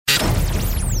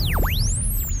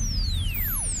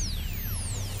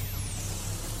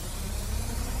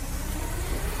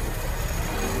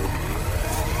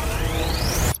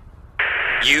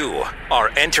are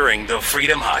entering the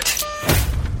Freedom Hut.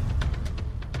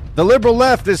 The liberal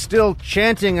left is still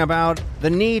chanting about the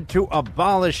need to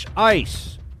abolish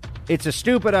ICE. It's a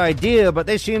stupid idea, but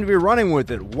they seem to be running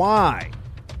with it. Why?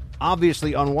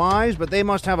 Obviously unwise, but they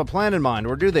must have a plan in mind,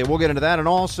 or do they? We'll get into that, and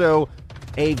also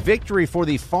a victory for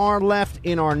the far left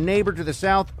in our neighbor to the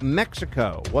south,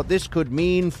 Mexico. What this could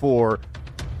mean for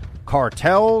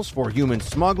cartels, for human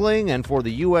smuggling, and for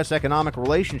the U.S. economic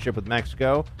relationship with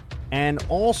Mexico, and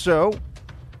also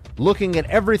looking at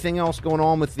everything else going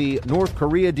on with the North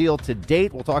Korea deal to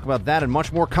date. We'll talk about that and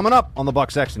much more coming up on The Buck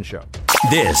Sexton Show.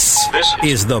 This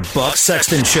is The Buck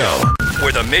Sexton Show,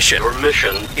 where the mission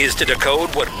is to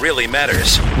decode what really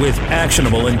matters with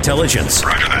actionable intelligence.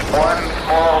 One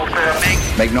small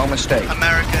step. Make no mistake.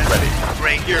 America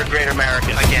great. You're a great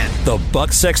American again. The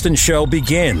Buck Sexton Show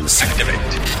begins. Activate.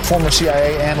 Former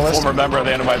CIA analyst. Former member of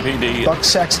the NYPD. Buck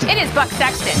Sexton. It is Buck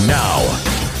Sexton. Now.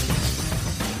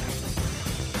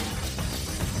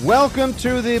 Welcome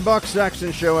to the Buck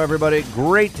Sexton Show, everybody.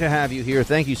 Great to have you here.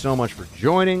 Thank you so much for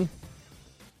joining.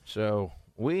 So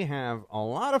we have a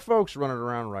lot of folks running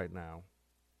around right now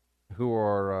who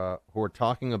are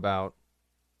talking about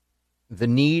the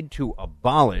need to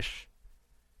abolish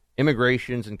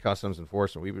immigrations and customs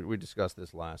enforcement. We discussed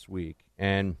this last week,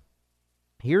 and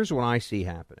here's what I see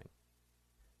happening.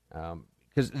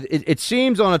 Because it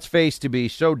seems on its face to be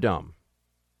so dumb.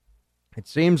 It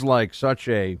seems like such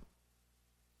a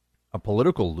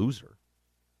political loser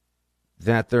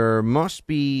that there must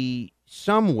be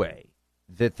some way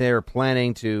that they're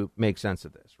planning to make sense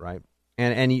of this, right?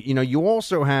 And you know, you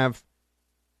also have,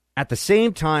 at the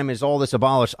same time as all this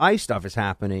abolish ICE stuff is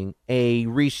happening, a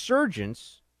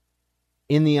resurgence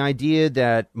in the idea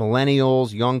that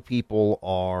millennials, young people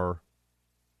are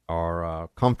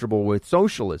comfortable with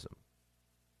socialism.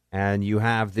 And you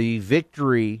have the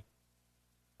victory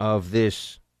of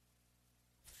this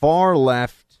far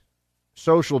left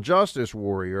social justice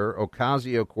warrior,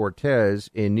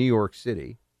 Ocasio-Cortez, in New York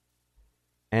City.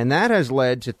 And that has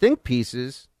led to think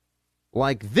pieces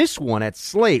like this one at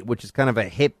Slate, which is kind of a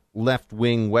hip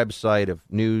left-wing website of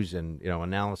news and, you know,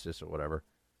 analysis or whatever.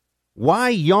 Why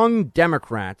young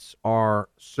Democrats are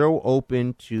so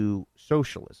open to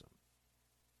socialism.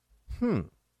 So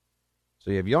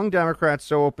you have young Democrats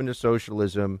so open to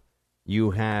socialism.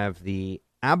 You have the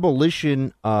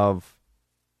abolition of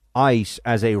ICE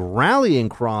as a rallying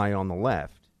cry on the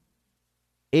left.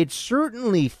 It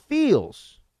certainly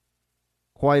feels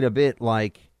quite a bit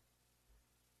like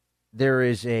there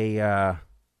is a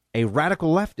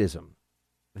radical leftism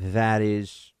that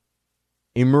is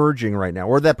emerging right now,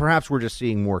 or that perhaps we're just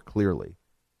seeing more clearly.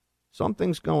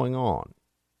 Something's going on.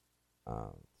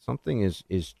 Something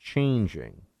is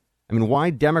changing. I mean, why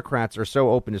Democrats are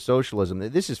so open to socialism,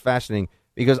 this is fascinating,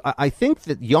 because I think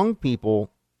that young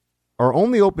people are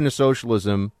only open to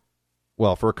socialism,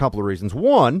 well, for a couple of reasons.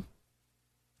 One,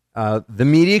 the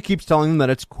media keeps telling them that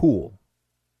it's cool.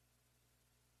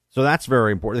 So that's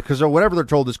very important, because whatever they're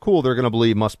told is cool, they're going to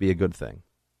believe must be a good thing.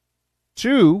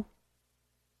 Two,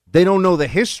 they don't know the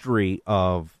history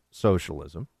of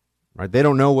socialism, right? They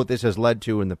don't know what this has led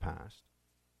to in the past.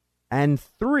 And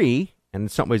three, and in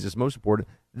some ways it's most important,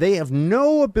 they have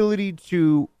no ability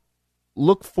to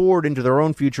look forward into their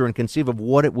own future and conceive of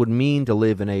what it would mean to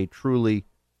live in a truly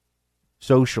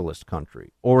socialist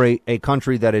country, or a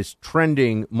country that is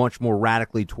trending much more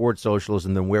radically towards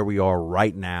socialism than where we are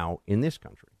right now in this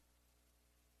country.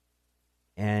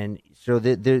 And so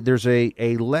there's a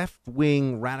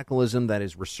left-wing radicalism that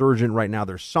is resurgent right now.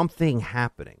 There's something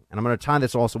happening. And I'm going to tie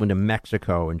this also into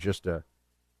Mexico in just a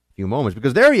few moments,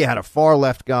 because there you had a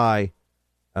far-left guy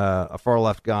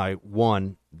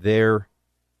won their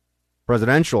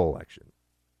presidential election,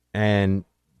 and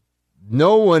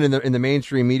no one in the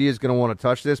mainstream media is going to want to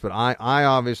touch this, but I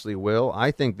obviously will.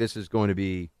 I think this is going to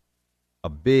be a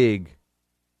big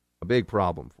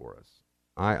problem for us.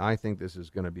 I think this is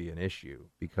going to be an issue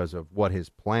because of what his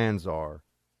plans are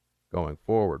going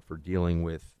forward for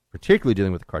particularly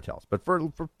dealing with the cartels. But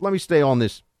let me stay on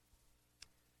this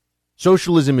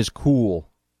socialism is cool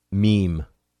meme.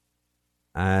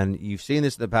 And you've seen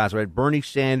this in the past, right? Bernie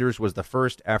Sanders was the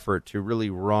first effort to really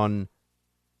run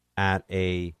at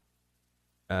a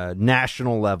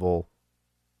national level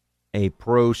a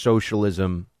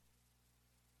pro-socialism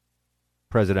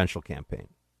presidential campaign.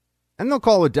 And they'll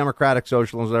call it democratic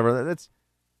socialism, whatever. That's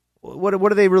what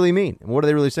do they really mean? And what are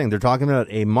they really saying? They're talking about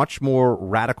a much more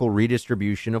radical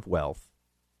redistribution of wealth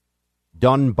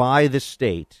done by the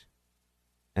state,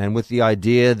 and with the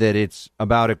idea that it's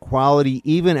about equality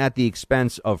even at the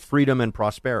expense of freedom and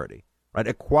prosperity. Right?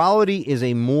 Equality is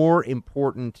a more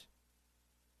important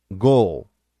goal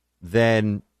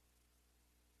than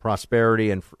prosperity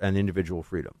and individual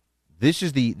freedom. This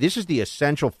is the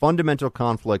essential fundamental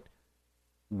conflict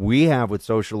we have with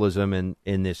socialism and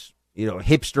in this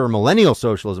hipster millennial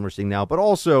socialism we're seeing now, but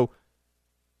also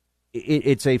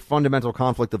it's a fundamental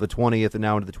conflict of the 20th and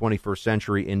now into the 21st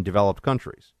century in developed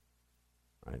countries.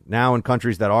 Right? Now in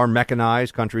countries that are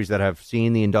mechanized, countries that have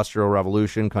seen the Industrial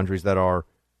Revolution, countries that are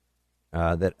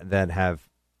that have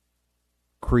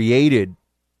created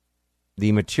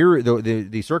the material,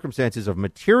 the circumstances of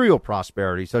material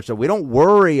prosperity, such that we don't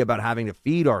worry about having to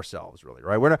feed ourselves. Really,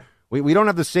 right? We don't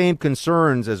have the same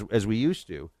concerns as we used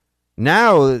to.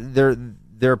 Now there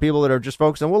are people that are just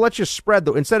focused on, well, let's just spread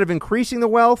instead of increasing the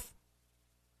wealth,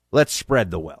 let's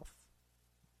spread the wealth.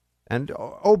 And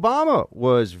Obama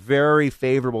was very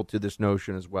favorable to this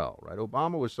notion as well, right?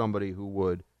 Obama was somebody who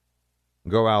would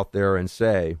go out there and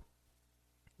say,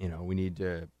 we need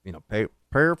to, pay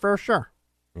your fair share.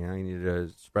 You need to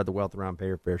spread the wealth around, pay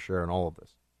your fair share, and all of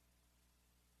this.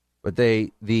 But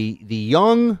the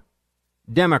young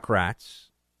Democrats,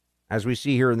 as we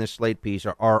see here in this Slate piece,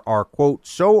 are quote,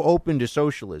 so open to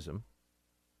socialism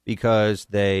because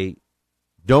they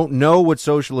don't know what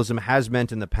socialism has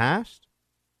meant in the past.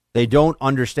 They don't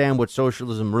understand what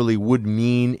socialism really would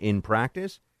mean in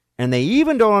practice. And they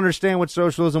even don't understand what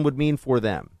socialism would mean for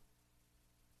them.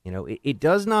 It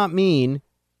does not mean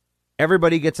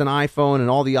everybody gets an iPhone and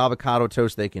all the avocado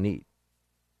toast they can eat.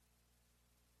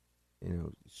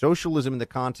 Socialism in the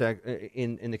context,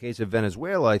 in the case of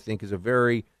Venezuela, I think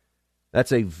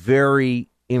that's a very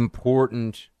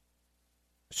important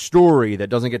story that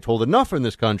doesn't get told enough in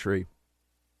this country,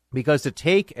 because to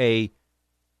take a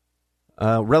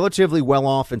relatively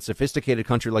well-off and sophisticated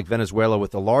country like Venezuela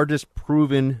with the largest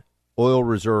proven oil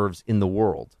reserves in the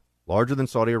world, larger than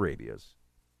Saudi Arabia's,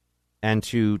 and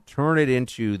to turn it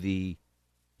into the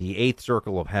eighth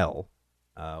circle of hell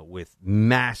with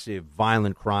massive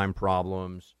violent crime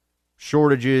problems,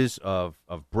 shortages of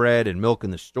bread and milk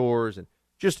in the stores, and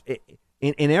just at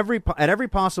every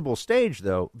possible stage,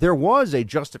 though, there was a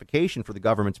justification for the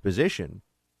government's position.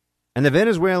 And the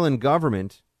Venezuelan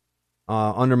government,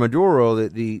 under Maduro,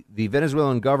 the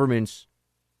Venezuelan government's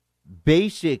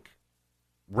basic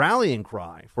rallying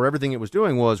cry for everything it was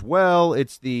doing was, well,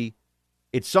 it's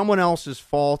someone else's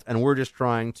fault, and we're just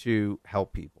trying to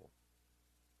help people.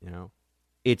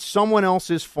 It's someone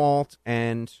else's fault,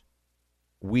 and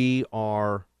we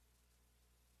are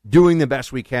doing the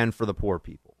best we can for the poor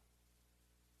people.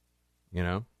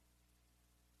 And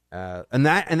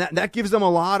that gives them a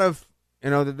lot of,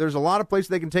 there's a lot of places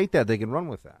they can take that. They can run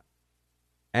with that.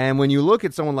 And when you look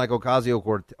at someone like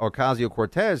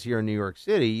Ocasio-Cortez here in New York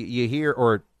City, you hear,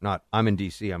 or not, I'm in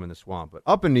D.C., I'm in the swamp, but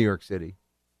up in New York City,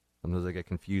 sometimes I get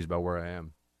confused about where I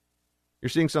am. You're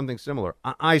seeing something similar.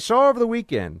 I saw over the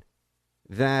weekend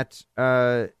that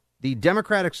the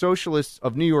Democratic Socialists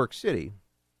of New York City,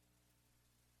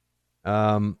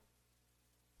 are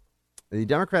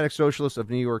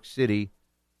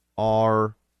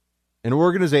an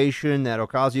organization that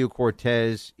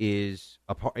Ocasio-Cortez is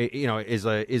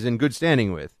in good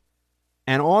standing with,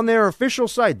 and on their official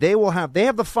site they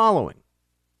have the following.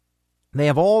 They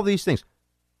have all these things.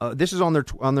 This is on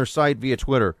their site via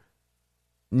Twitter.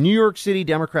 New York City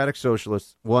Democratic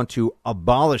Socialists want to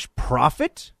abolish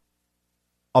profit,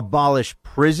 abolish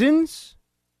prisons,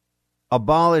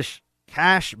 abolish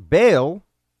cash bail,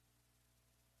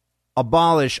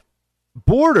 abolish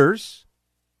borders,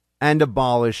 and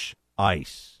abolish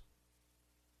ICE.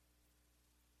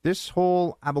 This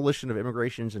whole abolition of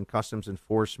immigrations and customs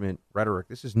enforcement rhetoric,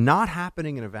 this is not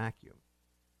happening in a vacuum.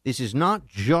 This is not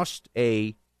just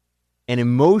an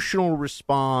emotional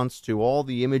response to all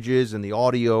the images and the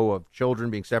audio of children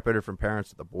being separated from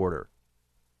parents at the border.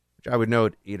 Which I would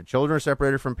note, children are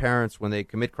separated from parents when they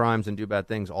commit crimes and do bad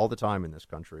things all the time in this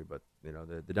country. But,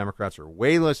 the Democrats are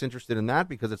way less interested in that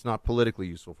because it's not politically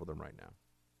useful for them right now.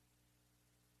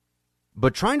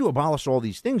 But trying to abolish all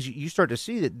these things, you start to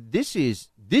see that this is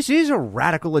a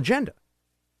radical agenda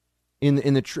in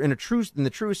the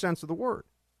true sense of the word.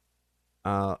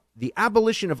 The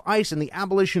abolition of ICE and the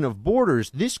abolition of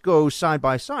borders, this goes side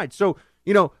by side. So,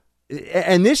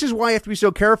 and this is why you have to be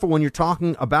so careful when you're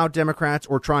talking about Democrats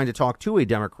or trying to talk to a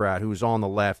Democrat who's on the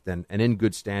left and in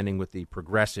good standing with the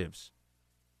progressives.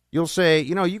 You'll say,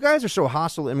 you guys are so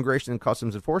hostile to immigration and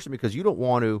customs enforcement because you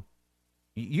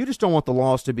just don't want the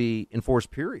laws to be enforced,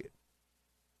 period.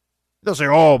 They'll say,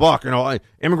 oh, Buck,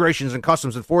 immigrations and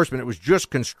customs enforcement, it was just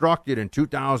constructed in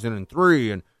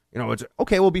 2003. And, it's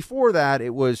okay. Well, before that,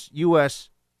 it was U.S.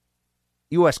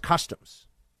 Customs,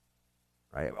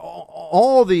 right?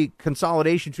 All the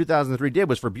consolidation 2003 did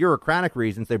was for bureaucratic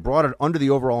reasons. They brought it under the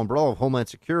overall umbrella of Homeland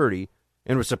Security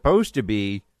and was supposed to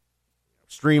be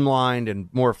streamlined and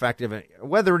more effective.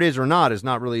 Whether it is or not is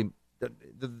not really,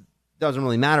 doesn't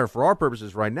really matter for our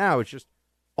purposes right now. It's just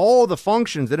all the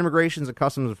functions that Immigration and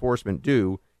Customs Enforcement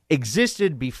do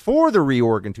existed before the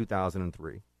reorg in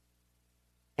 2003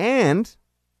 and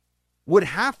would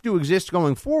have to exist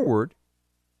going forward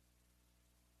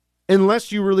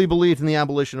unless you really believe in the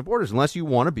abolition of borders, unless you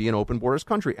want to be an open borders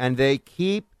country. And they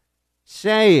keep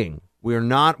saying, we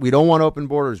don't want open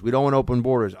borders. We don't want open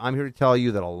borders. I'm here to tell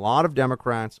you that a lot of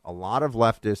Democrats, a lot of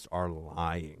leftists are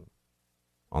lying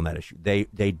on that issue.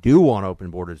 They do want open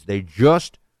borders. They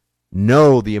just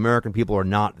know the American people are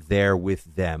not there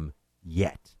with them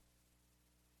yet.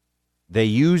 They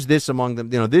use this among them.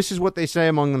 This is what they say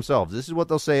among themselves. This is what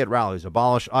they'll say at rallies.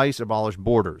 Abolish ICE, abolish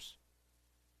borders.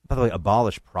 By the way,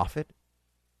 abolish profit.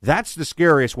 That's the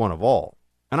scariest one of all.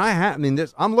 And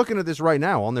I'm looking at this right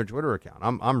now on their Twitter account.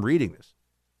 I'm reading this.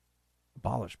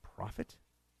 Abolish profit?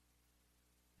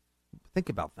 Think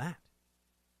about that.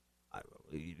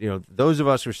 Those of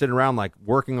us who are sitting around like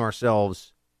working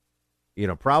ourselves,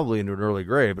 probably into an early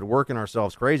grave, but working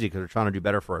ourselves crazy because we're trying to do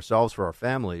better for ourselves, for our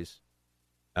families,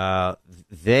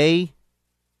 they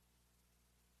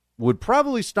would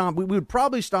probably stop. We would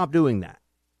probably stop doing that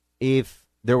if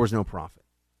there was no profit.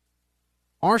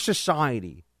 Our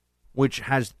society, which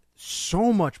has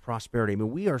so much prosperity.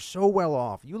 We are so well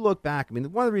off. You look back. One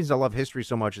of the reasons I love history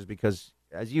so much is because,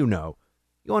 as you know,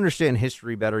 you understand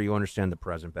history better. You understand the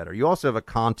present better. You also have a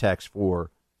context for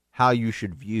how you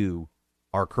should view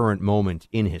our current moment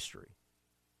in history.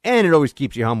 And it always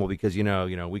keeps you humble because,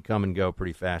 we come and go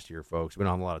pretty fast here, folks. We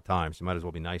don't have a lot of time, so you might as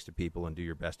well be nice to people and do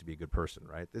your best to be a good person,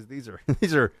 right? These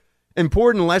are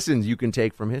important lessons you can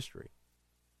take from history.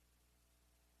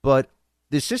 But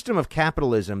the system of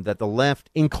capitalism that the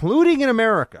left, including in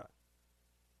America,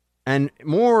 and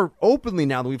more openly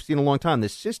now than we've seen in a long time,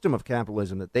 this system of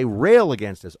capitalism that they rail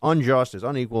against as unjust, as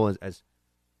unequal, as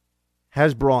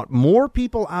has brought more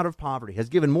people out of poverty, has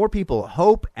given more people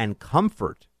hope and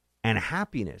comfort and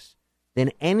happiness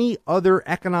than any other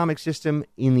economic system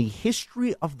in the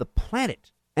history of the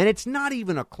planet. And it's not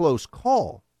even a close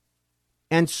call.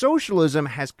 And socialism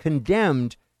has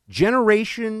condemned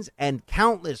generations and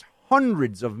countless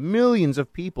hundreds of millions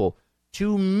of people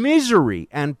to misery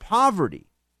and poverty.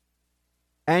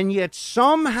 And yet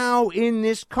somehow in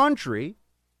this country,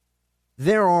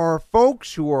 there are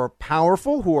folks who are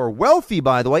powerful, who are wealthy,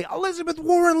 by the way. Elizabeth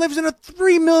Warren lives in a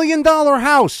 $3 million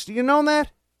house. Do you know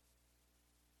that?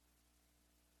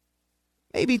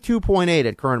 Maybe 2.8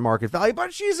 at current market value,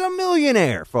 but she's a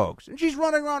millionaire, folks. And she's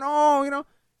running around,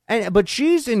 but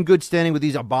she's in good standing with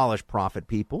these abolish profit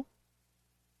people.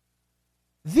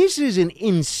 This is an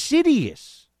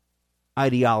insidious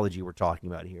ideology we're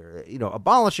talking about here.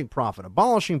 Abolishing profit,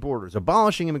 abolishing borders,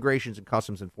 abolishing Immigration and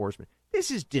Customs Enforcement. This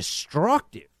is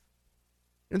destructive.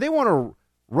 They want to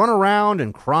run around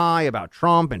and cry about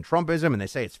Trump and Trumpism, and they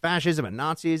say it's fascism and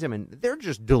Nazism, and they're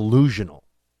just delusional.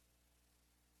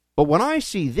 But when I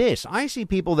see this, I see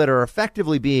people that are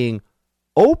effectively being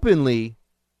openly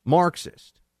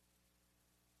Marxist.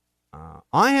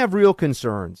 I have real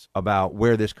concerns about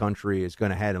where this country is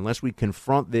going to head unless we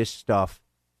confront this stuff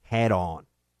head on.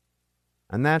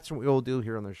 And that's what we'll do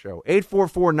here on the show.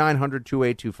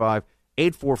 844-900-2825,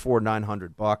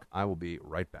 844-900-BUCK. I will be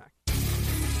right back.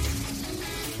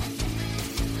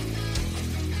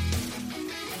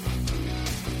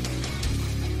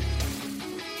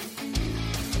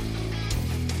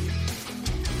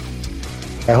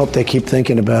 I hope they keep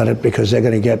thinking about it because they're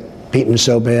going to get beaten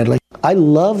so badly. I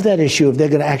love that issue if they're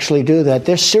going to actually do that.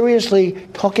 They're seriously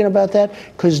talking about that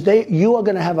because you are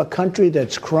going to have a country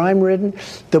that's crime-ridden.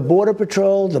 The Border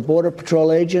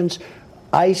Patrol agents,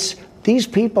 ICE, these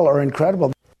people are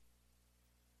incredible.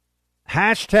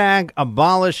 Hashtag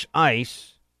abolish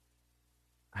ICE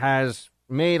has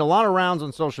made a lot of rounds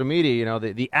on social media.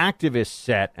 The activist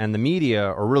set and the media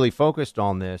are really focused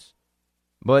on this.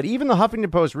 But even the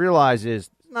Huffington Post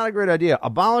realizes it's not a great idea.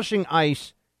 Abolishing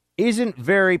ICE isn't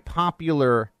very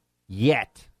popular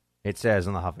yet, it says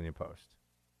in the Huffington Post,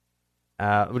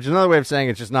 which is another way of saying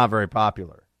it's just not very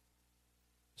popular.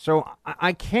 So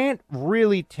I can't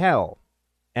really tell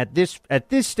at this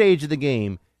stage of the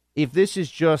game if this is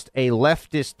just a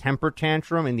leftist temper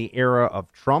tantrum in the era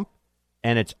of Trump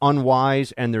and it's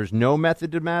unwise and there's no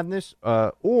method to madness,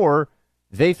 or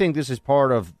they think this is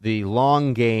part of the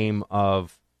long game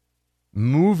of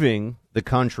moving the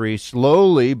country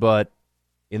slowly, but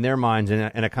in their minds, in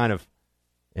a kind of,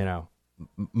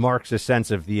 Marxist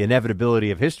sense of the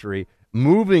inevitability of history,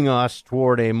 moving us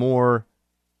toward a more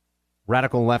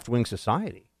radical left-wing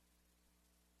society.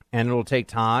 And it'll take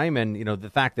time, and, the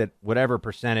fact that whatever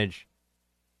percentage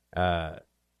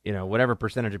whatever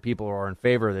percentage of people are in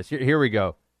favor of this. Here we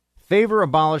go. Favor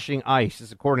abolishing ICE. This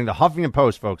is according to Huffington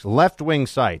Post, folks. Left-wing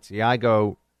sites. Yeah, I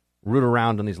go root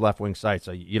around on these left-wing sites,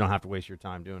 so you don't have to waste your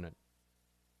time doing it.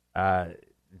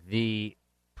 The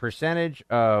percentage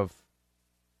of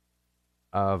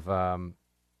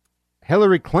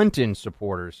Hillary Clinton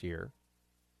supporters here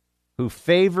who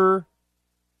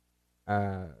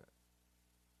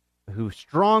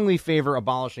strongly favor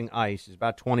abolishing ICE is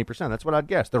about 20%. That's what I'd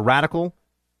guess. The radical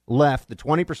left, the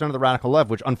 20% of the radical left,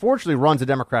 which unfortunately runs the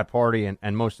Democrat Party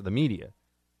and most of the media,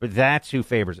 but that's who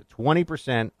favors it.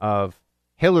 20% of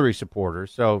Hillary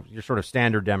supporters, so your sort of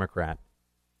standard Democrat,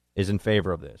 is in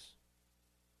favor of this.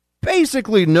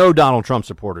 Basically, no Donald Trump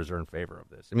supporters are in favor of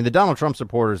this. I mean, the Donald Trump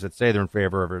supporters that say they're in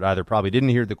favor of it either probably didn't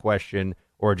hear the question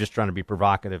or are just trying to be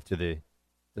provocative to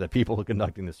the people who are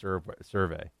conducting the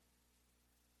survey.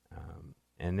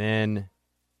 And then,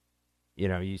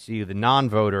 you see the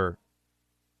non-voter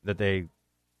that they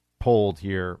polled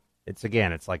here. It's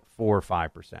like 4 or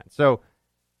 5%. So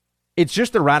it's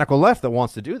just the radical left that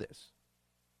wants to do this.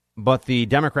 But the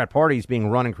Democrat Party is being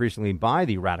run increasingly by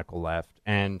the radical left,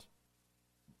 and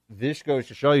this goes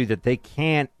to show you that they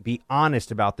can't be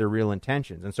honest about their real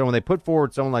intentions. And so when they put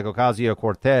forward someone like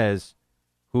Ocasio-Cortez,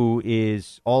 who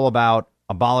is all about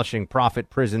abolishing profit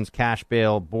prisons, cash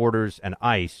bail, borders, and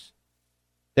ICE,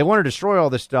 they want to destroy all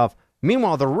this stuff.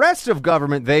 Meanwhile, the rest of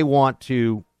government they want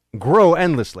to grow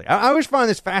endlessly. I always find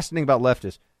this fascinating about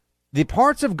leftists. The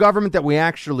parts of government that we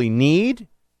actually need,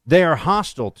 they are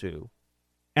hostile to.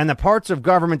 And the parts of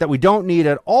government that we don't need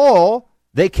at all,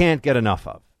 they can't get enough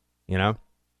of.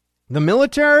 The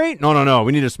military? No.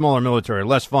 We need a smaller military,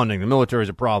 less funding. The military is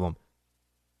a problem.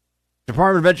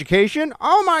 Department of Education?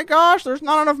 Oh, my gosh, there's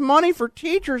not enough money for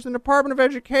teachers in the Department of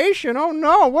Education. Oh,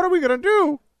 no, what are we going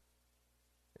to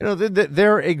do?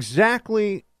 They're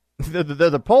exactly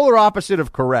the polar opposite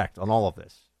of correct on all of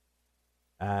this.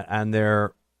 And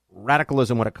their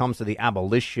radicalism when it comes to the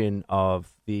abolition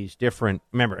of these different...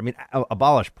 Remember,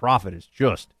 abolish profit is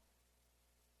just...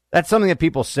 That's something that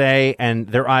people say, and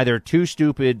they're either too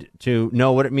stupid to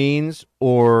know what it means,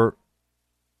 or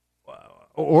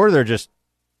they're just,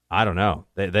 I don't know.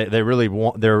 They really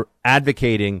want, they're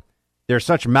advocating, they're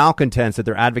such malcontents that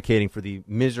they're advocating for the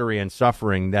misery and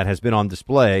suffering that has been on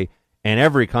display in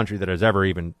every country that has ever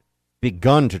even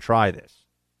begun to try this.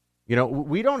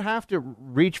 We don't have to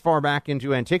reach far back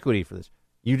into antiquity for this.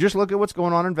 You just look at what's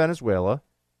going on in Venezuela,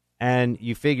 and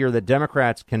you figure that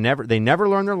Democrats they never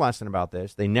learn their lesson about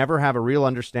this. They never have a real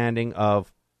understanding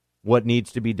of what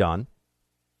needs to be done.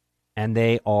 And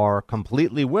they are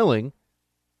completely willing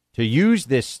to use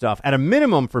this stuff at a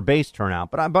minimum for base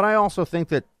turnout. But I also think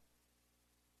that,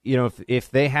 if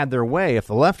they had their way, if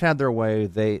the left had their way,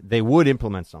 they would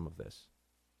implement some of this.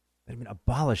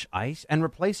 Abolish ICE and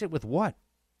replace it with what?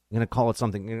 You're going to call it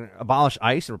something, abolish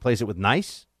ICE and replace it with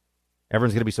nice?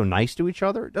 Everyone's going to be so nice to each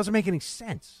other? It doesn't make any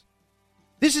sense.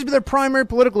 This is their primary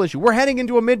political issue. We're heading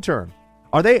into a midterm.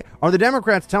 Are the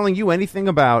Democrats telling you anything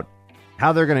about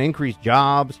how they're going to increase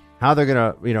jobs, how they're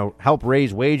going to, help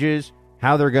raise wages,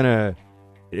 how they're going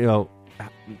to,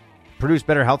 produce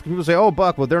better health? People say, "Oh,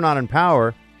 Buck, well, they're not in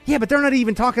power." Yeah, but they're not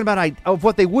even talking about of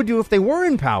what they would do if they were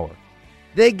in power.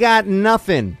 They got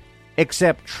nothing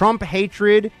except Trump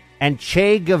hatred and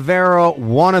Che Guevara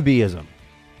wannabeism.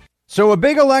 So a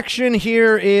big election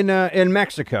here in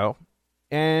Mexico.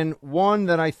 And one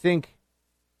that I think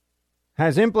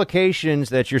has implications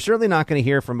that you're certainly not going to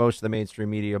hear from most of the mainstream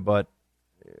media, but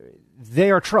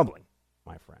they are troubling,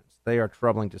 my friends. They are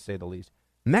troubling, to say the least.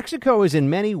 Mexico is in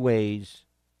many ways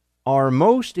our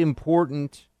most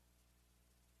important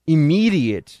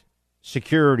immediate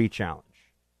security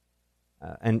challenge.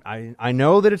 And I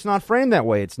know that it's not framed that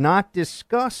way. It's not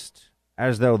discussed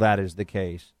as though that is the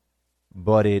case,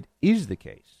 but it is the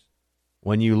case.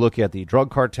 When you look at the drug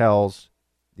cartels,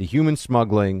 the human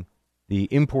smuggling, the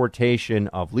importation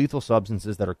of lethal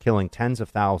substances that are killing tens of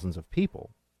thousands of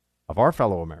people, of our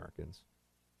fellow Americans,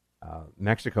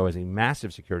 Mexico is a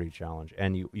massive security challenge.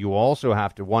 And you also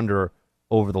have to wonder,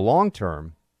 over the long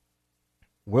term,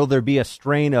 will there be a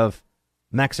strain of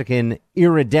Mexican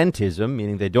irredentism,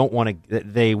 meaning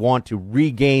they want to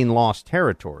regain lost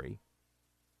territory?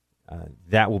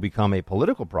 That will become a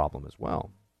political problem as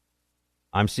well.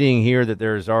 I'm seeing here that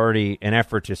there's already an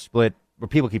effort to split. But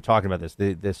people keep talking about this,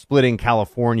 the splitting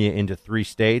California into 3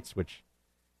 states, which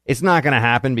it's not going to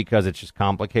happen because it's just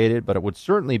complicated, but it would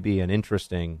certainly be an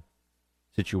interesting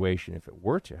situation if it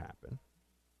were to happen.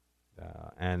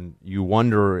 And you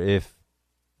wonder if,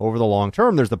 over the long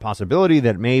term, there's the possibility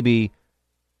that maybe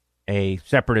a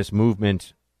separatist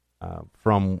movement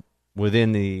from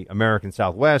within the American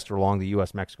Southwest or along the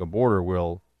U.S.-Mexico border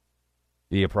will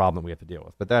be a problem we have to deal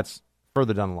with. But that's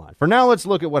further down the line. For now, let's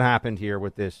look at what happened here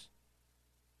with this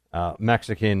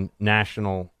Mexican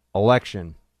national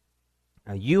election.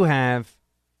 You have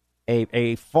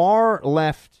a far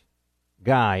left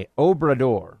guy,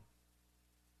 Obrador,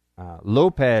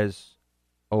 Lopez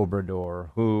Obrador,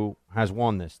 who has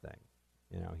won this thing.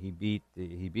 He beat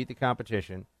the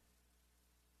competition.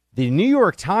 The New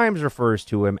York Times refers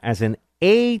to him as an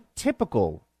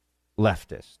atypical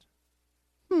leftist.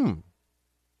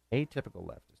 Atypical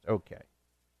leftist. Okay.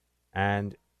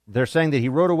 And they're saying that he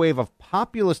rode a wave of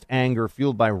populist anger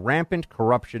fueled by rampant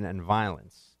corruption and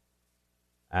violence.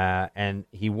 And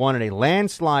he won in a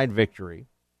landslide victory.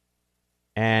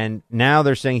 And now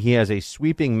they're saying he has a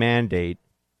sweeping mandate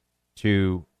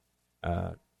to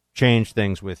change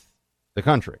things with the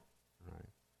country.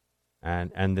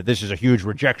 And that this is a huge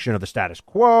rejection of the status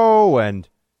quo, and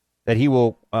that he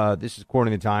will, this is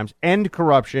quoting the Times, end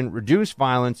corruption, reduce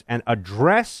violence, and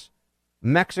address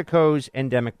Mexico's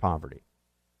endemic poverty.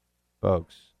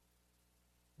 Folks,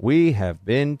 we have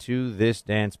been to this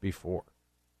dance before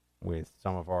with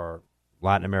some of our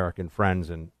Latin American friends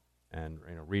and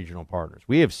regional partners.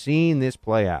 We have seen this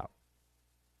play out.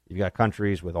 You've got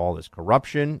countries with all this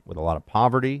corruption, with a lot of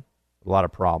poverty, with a lot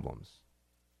of problems.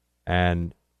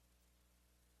 And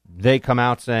they come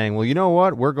out saying, well, you know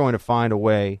what? We're going to find a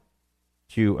way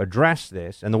to address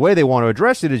this. And the way they want to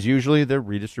address it is usually the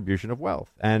redistribution of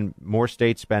wealth and more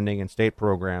state spending and state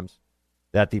programs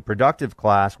that the productive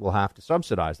class will have to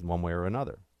subsidize in one way or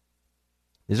another.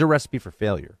 This is a recipe for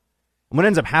failure. And what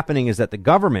ends up happening is that the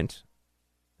government,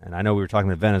 and I know we were talking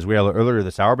about Venezuela earlier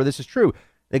this hour, but this is true.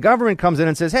 The government comes in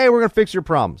and says, hey, we're going to fix your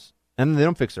problems. And then they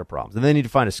don't fix their problems. And they need to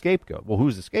find a scapegoat. Well,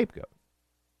 who's the scapegoat?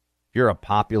 If you're a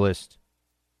populist,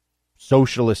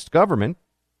 socialist government,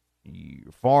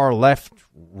 far left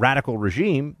radical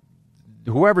regime,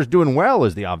 whoever's doing well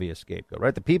is the obvious scapegoat,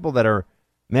 right? The people that are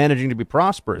managing to be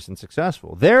prosperous and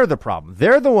successful, they're the problem.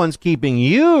 They're the ones keeping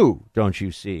you, don't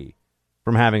you see,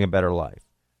 from having a better life.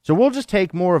 So we'll just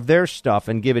take more of their stuff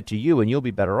and give it to you, and you'll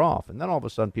be better off. And then all of a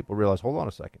sudden people realize, hold on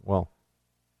a second. Well,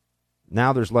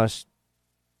 now there's less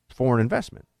foreign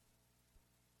investment.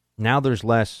 Now there's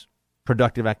less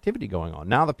productive activity going on.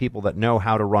 Now the people that know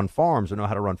how to run farms or know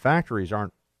how to run factories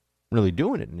aren't really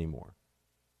doing it anymore.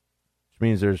 Which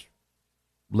means there's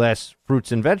less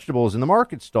fruits and vegetables in the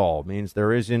market stall. It means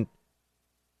there isn't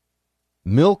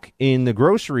milk in the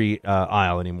grocery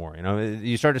aisle anymore.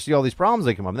 You start to see all these problems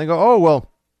that come up. And they go, oh, well,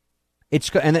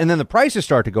 and then the prices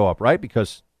start to go up, right?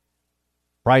 Because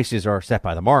prices are set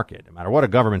by the market. No matter what a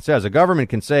government says, a government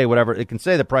can say whatever. It can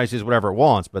say the price is whatever it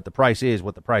wants, but the price is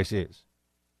what the price is.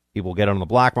 People get on the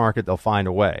black market, they'll find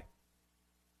a way.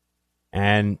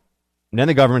 And then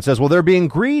the government says, well, they're being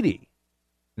greedy.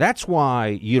 That's why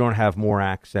you don't have more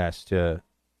access to,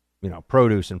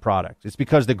 produce and products. It's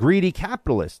because the greedy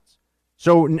capitalists.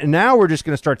 So now we're just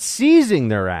going to start seizing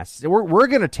their assets. We're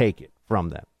going to take it from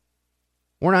them.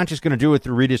 We're not just going to do it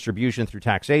through redistribution, through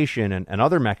taxation and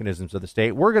other mechanisms of the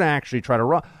state. We're going to actually try to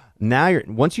run. Now,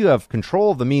 once you have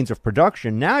control of the means of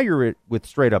production, now you're with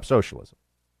straight up socialism.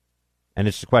 And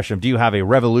it's a question of, do you have a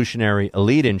revolutionary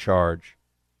elite in charge?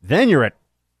 Then you're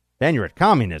at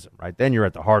communism, right? Then you're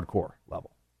at the hardcore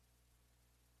level.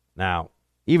 Now,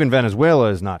 even Venezuela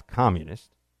is not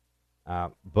communist,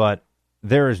 but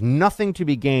there is nothing to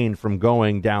be gained from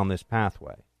going down this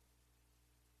pathway.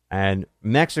 And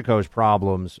Mexico's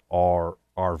problems are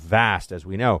vast, as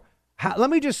we know. Let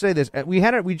me just say this: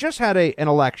 we just had an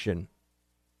election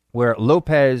where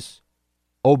Lopez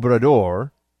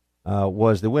Obrador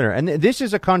was the winner, and this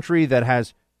is a country that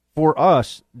has, for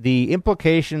us, the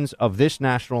implications of this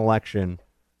national election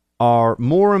are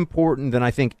more important than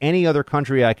I think any other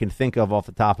country I can think of off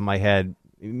the top of my head.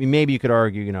 Maybe you could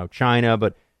argue, China,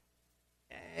 but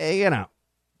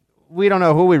we don't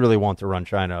know who we really want to run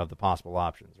China of the possible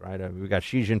options, right? We got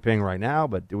Xi Jinping right now,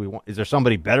 but is there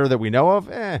somebody better that we know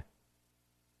of?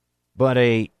 But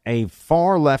a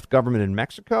far left government in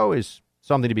Mexico is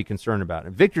something to be concerned about.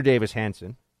 And Victor Davis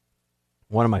Hanson,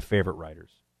 one of my favorite writers,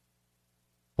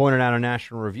 pointed out in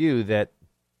National Review that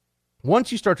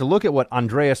once you start to look at what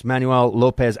Andres Manuel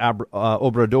Lopez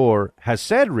Obrador has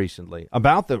said recently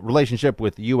about the relationship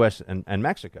with the U.S. and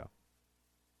Mexico,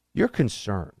 you're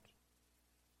concerned.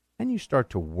 And you start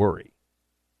to worry.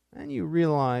 And you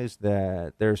realize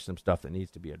that there's some stuff that needs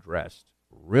to be addressed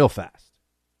real fast.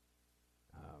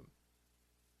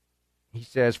 He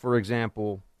says, for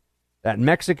example, that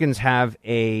Mexicans have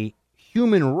a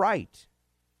human right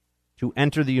to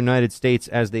enter the United States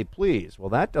as they please. Well,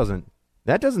 that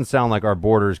doesn't sound like our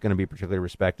border is going to be particularly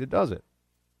respected, does it?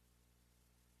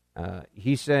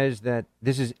 He says that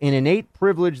this is an innate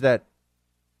privilege that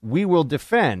we will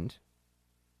defend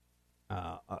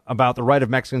about the right of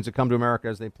Mexicans to come to America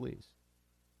as they please.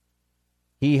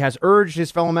 He has urged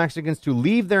his fellow Mexicans to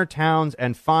leave their towns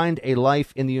and find a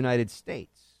life in the United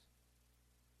States.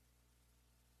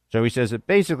 So he says that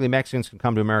basically Mexicans can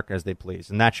come to America as they please,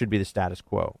 and that should be the status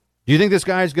quo. Do you think this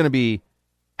guy is going to be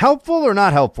helpful or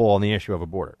not helpful on the issue of a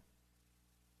border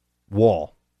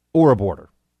wall or a border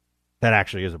that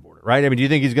actually is a border, right? I mean, do you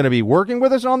think he's going to be working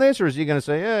with us on this, or is he going to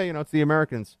say, it's the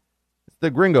Americans, it's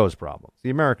the gringos' problem, it's the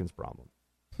Americans' problem?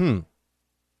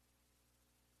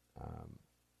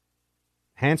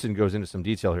 Hansen goes into some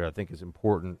detail here I think is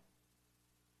important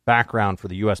background for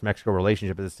the U.S.-Mexico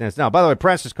relationship as it stands now. By the way,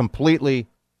 press is completely,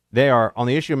 they are, on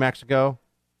the issue of Mexico,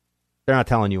 they're not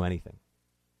telling you anything.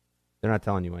 They're not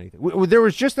telling you anything. There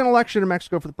was just an election in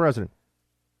Mexico for the president.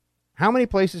 How many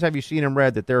places have you seen and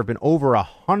read that there have been over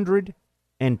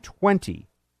 120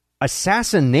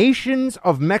 assassinations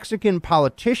of Mexican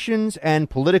politicians and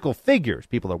political figures,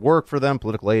 people that work for them,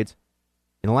 political aides,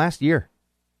 in the last year?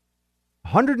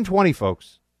 120,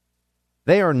 folks.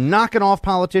 They are knocking off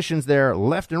politicians there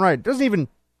left and right. Not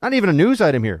even a news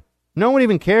item here. No one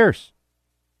even cares.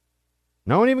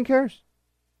 No one even cares.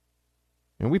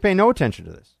 And we pay no attention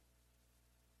to this.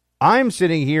 I'm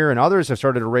sitting here, and others have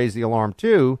started to raise the alarm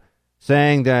too,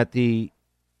 saying that the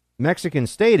Mexican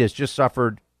state has just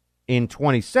suffered in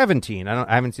 2017.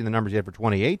 I haven't seen the numbers yet for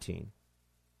 2018.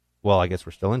 Well, I guess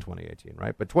we're still in 2018,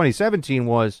 right? But 2017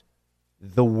 was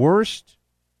the worst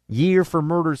year for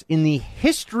murders in the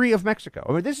history of Mexico.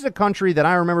 I mean, this is a country that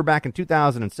I remember back in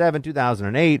 2007,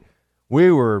 2008, we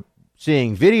were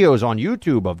seeing videos on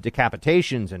YouTube of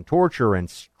decapitations and torture and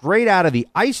straight out of the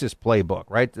ISIS playbook,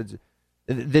 right?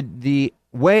 The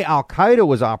way Al-Qaeda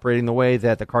was operating, the way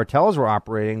that the cartels were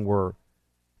operating,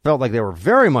 felt like they were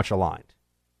very much aligned.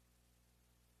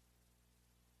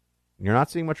 You're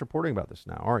not seeing much reporting about this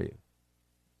now, are you?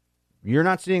 You're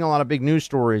not seeing a lot of big news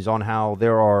stories on how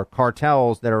there are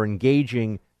cartels that are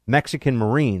engaging Mexican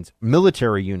Marines,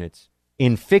 military units,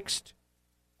 in fixed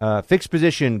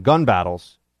position gun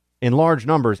battles in large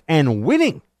numbers and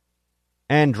winning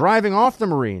and driving off the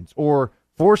Marines or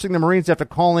forcing the Marines to have to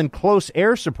call in close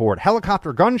air support,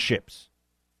 helicopter gunships,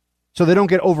 so they don't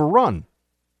get overrun. And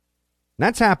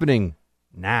that's happening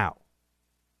now.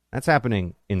 That's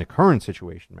happening in the current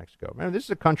situation in Mexico. Man, this is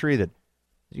a country that,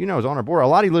 as you know, is on our border. A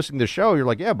lot of you listening to the show, you're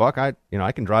like, yeah, Buck, I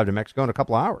can drive to Mexico in a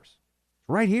couple of hours. It's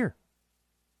right here.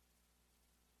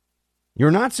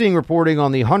 You're not seeing reporting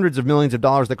on the hundreds of millions of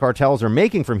dollars the cartels are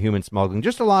making from human smuggling.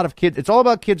 Just a lot of kids. It's all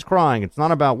about kids crying. It's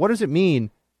not about what does it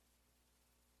mean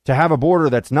to have a border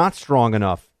that's not strong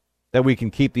enough that we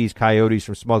can keep these coyotes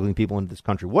from smuggling people into this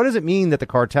country. What does it mean that the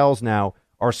cartels now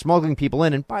are smuggling people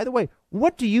in? And by the way,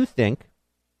 what do you think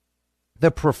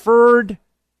the preferred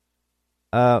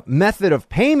method of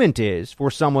payment is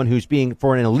for someone who's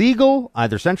for an illegal,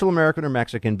 either Central American or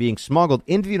Mexican, being smuggled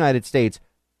into the United States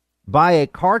by a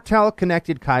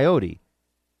cartel-connected coyote?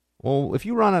 Well, if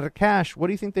you run out of cash, what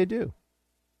do you think they do?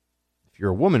 If you're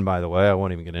a woman, by the way, I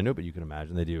won't even get into it, but you can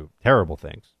imagine they do terrible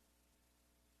things.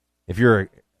 If you're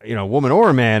a woman or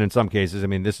a man in some cases, I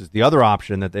mean, this is the other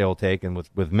option that they'll take, and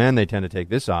with men, they tend to take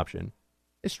this option.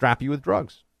 They strap you with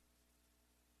drugs.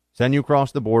 Send you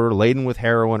across the border laden with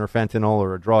heroin or fentanyl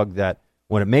or a drug that,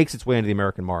 when it makes its way into the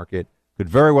American market, could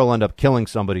very well end up killing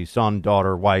somebody's son,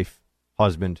 daughter, wife,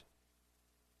 husband.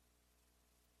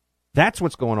 That's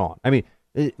what's going on. I mean,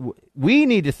 we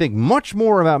need to think much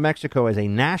more about Mexico as a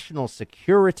national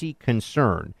security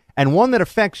concern and one that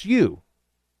affects you.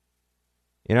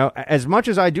 You know, as much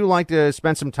as I do like to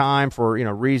spend some time for,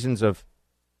 reasons of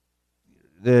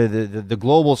the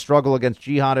global struggle against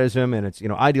jihadism, and it's,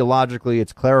 ideologically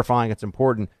it's clarifying, it's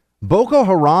important. Boko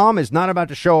Haram is not about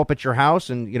to show up at your house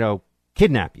and,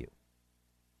 kidnap you.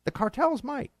 The cartels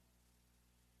might.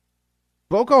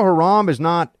 Boko Haram is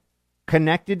not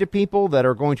connected to people that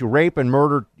are going to rape and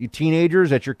murder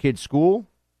teenagers at your kid's school.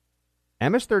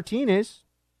 MS-13 is.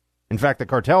 In fact, the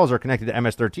cartels are connected to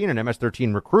MS-13 and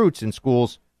MS-13 recruits in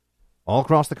schools all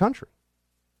across the country.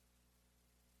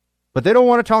 But they don't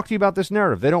want to talk to you about this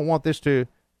narrative. They don't want this to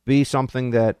be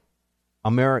something that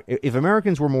if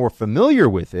Americans were more familiar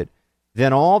with it,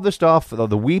 then all the stuff,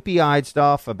 the weepy-eyed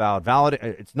stuff about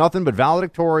it's nothing but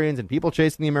valedictorians and people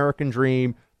chasing the American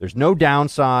dream, there's no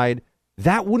downside,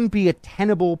 that wouldn't be a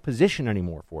tenable position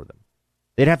anymore for them.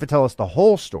 They'd have to tell us the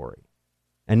whole story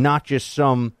and not just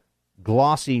some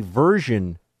glossy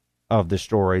version of the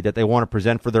story that they want to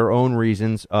present for their own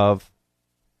reasons of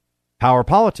power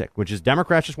politic, which is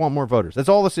Democrats just want more voters. That's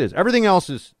all this is. Everything else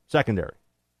is secondary.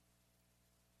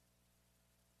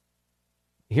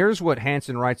 Here's what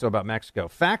Hansen writes about Mexico.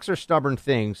 Facts are stubborn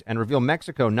things and reveal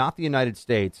Mexico, not the United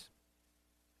States,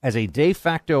 as a de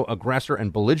facto aggressor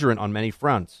and belligerent on many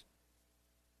fronts.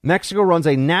 Mexico runs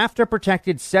a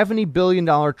NAFTA-protected $70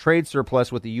 billion trade surplus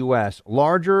with the U.S.,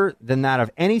 larger than that of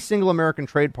any single American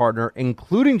trade partner,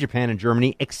 including Japan and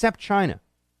Germany, except China.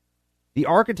 The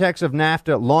architects of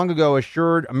NAFTA long ago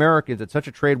assured Americans that such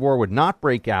a trade war would not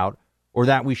break out or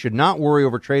that we should not worry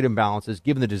over trade imbalances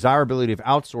given the desirability of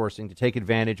outsourcing to take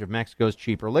advantage of Mexico's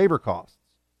cheaper labor costs.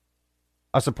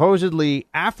 A supposedly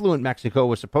affluent Mexico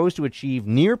was supposed to achieve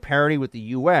near parity with the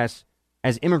U.S.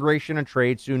 as immigration and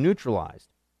trade soon neutralized.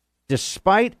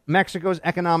 Despite Mexico's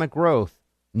economic growth,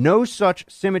 no such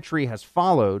symmetry has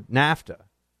followed NAFTA.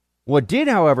 What did,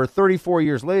 however, 34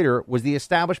 years later was the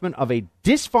establishment of a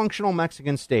dysfunctional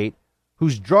Mexican state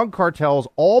whose drug cartels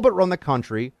all but run the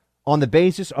country on the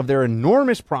basis of their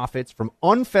enormous profits from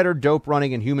unfettered dope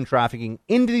running and human trafficking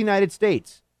into the United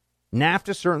States.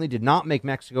 NAFTA certainly did not make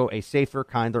Mexico a safer,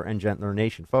 kinder, and gentler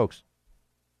nation. Folks,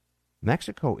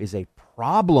 Mexico is a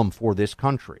problem for this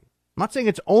country. I'm not saying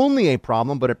it's only a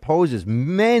problem, but it poses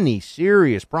many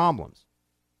serious problems.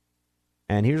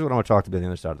 And here's what I want to talk about on the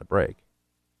other side of the break.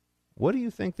 What do you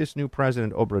think this new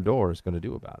President Obrador is going to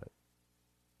do about it?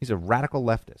 He's a radical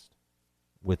leftist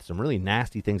with some really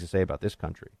nasty things to say about this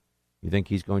country. You think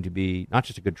he's going to be not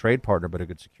just a good trade partner, but a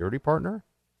good security partner?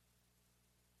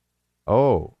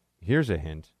 Oh, here's a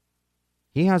hint.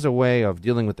 He has a way of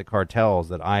dealing with the cartels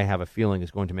that I have a feeling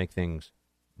is going to make things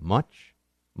much,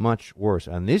 much worse.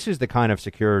 And this is the kind of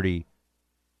security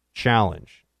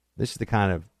challenge. This is the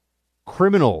kind of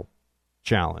criminal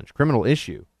challenge, criminal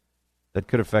issue that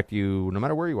could affect you no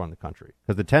matter where you are in the country.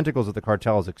 Because the tentacles of the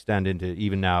cartels extend into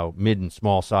even now mid and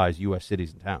small size U.S.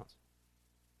 cities and towns.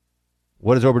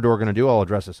 What is Obrador going to do? I'll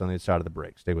address this on the other side of the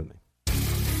break. Stay with me.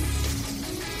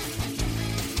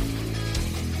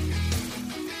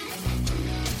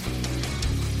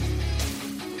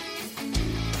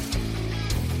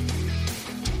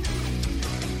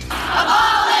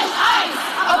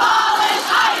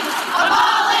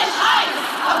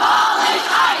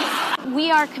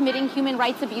 We are committing human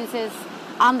rights abuses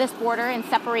on this border and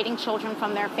separating children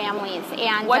from their families.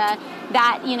 And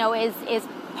that, is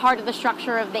part of the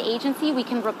structure of the agency. We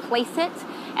can replace it,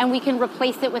 and we can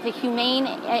replace it with a humane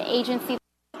agency.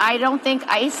 I don't think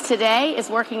ICE today is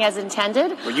working as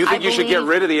intended. Well, you think you should get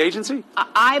rid of the agency?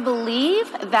 I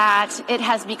believe that it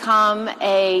has become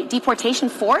a deportation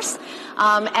force,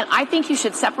 and I think you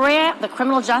should separate the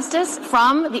criminal justice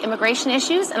from the immigration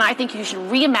issues, and I think you should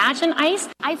reimagine ICE.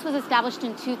 ICE was established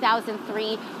in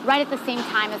 2003, right at the same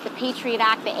time as the Patriot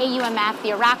Act, the AUMF, the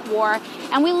Iraq War,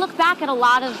 and we look back at a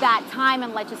lot of that time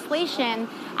and legislation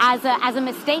as a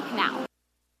mistake now.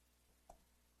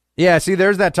 Yeah, see,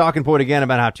 there's that talking point again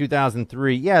about how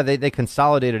 2003, they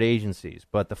consolidated agencies,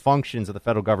 but the functions of the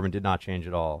federal government did not change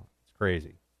at all. It's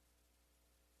crazy.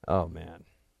 Oh, man.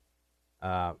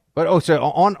 So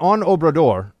on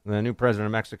Obrador, the new president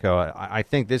of Mexico, I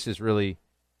think this is really,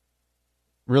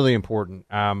 really important.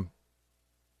 It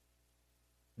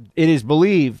is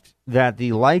believed that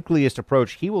the likeliest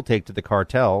approach he will take to the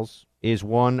cartels is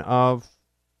one of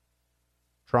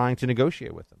trying to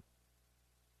negotiate with them.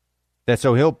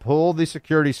 So he'll pull the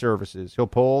security services, he'll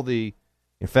pull the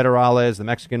federales, the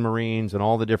Mexican Marines, and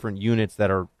all the different units that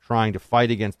are trying to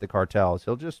fight against the cartels.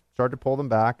 He'll just start to pull them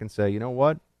back and say, you know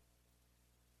what?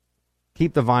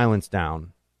 Keep the violence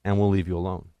down, and we'll leave you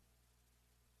alone.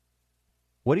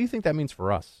 What do you think that means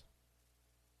for us?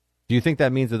 Do you think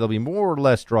that means that there'll be more or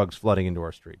less drugs flooding into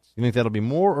our streets? Do you think that'll be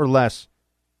more or less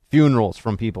funerals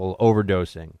from people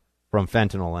overdosing from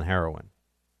fentanyl and heroin?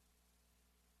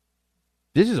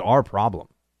 This is our problem.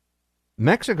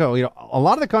 Mexico, a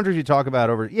lot of the countries you talk about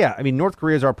North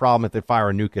Korea is our problem if they fire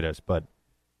a nuke at us, but,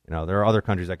 there are other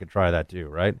countries that could try that too,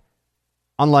 right?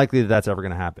 Unlikely that that's ever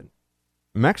going to happen.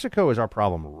 Mexico is our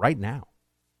problem right now.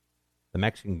 The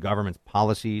Mexican government's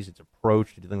policies, its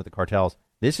approach to dealing with the cartels,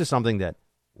 this is something that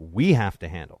we have to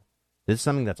handle. This is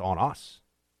something that's on us.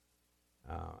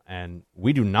 And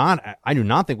I do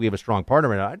not think we have a strong partner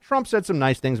right now. Trump said some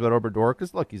nice things about Obrador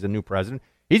because, look, he's a new president.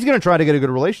 He's going to try to get a good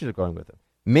relationship going with him.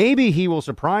 Maybe he will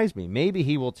surprise me. Maybe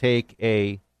he will take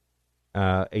a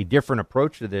different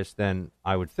approach to this than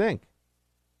I would think.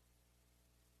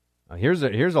 Here's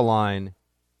a line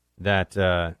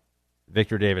that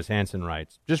Victor Davis Hansen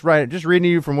writes. Just reading to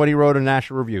you from what he wrote in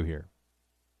National Review here,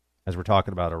 as we're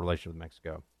talking about our relationship with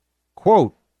Mexico.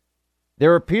 Quote,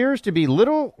 there appears to be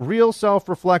little real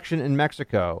self-reflection in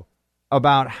Mexico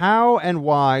about how and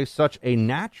why such a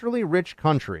naturally rich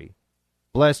country,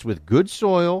 blessed with good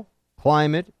soil,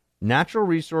 climate, natural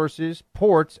resources,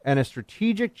 ports, and a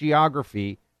strategic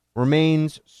geography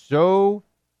remains so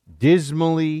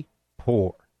dismally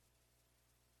poor.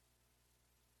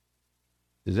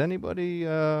 Does anybody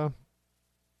want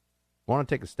to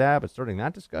take a stab at starting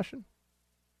that discussion?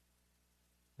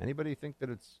 Anybody think that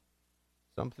it's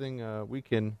something we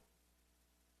can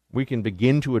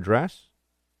begin to address?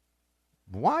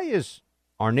 Why is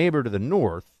our neighbor to the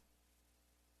north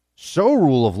so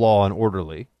rule of law and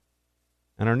orderly,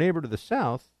 and our neighbor to the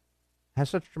south has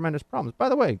such tremendous problems? By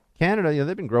the way, Canada,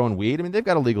 they've been growing weed. I mean, they've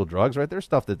got illegal drugs, right? There's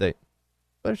stuff that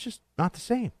but it's just not the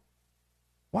same.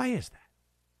 Why is that?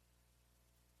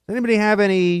 Does anybody have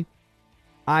any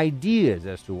ideas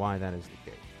as to why that is the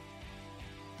case?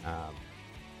 I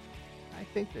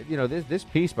think that, this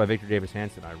piece by Victor Davis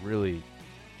Hanson, I really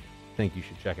think you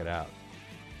should check it out.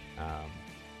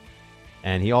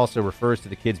 And he also refers to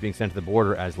the kids being sent to the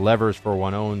border as levers for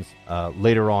one own's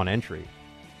later on entry.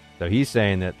 So he's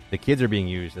saying that the kids are being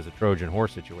used as a Trojan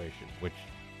horse situation, which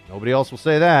nobody else will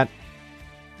say that.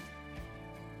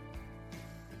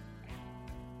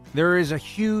 There is a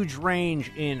huge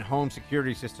range in home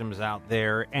security systems out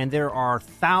there, and there are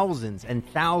thousands and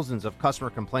thousands of customer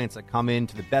complaints that come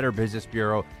into the Better Business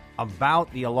Bureau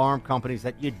about the alarm companies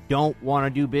that you don't want to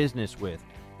do business with.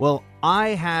 Well, I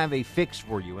have a fix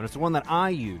for you, and it's the one that I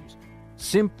use.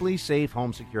 Simply Safe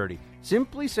Home Security.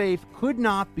 Simply Safe could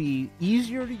not be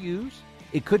easier to use.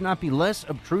 It could not be less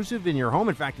obtrusive in your home.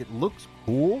 In fact, it looks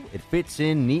cool. It fits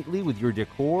in neatly with your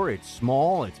decor. It's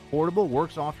small. It's portable.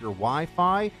 Works off your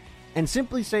Wi-Fi. And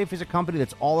Simply Safe is a company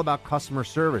that's all about customer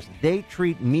service. They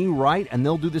treat me right, and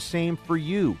they'll do the same for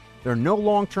you. There are no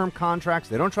long-term contracts.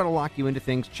 They don't try to lock you into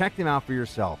things. Check them out for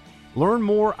yourself. Learn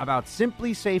more about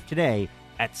Simply Safe today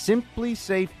at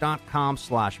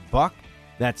simplysafe.com/buck.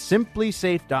 That's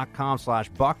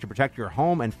simplysafe.com/buck to protect your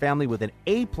home and family with an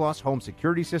A-plus home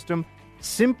security system.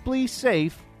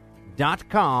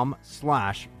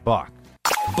 simplysafe.com/buck.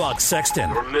 Buck Sexton.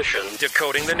 Your mission.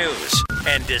 Decoding the news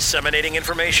and disseminating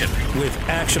information with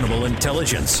actionable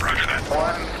intelligence. Roger that.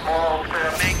 One small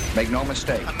step. Make no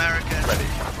mistake. America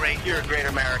great. You're a great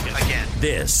American. Again.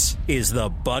 This is the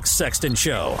Buck Sexton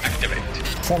Show. Activate.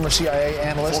 Former CIA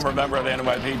analyst. Former member of the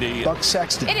NYPD. Buck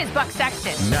Sexton. It is Buck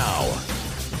Sexton. Now,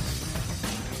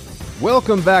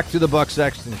 Welcome back to the Buck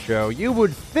Sexton Show. You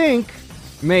would think,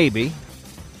 maybe,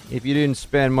 if you didn't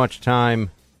spend much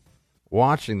time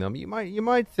watching them, you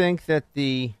might think that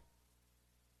the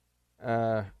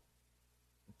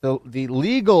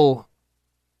legal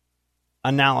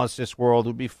analysis world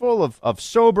would be full of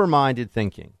sober-minded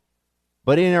thinking.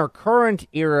 But in our current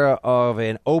era of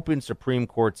an open Supreme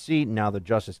Court seat, now that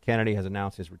Justice Kennedy has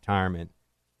announced his retirement,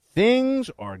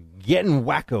 things are getting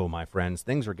wacko, my friends.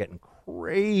 Things are getting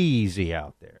crazy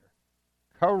out there.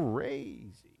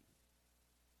 Crazy.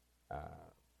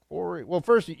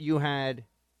 First you had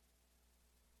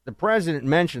the president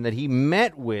mention that he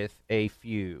met with a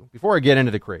few. Before I get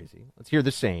into the crazy, let's hear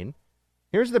the sane.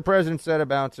 Here's what the president said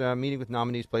about meeting with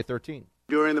nominees Play 13.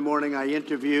 During the morning, I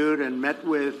interviewed and met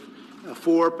with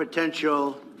 4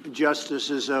 potential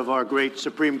justices of our great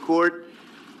Supreme Court.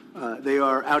 They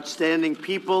are outstanding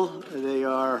people. They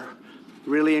are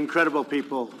really incredible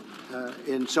people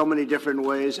in so many different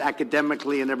ways,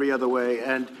 academically and every other way.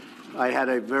 And I had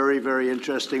a very, very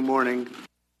interesting morning.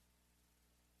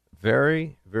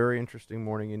 Very, very interesting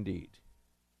morning indeed.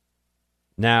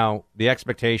 Now, the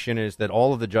expectation is that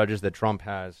all of the judges that Trump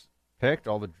has picked,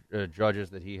 all the judges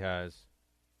that he has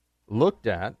looked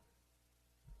at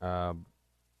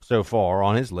so far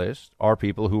on his list, are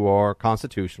people who are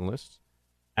constitutionalists.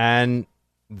 And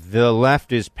the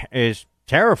left is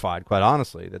terrified, quite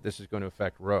honestly, that this is going to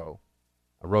affect Roe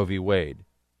v. Wade,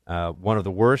 one of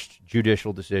the worst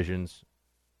judicial decisions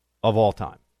of all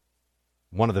time.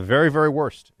 One of the very, very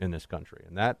worst in this country.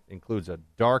 And that includes a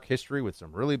dark history with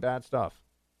some really bad stuff.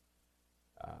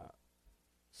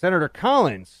 Senator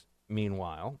Collins,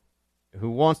 meanwhile, who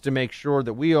wants to make sure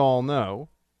that we all know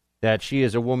that she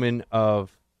is a woman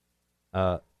of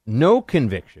no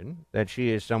conviction, that she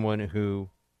is someone who,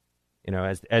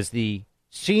 as the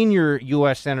senior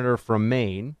U.S. Senator from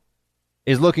Maine,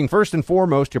 is looking first and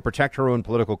foremost to protect her own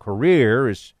political career,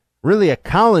 is really a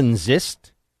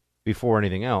Collinsist before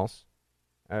anything else.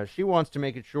 She wants to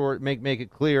make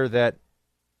it clear that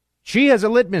she has a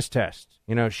litmus test.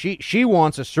 She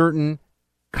wants a certain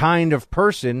kind of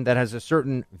person that has a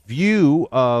certain view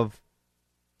of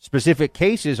specific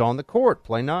cases on the court.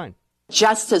 Play 9.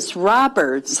 Justice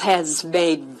Roberts has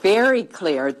made very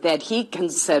clear that he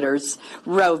considers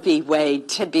Roe v. Wade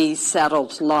to be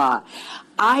settled law.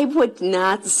 I would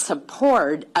not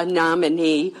support a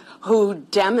nominee who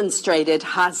demonstrated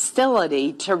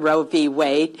hostility to Roe v.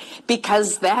 Wade,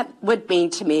 because that would mean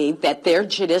to me that their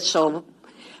judicial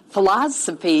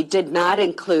philosophy did not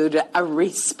include a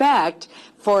respect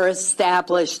for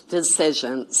established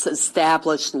decisions,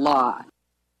 established law.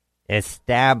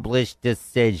 Established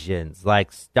decisions,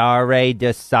 like stare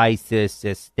decisis,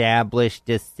 established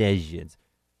decisions.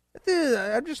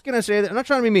 I'm just going to say that, I'm not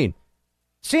trying to be mean.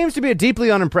 Seems to be a deeply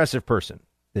unimpressive person,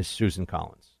 this Susan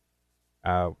Collins.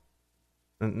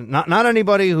 Not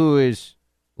anybody who is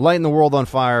lighting the world on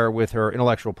fire with her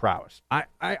intellectual prowess.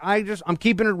 I'm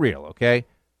keeping it real, okay?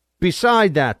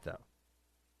 Beside that, though,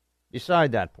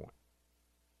 beside that point,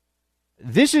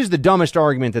 this is the dumbest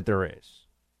argument that there is.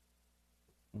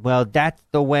 Well, that's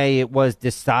the way it was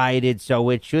decided, so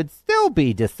it should still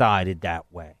be decided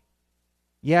that way.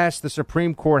 Yes, the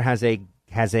Supreme Court has a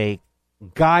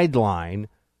guideline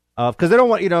of, because they don't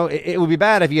want, it would be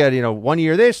bad if you had, 1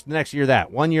 year this, the next year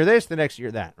that, 1 year this, the next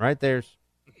year that, right? There's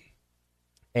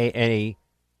a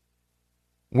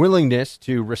willingness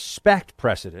to respect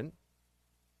precedent,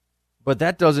 but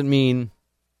that doesn't mean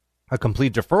a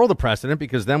complete deferral to precedent,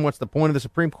 because then what's the point of the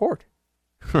Supreme Court,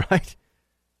 right?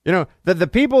 The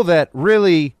people that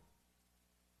really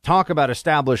talk about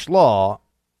established law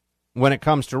when it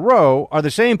comes to Roe are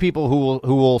the same people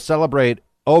who will celebrate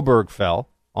Obergefell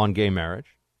on gay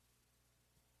marriage.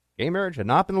 Gay marriage had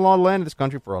not been the law of the land of this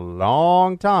country for a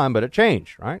long time, but it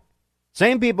changed, right?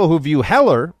 Same people who view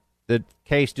Heller, the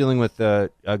case dealing with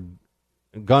gun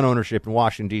ownership in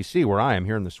Washington, D.C., where I am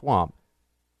here in the swamp,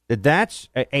 that's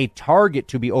a target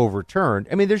to be overturned.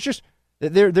 I mean,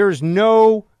 there's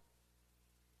no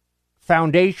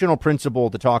foundational principle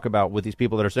to talk about with these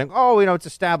people that are saying, oh, it's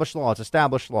established law. It's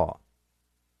established law.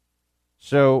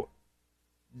 So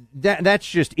that's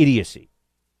just idiocy.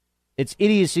 It's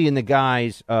idiocy in the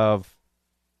guise of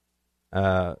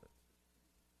some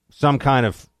kind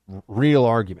of real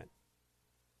argument.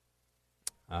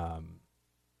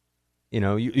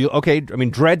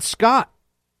 Dred Scott.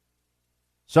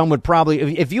 Some would probably,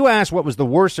 if you ask what was the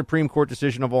worst Supreme Court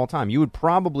decision of all time, you would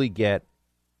probably get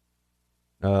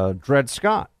Dred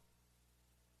Scott,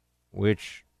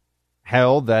 which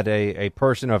held that a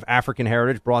person of African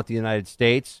heritage brought to the United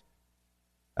States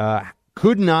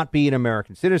could not be an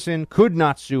American citizen, could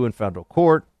not sue in federal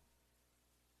court.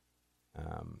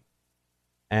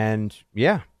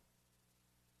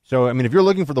 So, if you're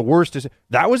looking for the worst,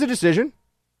 that was a decision.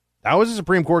 That was a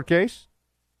Supreme Court case.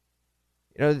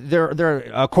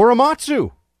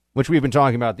 Korematsu, which we've been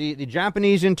talking about, the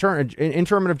Japanese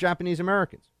internment of Japanese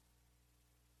Americans.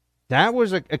 That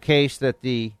was a case that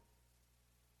the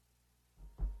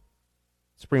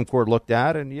Supreme Court looked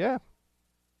at, and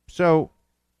so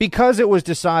because it was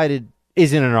decided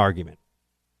isn't an argument.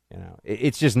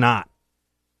 It's just not.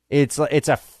 It's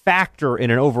a factor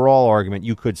in an overall argument,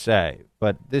 you could say,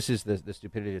 but this is the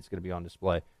stupidity that's going to be on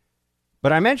display.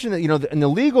 But I mentioned that, in the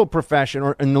legal profession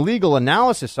or in the legal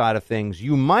analysis side of things,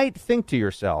 you might think to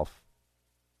yourself,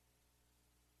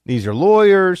 these are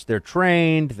lawyers, they're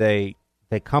trained, they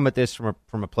come at this from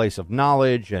a place of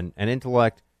knowledge and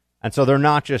intellect, and so they're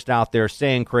not just out there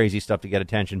saying crazy stuff to get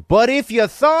attention. But if you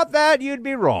thought that, you'd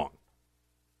be wrong.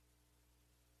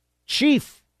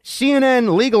 Chief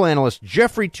CNN legal analyst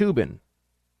Jeffrey Toobin,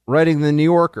 writing in The New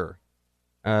Yorker,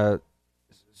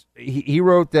 he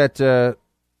wrote that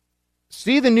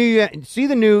see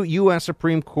the new U.S.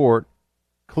 Supreme Court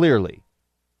clearly.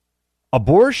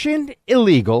 Abortion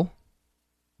illegal,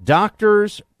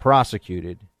 doctors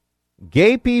prosecuted,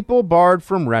 gay people barred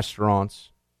from restaurants,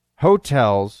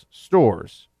 hotels,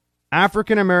 stores,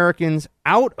 African Americans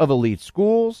out of elite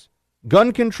schools,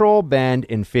 gun control banned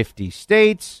in 50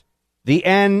 states, the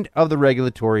end of the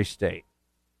regulatory state.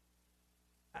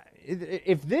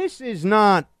 If this is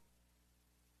not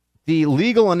the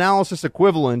legal analysis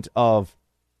equivalent of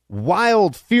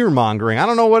wild fear-mongering, I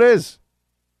don't know what is.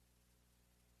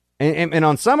 And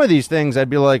on some of these things,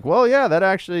 I'd be like, well, yeah, that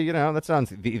actually, that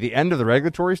sounds, the end of the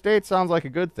regulatory state sounds like a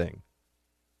good thing.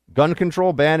 Gun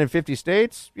control banned in 50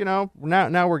 states, now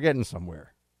we're getting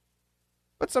somewhere.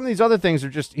 But some of these other things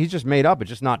he's just made up. It's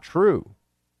just not true.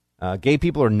 Gay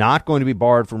people are not going to be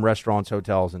barred from restaurants,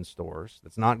 hotels, and stores.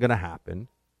 That's not going to happen.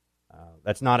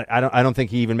 That's not. I don't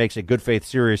think he even makes a good faith,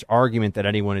 serious argument that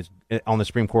anyone on the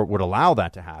Supreme Court would allow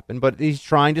that to happen. But he's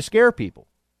trying to scare people.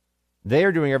 They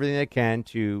are doing everything they can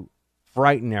to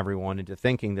frighten everyone into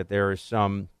thinking that there is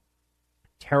some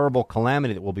terrible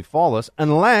calamity that will befall us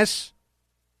unless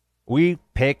we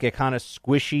pick a kind of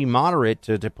squishy moderate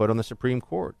to put on the Supreme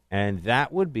Court. And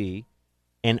that would be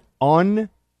an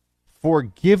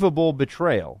unforgivable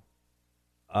betrayal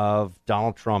of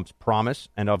Donald Trump's promise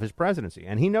and of his presidency,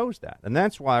 and he knows that, and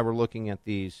that's why we're looking at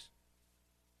these.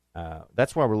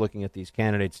 That's why we're looking at these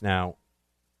candidates now,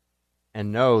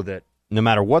 and know that no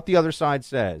matter what the other side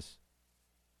says,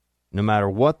 no matter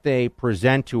what they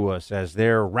present to us as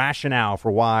their rationale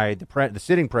for why the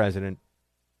sitting president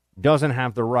doesn't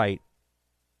have the right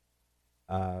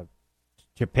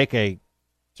to pick a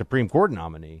Supreme Court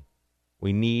nominee,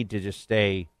 we need to just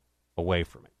stay away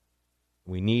from it.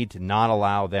 We need to not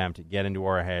allow them to get into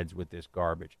our heads with this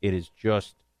garbage. It is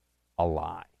just a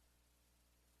lie.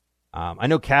 I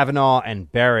know Kavanaugh and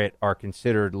Barrett are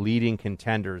considered leading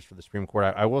contenders for the Supreme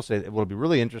Court. I will say that what will be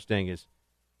really interesting is,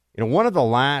 one of the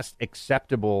last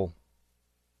acceptable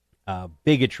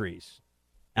bigotries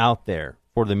out there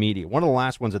for the media, one of the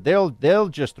last ones that they'll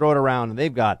just throw it around and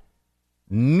they've got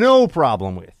no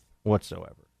problem with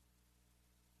whatsoever,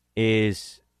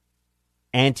 is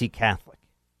anti-Catholic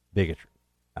bigotry.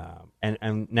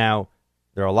 And now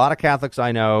there are a lot of Catholics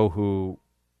I know who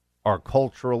are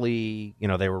culturally,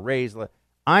 they were raised.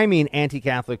 I mean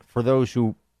anti-Catholic for those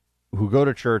who go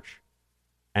to church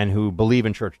and who believe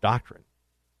in church doctrine.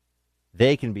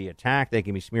 They can be attacked. They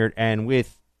can be smeared. And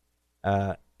with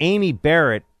Amy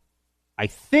Barrett, I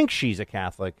think she's a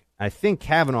Catholic. I think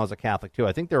Kavanaugh's a Catholic, too.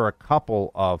 I think there are a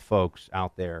couple of folks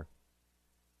out there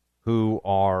who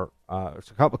are a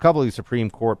couple of these Supreme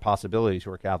Court possibilities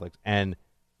who are Catholics, and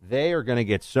they are going to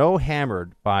get so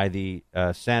hammered by the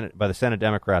Senate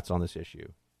Democrats on this issue.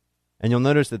 And you'll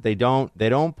notice that they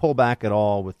don't pull back at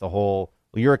all with the whole,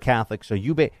 well, you're a Catholic, so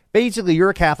basically you're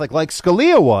a Catholic like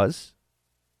Scalia was.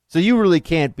 So you really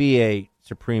can't be a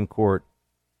Supreme Court.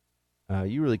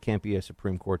 You really can't be a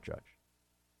Supreme Court judge.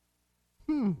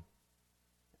 And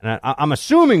I'm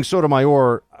assuming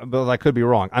Sotomayor, but I could be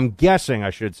wrong. I'm guessing I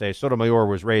should say Sotomayor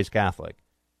was raised Catholic,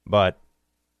 but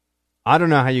I don't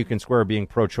know how you can square being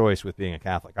pro-choice with being a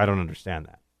Catholic. I don't understand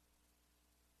that.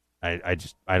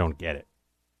 I don't get it.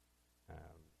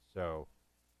 So,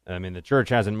 I mean, the church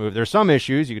hasn't moved. There's some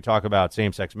issues you could talk about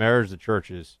same-sex marriage. The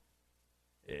church is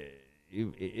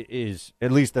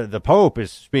at least the Pope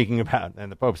is speaking about,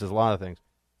 and the Pope says a lot of things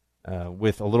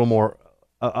with a little more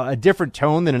a different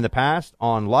tone than in the past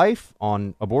on life,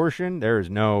 on abortion. There is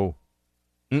no,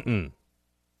 there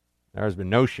has been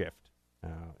no shift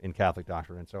in Catholic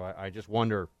doctrine, and so I just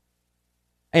wonder.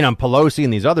 And on Pelosi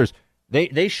and these others,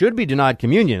 they should be denied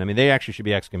communion. I mean, they actually should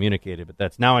be excommunicated. But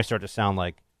that's now I start to sound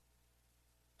like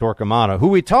Torquemada, who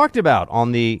we talked about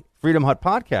on the Freedom Hut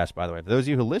podcast. By the way, for those of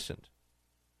you who listened,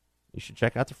 you should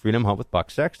check out the Freedom Hut with Buck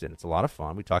Sexton. It's a lot of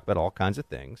fun. We talk about all kinds of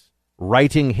things.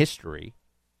 Writing history,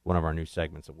 one of our new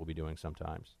segments that we'll be doing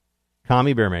sometimes.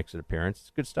 Commie Bear makes an appearance.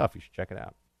 It's good stuff. You should check it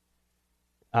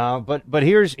out. But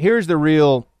here's the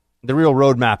real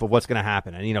roadmap of what's going to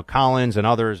happen. And, Collins and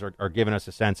others are giving us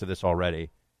a sense of this already.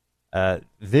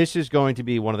 This is going to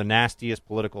be one of the nastiest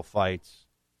political fights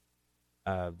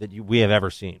that we have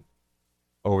ever seen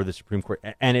over the Supreme Court.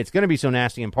 And it's going to be so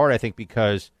nasty in part, I think,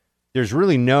 because there's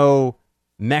really no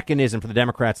mechanism for the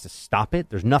Democrats to stop it.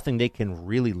 There's nothing they can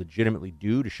really legitimately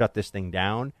do to shut this thing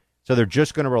down. So they're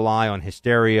just going to rely on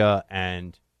hysteria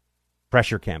and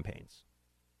pressure campaigns.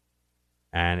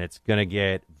 And it's going to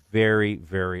get very,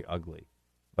 very ugly.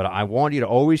 But I want you to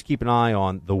always keep an eye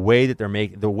on the way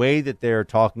that they're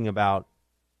talking about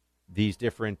these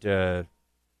different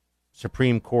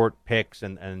Supreme Court picks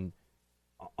and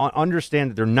understand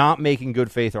that they're not making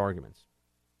good faith arguments.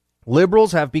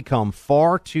 Liberals have become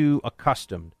far too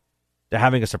accustomed to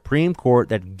having a Supreme Court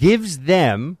that gives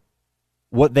them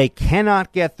what they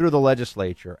cannot get through the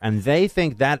legislature, and they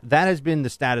think that has been the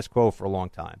status quo for a long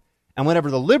time. And whatever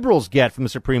the liberals get from the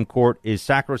Supreme Court is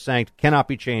sacrosanct, cannot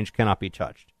be changed, cannot be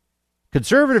touched.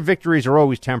 Conservative victories are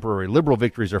always temporary. Liberal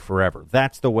victories are forever.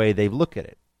 That's the way they look at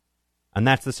it. And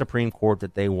that's the Supreme Court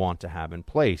that they want to have in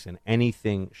place. And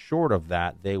anything short of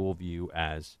that, they will view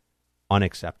as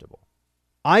unacceptable.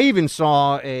 I even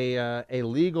saw a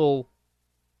legal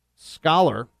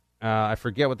scholar. I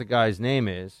forget what the guy's name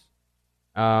is.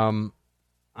 I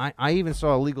even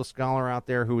saw a legal scholar out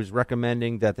there who was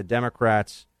recommending that the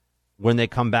Democrats, when they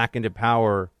come back into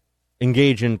power,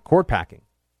 engage in court packing,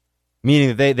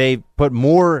 meaning that they put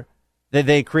more, that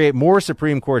they create more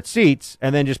Supreme Court seats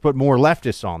and then just put more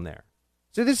leftists on there.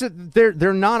 So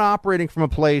they're not operating from a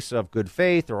place of good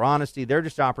faith or honesty. They're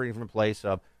just operating from a place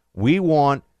of, we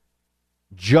want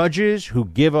judges who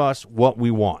give us what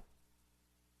we want.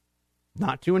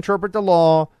 Not to interpret the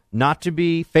law, not to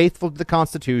be faithful to the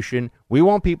Constitution. We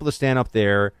want people to stand up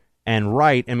there and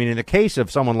write. I mean, in the case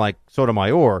of someone like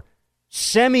Sotomayor,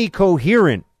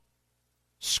 semi-coherent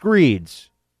screeds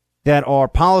that are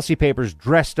policy papers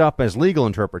dressed up as legal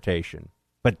interpretation.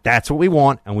 But that's what we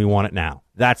want, and we want it now.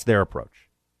 That's their approach.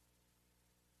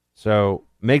 So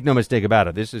make no mistake about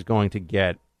it. This is going to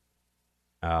get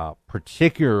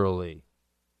particularly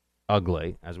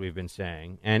ugly, as we've been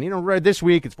saying. And, right this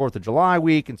week, it's 4th of July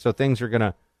week, and so things are going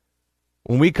to,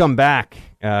 when we come back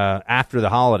after the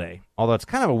holiday, although it's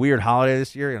kind of a weird holiday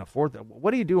this year, 4th,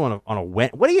 what do you do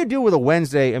what do you do with a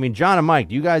Wednesday? I mean, John and Mike,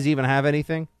 do you guys even have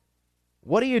anything?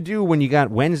 What do you do when you got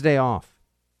Wednesday off?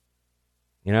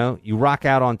 You rock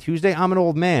out on Tuesday. I'm an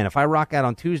old man. If I rock out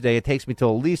on Tuesday, it takes me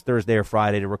till at least Thursday or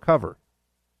Friday to recover.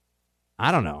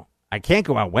 I don't know. I can't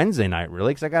go out Wednesday night,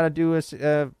 really, because I got to do a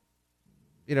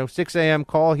 6 a.m.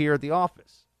 call here at the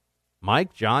office.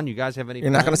 Mike, John, you guys have any? You're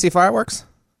not going to see fireworks?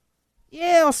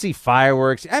 Yeah, I'll see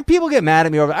fireworks. And people get mad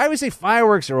at me over. I always say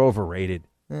fireworks are overrated.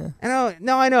 Yeah. I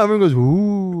know. Everyone goes,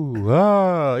 ooh,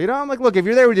 oh. I'm like, look, if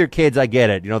you're there with your kids, I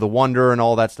get it. The wonder and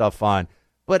all that stuff, fine.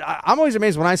 But I'm always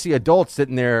amazed when I see adults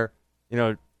sitting there,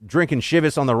 drinking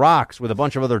Chivas on the rocks with a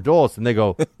bunch of other adults, and they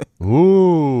go,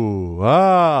 ooh,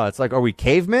 ah. It's like, are we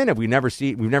cavemen? We've never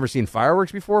seen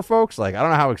fireworks before, folks? Like, I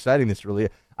don't know how exciting this really is.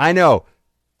 I know.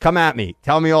 Come at me.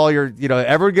 Tell me all your,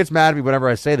 everyone gets mad at me whenever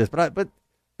I say this. But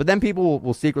then people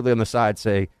will secretly on the side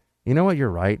say, you know what, you're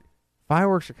right.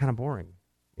 Fireworks are kind of boring,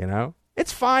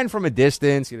 It's fine from a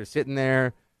distance, sitting there.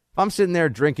 If I'm sitting there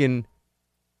drinking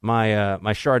my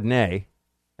Chardonnay,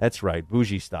 that's right,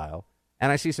 bougie style,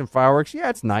 and I see some fireworks, yeah,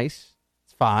 it's nice.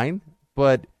 It's fine.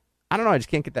 But I don't know, I just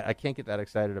can't get that. I can't get that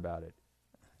excited about it.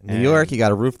 New York, you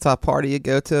got a rooftop party you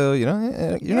go to,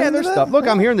 there's stuff. Look,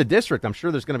 I'm here in the district. I'm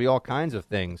sure there's going to be all kinds of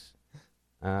things.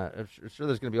 I'm sure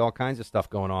there's going to be all kinds of stuff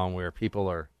going on where people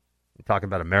are talking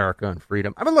about America and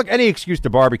freedom. I mean, look, any excuse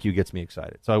to barbecue gets me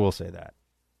excited, so I will say that.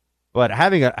 But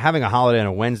having a holiday on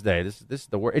a Wednesday, this is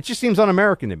the word. It just seems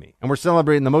un-American to me. And we're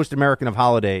celebrating the most American of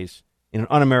holidays in an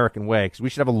un-American way, because we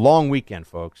should have a long weekend,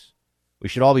 folks. We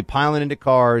should all be piling into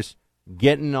cars,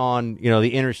 getting on,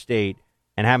 the interstate,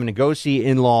 and having to go see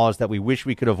in-laws that we wish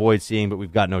we could avoid seeing, but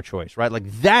we've got no choice, right?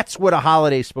 Like, that's what a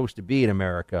holiday is supposed to be in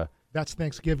America. That's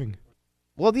Thanksgiving.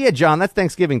 Well, yeah, John, that's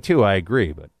Thanksgiving too. I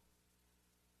agree, but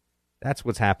that's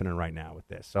what's happening right now with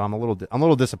this. So I'm a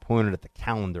little disappointed at the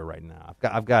calendar right now.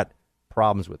 I've got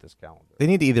problems with this calendar. They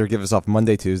need to either give us off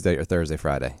Monday, Tuesday, or Thursday,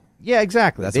 Friday. Yeah,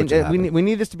 exactly. That's we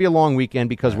need this to be a long weekend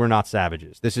because we're not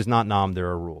savages. This is not Nam. There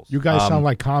are rules. You guys sound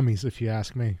like commies, if you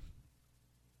ask me.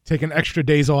 Taking extra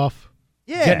days off.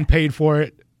 Yeah. Getting paid for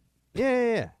it.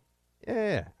 Yeah.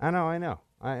 I know.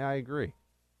 I agree.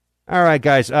 All right,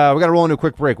 guys. We got to roll into a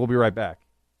quick break. We'll be right back.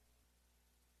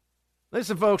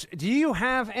 Listen, folks. Do you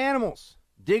have animals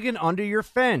digging under your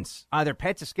fence? Either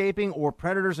pets escaping or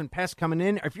predators and pests coming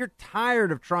in? If you're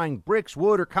tired of trying bricks,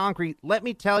 wood, or concrete, let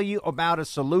me tell you about a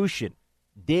solution.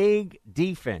 Dig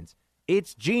Defense.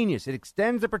 It's genius. It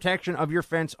extends the protection of your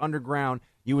fence underground.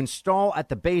 You install at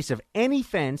the base of any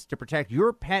fence to protect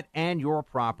your pet and your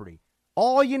property.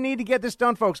 All you need to get this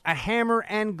done, folks, a hammer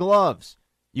and gloves.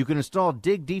 You can install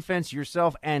Dig Defense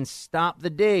yourself and stop the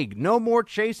dig. No more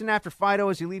chasing after Fido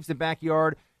as he leaves the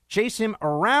backyard. Chase him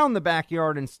around the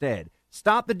backyard instead.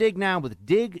 Stop the dig now with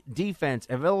Dig Defense,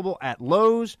 available at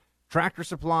Lowe's, Tractor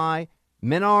Supply,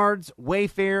 Menards,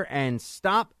 Wayfair, and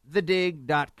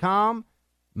StopTheDig.com.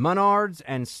 Menards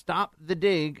and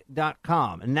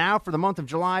StopTheDig.com. And now for the month of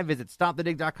July, visit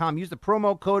StopTheDig.com. Use the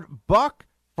promo code BUCK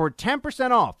for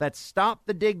 10% off. That's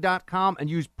StopTheDig.com and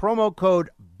use promo code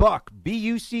BUCK,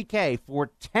 B-U-C-K,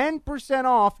 for 10%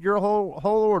 off your whole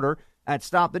order at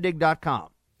StopTheDig.com.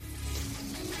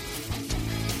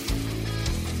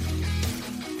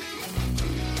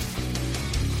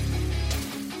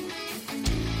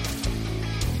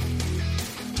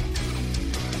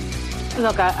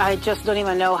 Look, I just don't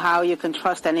even know how you can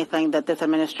trust anything that this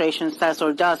administration says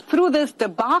or does. Through this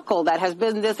debacle that has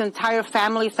been this entire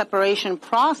family separation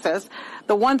process,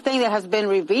 the one thing that has been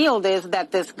revealed is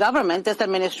that this government, this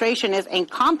administration, is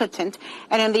incompetent.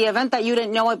 And in the event that you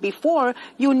didn't know it before,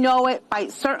 you know it by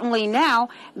certainly now.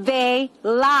 They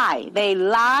lie. They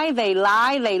lie. They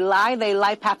lie. They lie. They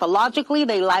lie pathologically.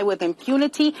 They lie with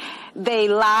impunity. They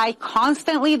lie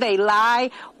constantly. They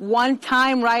lie one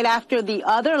time right after the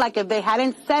other, like if they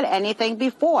hadn't said anything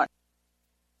before.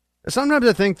 Sometimes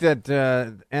I think that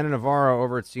Anna Navarro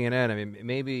over at CNN, I mean,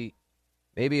 maybe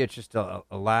it's just a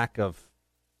lack of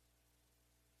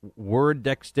word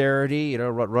dexterity,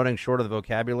 running short of the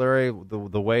vocabulary.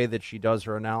 The way that she does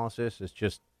her analysis is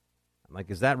just, I'm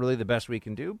like, is that really the best we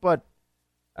can do? But,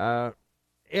 they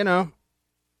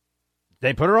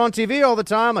put her on TV all the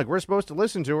time, like we're supposed to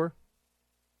listen to her.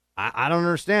 I don't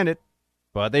understand it,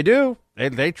 but they do.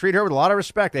 They treat her with a lot of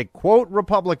respect. They quote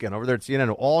Republican over there at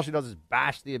CNN. All she does is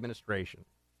bash the administration.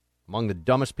 Among the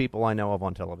dumbest people I know of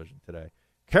on television today.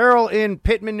 Carol in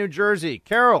Pittman, New Jersey.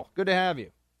 Carol, good to have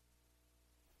you.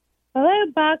 Hello,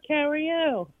 Buck. How are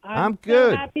you? I'm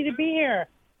good. So happy to be here.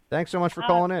 Thanks so much for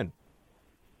calling in.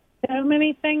 So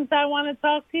many things I want to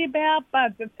talk to you about,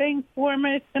 but the thing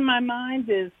foremost in my mind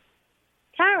is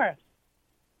tariffs.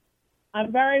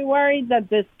 I'm very worried that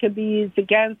this could be used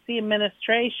against the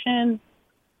administration.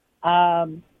 I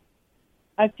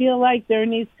feel like there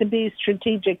needs to be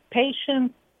strategic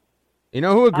patience. You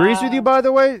know who agrees with you, by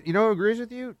the way? You know who agrees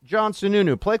with you? John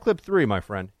Sununu. Play clip 3, my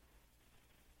friend.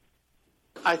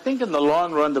 I think in the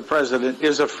long run, the president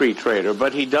is a free trader,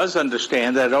 but he does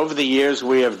understand that over the years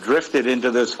we have drifted into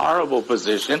this horrible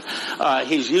position.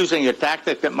 He's using a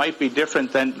tactic that might be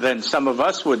different than some of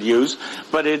us would use,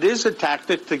 but it is a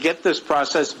tactic to get this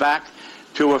process back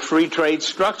to a free trade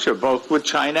structure, both with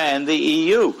China and the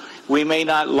EU. We may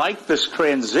not like this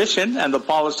transition and the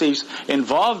policies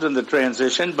involved in the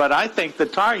transition, but I think the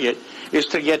target is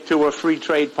to get to a free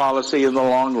trade policy in the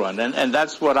long run. And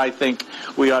that's what I think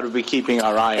we ought to be keeping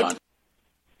our eye on.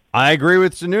 I agree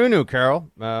with Sununu,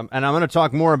 Carol. And I'm going to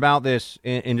talk more about this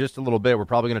in just a little bit. We're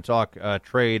probably going to talk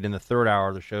trade in the third hour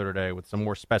of the show today with some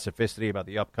more specificity about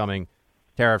the upcoming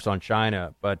tariffs on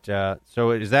China. But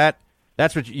so is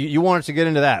that's what you want us to get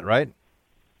into that, right?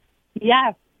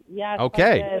 Yes. Yes.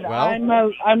 Okay.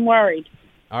 Well, I'm worried.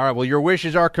 All right. Well, your wish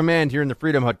is our command here in the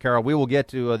Freedom Hut, Carol. We will get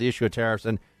to the issue of tariffs,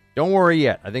 and don't worry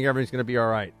yet. I think everything's going to be all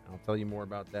right. I'll tell you more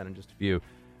about that in just a few.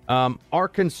 Are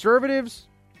conservatives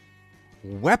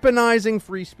weaponizing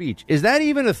free speech? Is that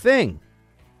even a thing?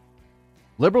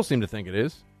 Liberals seem to think it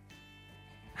is.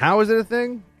 How is it a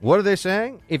thing? What are they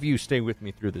saying? If you stay with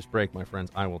me through this break, my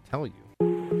friends, I will tell you.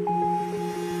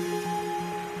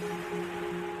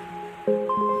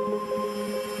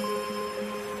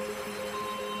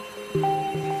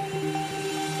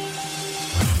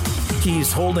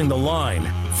 He's holding the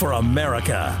line for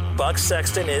America. Buck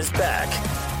Sexton is back.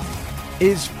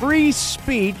 Is free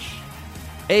speech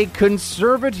a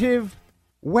conservative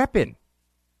weapon?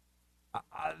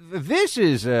 This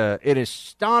is an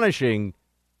astonishing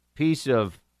piece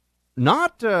of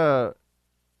not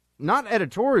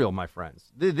editorial, my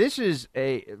friends. This is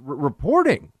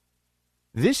reporting.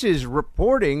 This is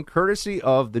reporting courtesy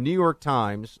of the New York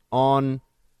Times on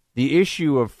the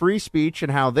issue of free speech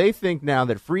and how they think now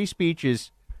that free speech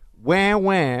is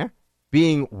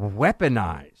being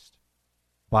weaponized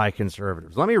by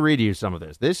conservatives. Let me read you some of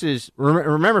this. This is,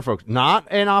 remember, folks, not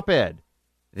an op-ed.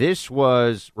 This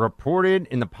was reported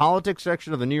in the politics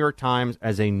section of the New York Times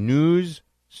as a news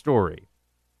story.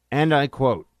 And I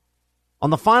quote,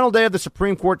 "On the final day of the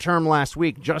Supreme Court term last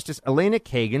week, Justice Elena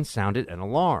Kagan sounded an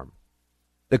alarm.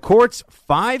 The court's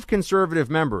 5 conservative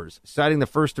members, citing the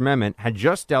First Amendment, had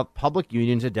just dealt public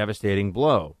unions a devastating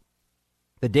blow.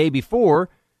 The day before,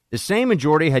 the same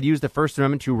majority had used the First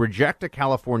Amendment to reject a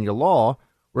California law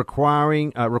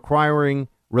requiring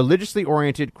religiously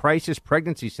oriented crisis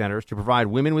pregnancy centers to provide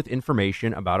women with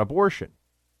information about abortion.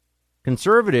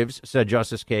 Conservatives, said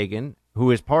Justice Kagan, who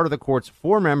is part of the court's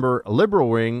 4-member liberal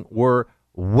wing, were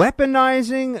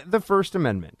weaponizing the First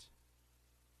Amendment.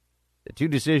 The 2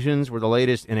 decisions were the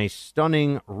latest in a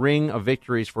stunning ring of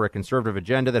victories for a conservative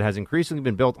agenda that has increasingly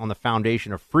been built on the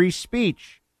foundation of free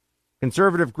speech.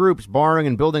 Conservative groups, borrowing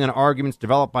and building on arguments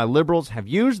developed by liberals, have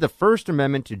used the First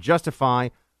Amendment to justify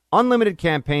unlimited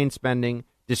campaign spending,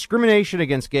 discrimination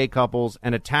against gay couples,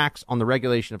 and attacks on the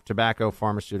regulation of tobacco,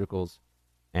 pharmaceuticals,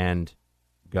 and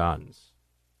guns."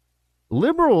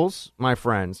 Liberals, my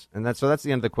friends, and that's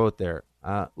the end of the quote there.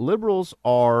 Liberals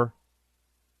are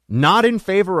not in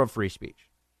favor of free speech.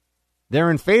 They're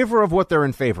in favor of what they're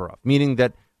in favor of, meaning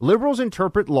that liberals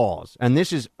interpret laws, and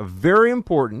this is very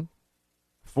important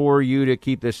for you to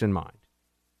keep this in mind.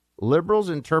 Liberals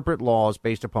interpret laws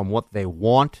based upon what they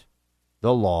want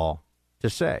the law to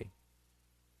say.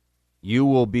 You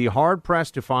will be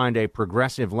hard-pressed to find a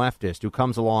progressive leftist who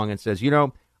comes along and says,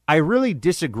 I really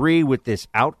disagree with this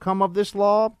outcome of this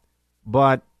law,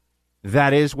 but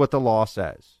that is what the law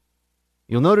says.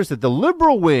 You'll notice that the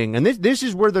liberal wing, and this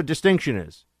is where the distinction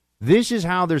is. This is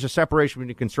how there's a separation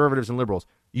between conservatives and liberals.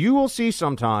 You will see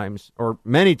sometimes, or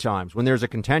many times, when there's a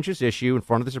contentious issue in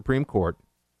front of the Supreme Court,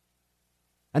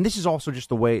 and this is also just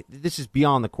the way, this is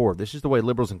beyond the court. This is the way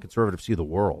liberals and conservatives see the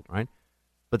world, right?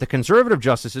 But the conservative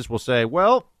justices will say,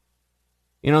 well,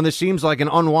 this seems like an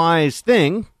unwise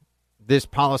thing, this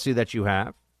policy that you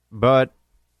have, but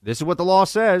this is what the law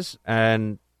says,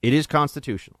 and it is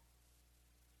constitutional.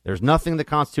 There's nothing in the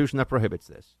Constitution that prohibits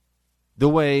this. The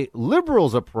way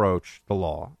liberals approach the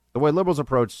law, the way liberals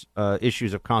approach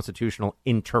issues of constitutional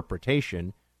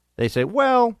interpretation, they say,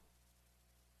 well,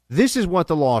 this is what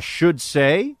the law should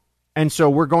say, And so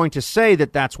we're going to say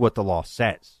that that's what the law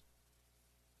says,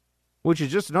 which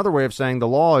is just another way of saying the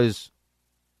law is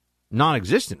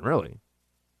non-existent, really.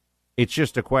 It's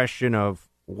just a question of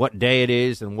what day it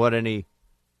is and what any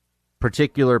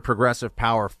particular progressive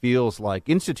power feels like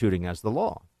instituting as the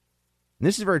law. And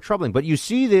this is very troubling. But you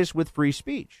see this with free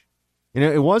speech.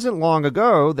 It wasn't long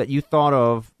ago that you thought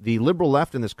of the liberal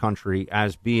left in this country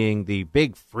as being the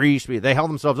big free speech. They held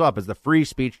themselves up as the free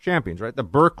speech champions, right? The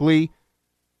Berkeley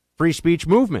free speech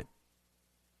movement.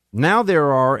 Now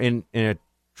there are, in a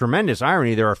tremendous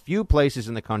irony, there are a few places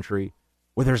in the country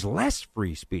where there's less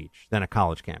free speech than a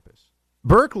college campus.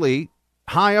 Berkeley,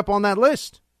 high up on that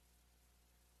list.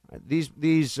 These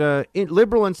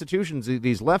liberal institutions,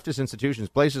 these leftist institutions,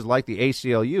 places like the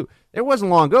ACLU, it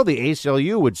wasn't long ago the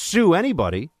ACLU would sue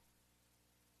anybody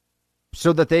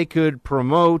so that they could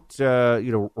promote,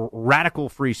 radical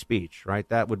free speech, right?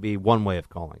 That would be one way of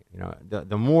calling it.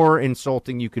 The more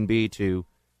insulting you can be to,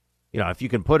 if you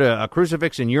can put a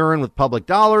crucifix in urine with public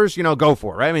dollars, go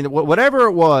for it, right? I mean, whatever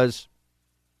it was,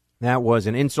 that was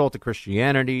an insult to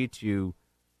Christianity, to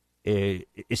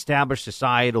establish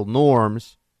societal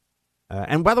norms.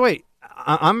 And by the way,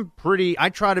 I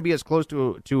try to be as close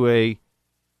to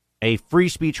a free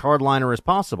speech hardliner as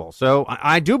possible. So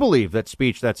I do believe that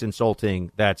speech that's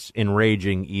insulting, that's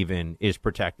enraging even, is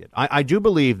protected. I do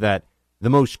believe that the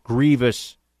most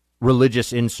grievous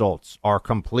religious insults are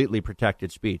completely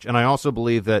protected speech. And I also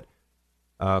believe that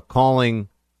calling,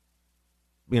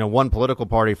 one political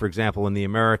party, for example, in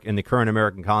the current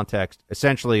American context,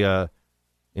 essentially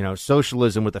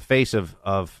socialism with the face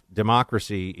of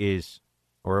democracy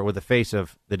or with the face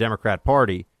of the Democrat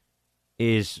Party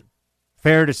is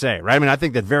fair to say, right? I mean, I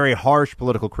think that very harsh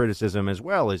political criticism as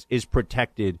well is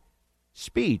protected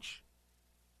speech.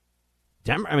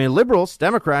 Liberals,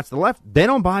 Democrats, the left, they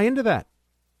don't buy into that.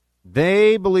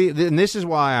 They believe, and this is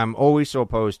why I'm always so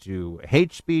opposed to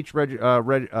hate speech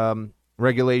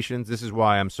regulations. This is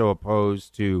why I'm so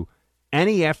opposed to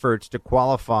any efforts to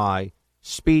qualify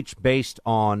speech based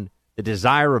on the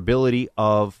desirability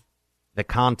of the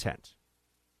content.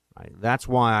 Right? That's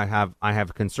why I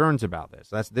have concerns about this.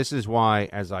 This is why,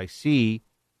 as I see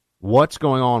what's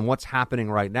going on, what's happening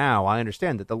right now, I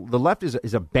understand that the left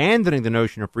is abandoning the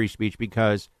notion of free speech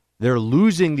because they're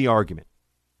losing the argument.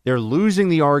 They're losing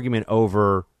the argument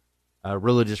over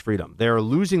religious freedom. They're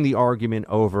losing the argument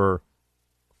over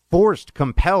forced,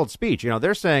 compelled speech.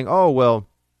 They're saying, oh, well,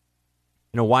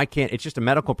 why can't, it's just a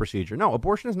medical procedure. No,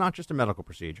 abortion is not just a medical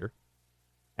procedure.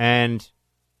 And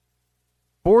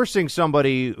forcing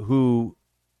somebody who,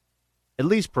 at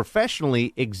least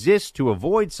professionally, exists to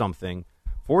avoid something,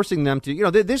 forcing them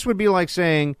to, this would be like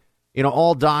saying,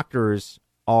 all doctors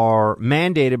are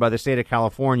mandated by the state of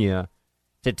California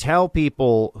to tell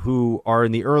people who are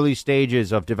in the early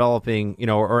stages of developing,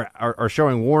 or are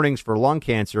showing warnings for lung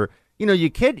cancer, you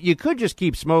could just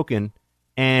keep smoking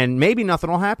and maybe nothing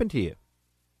will happen to you.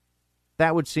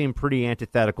 That would seem pretty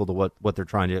antithetical to what they're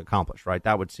trying to accomplish, right?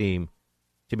 That would seem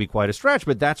to be quite a stretch,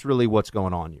 but that's really what's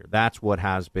going on here. That's what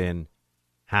has been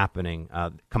happening.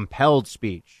 Compelled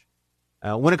speech.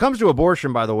 When it comes to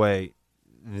abortion, by the way,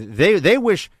 they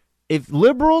wish, if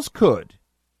liberals could,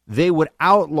 they would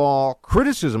outlaw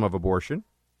criticism of abortion.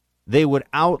 They would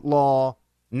outlaw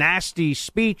nasty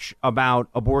speech about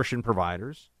abortion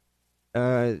providers.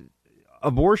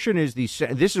 Abortion is this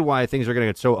is why things are going to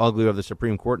get so ugly of the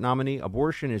Supreme Court nominee.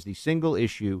 Abortion is the single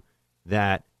issue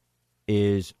that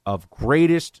is of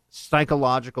greatest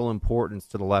psychological importance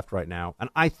to the left right now. And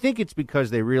I think it's because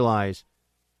they realize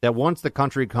that once the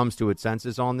country comes to its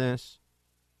senses on this,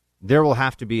 there will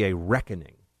have to be a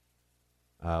reckoning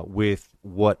with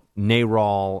what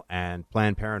NARAL and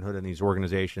Planned Parenthood and these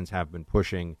organizations have been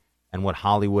pushing and what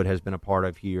Hollywood has been a part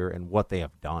of here and what they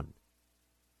have done.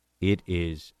 It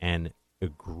is an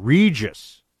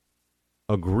egregious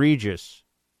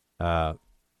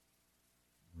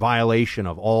violation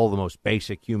of all the most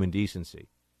basic human decency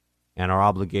and our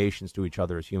obligations to each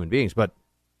other as human beings. But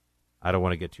I don't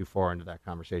want to get too far into that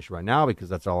conversation right now because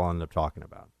that's all I'll end up talking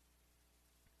about.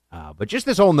 But just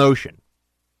this whole notion,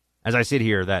 as I sit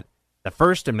here, that the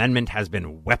First Amendment has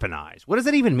been weaponized. What does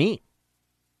that even mean?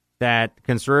 That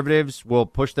conservatives will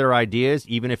push their ideas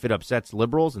even if it upsets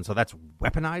liberals, and so that's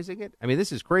weaponizing it? I mean,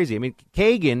 this is crazy. I mean,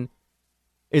 Kagan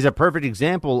is a perfect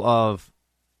example of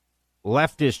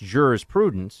leftist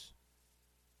jurisprudence.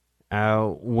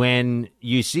 When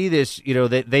you see this,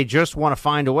 they just want to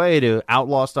find a way to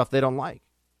outlaw stuff they don't like.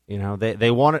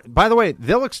 They want to, by the way,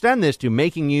 they'll extend this to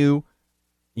making you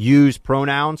use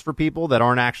pronouns for people that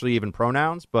aren't actually even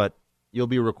pronouns, but you'll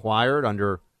be required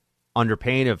under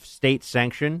pain of state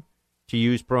sanction to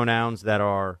use pronouns that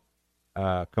are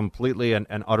completely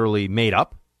and utterly made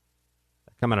up,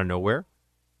 come out of nowhere.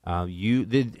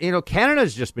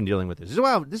 Canada's just been dealing with this. This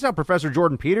is how Professor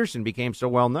Jordan Peterson became so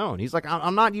well known. He's like,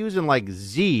 I'm not using like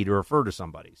Z to refer to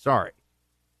somebody. Sorry,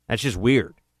 that's just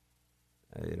weird.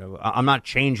 I'm not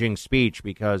changing speech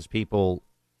because people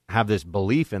have this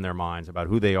belief in their minds about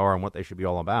who they are and what they should be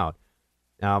all about.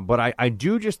 But I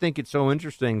do just think it's so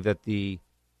interesting that the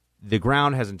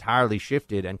ground has entirely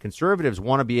shifted, and conservatives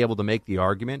want to be able to make the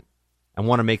argument and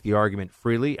want to make the argument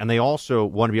freely, and they also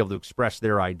want to be able to express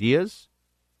their ideas.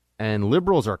 And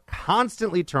liberals are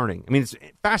constantly turning. I mean, it's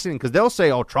fascinating because they'll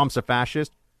say, oh, Trump's a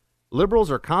fascist.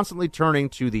 Liberals are constantly turning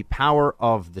to the power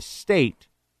of the state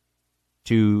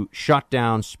to shut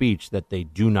down speech that they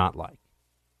do not like.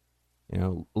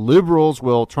 Liberals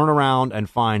will turn around and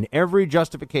find every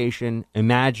justification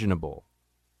imaginable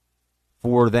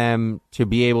for them to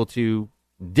be able to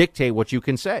dictate what you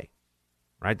can say,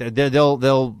 right?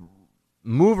 They'll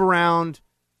move around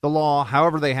the law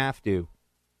however they have to.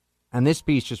 And this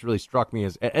piece just really struck me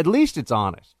as, at least it's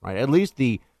honest, right? At least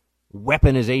the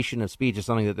weaponization of speech is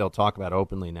something that they'll talk about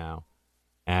openly now.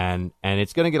 And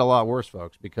it's going to get a lot worse,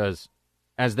 folks, because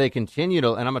as they continue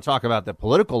to, and I'm going to talk about the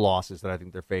political losses that I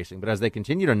think they're facing, but as they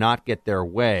continue to not get their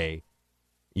way,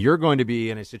 you're going to be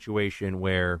in a situation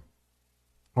where,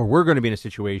 or we're going to be in a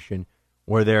situation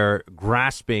where they're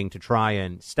grasping to try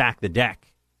and stack the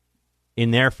deck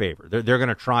in their favor. They're going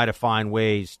to try to find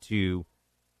ways to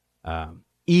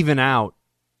even out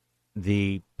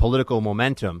the political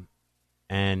momentum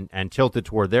and tilt it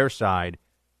toward their side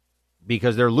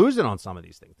because they're losing on some of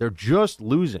these things. They're just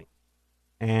losing.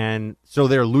 And so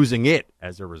they're losing it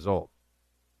as a result.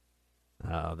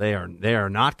 They are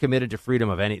not committed to freedom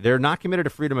of any. They're not committed to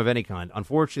freedom of any kind.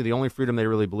 Unfortunately, the only freedom they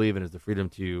really believe in is the freedom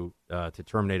to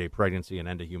terminate a pregnancy and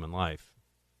end a human life.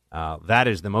 That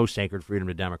is the most sacred freedom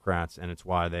to Democrats, and it's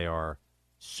why they are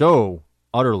so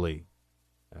utterly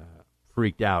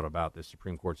freaked out about this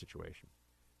Supreme Court situation.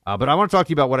 But I want to talk to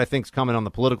you about what I think is coming on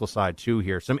the political side, too,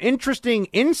 here. Some interesting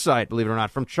insight, believe it or not,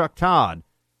 from Chuck Todd.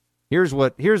 Here's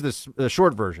the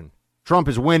short version. Trump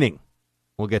is winning.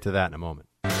 We'll get to that in a moment.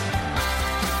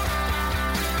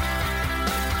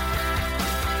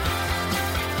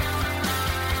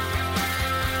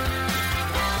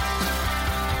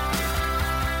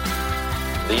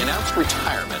 The announced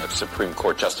retirement of Supreme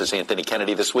Court Justice Anthony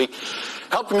Kennedy this week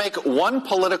helped make one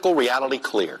political reality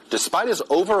clear. Despite his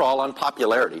overall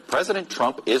unpopularity, President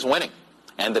Trump is winning,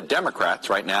 and the Democrats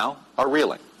right now are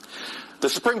reeling. The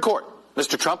Supreme Court.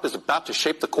 Mr. Trump is about to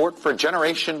shape the court for a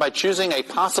generation by choosing a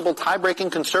possible tie-breaking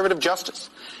conservative justice,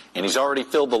 and he's already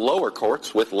filled the lower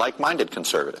courts with like-minded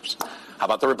conservatives. How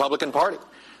about the Republican Party?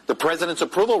 The president's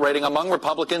approval rating among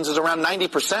Republicans is around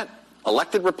 90%.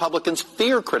 Elected Republicans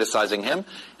fear criticizing him,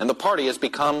 and the party has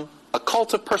become a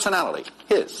cult of personality,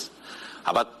 his.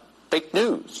 How about fake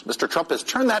news? Mr. Trump has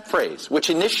turned that phrase, which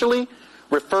initially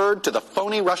referred to the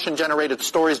phony Russian-generated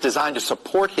stories designed to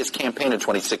support his campaign in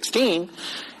 2016,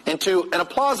 into an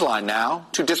applause line now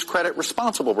to discredit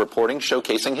responsible reporting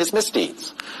showcasing his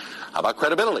misdeeds. How about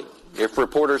credibility? If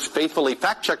reporters faithfully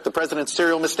fact-check the president's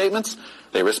serial misstatements,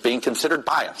 they risk being considered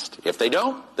biased. If they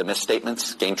don't, the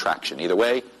misstatements gain traction. Either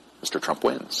way, Mr. Trump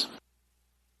wins.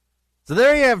 So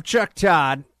there you have Chuck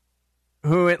Todd,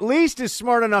 who at least is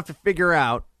smart enough to figure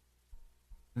out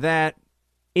that,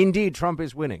 indeed, Trump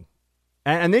is winning.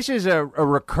 And this is a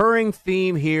recurring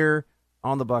theme here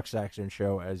on the Buck Saxton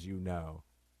Show, as you know.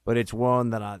 But it's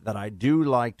one that I do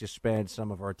like to spend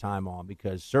some of our time on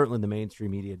because certainly the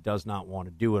mainstream media does not want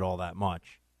to do it all that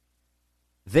much.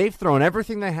 They've thrown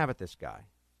everything they have at this guy.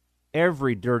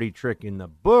 Every dirty trick in the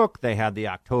book. They had the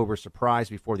October surprise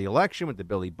before the election with the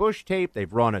Billy Bush tape.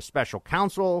 They've run a special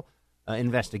counsel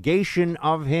investigation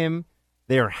of him.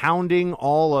 They're hounding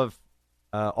all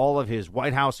of his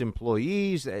White House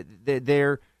employees.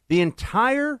 They're the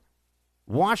entire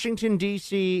Washington,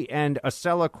 D.C. and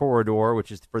Acela corridor,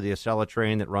 which is for the Acela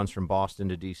train that runs from Boston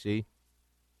to D.C.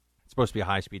 It's supposed to be a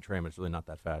high-speed train, but it's really not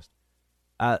that fast.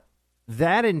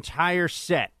 That entire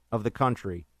set of the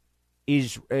country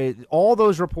is all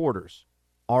those reporters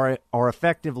are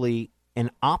effectively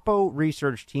an Oppo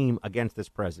research team against this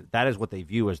president. That is what they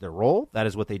view as their role. That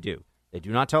is what they do. They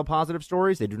do not tell positive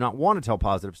stories. They do not want to tell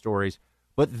positive stories.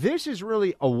 But this is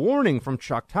really a warning from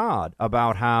Chuck Todd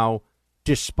about how,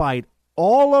 despite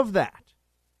all of that,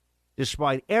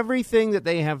 despite everything that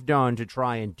they have done to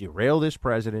try and derail this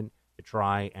president, to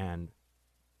try and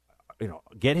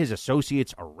get his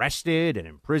associates arrested and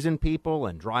imprison people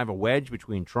and drive a wedge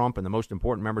between Trump and the most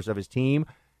important members of his team,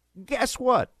 guess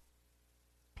what?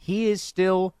 He is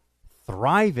still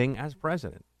thriving as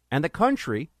president. And the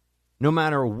country, no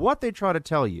matter what they try to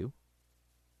tell you,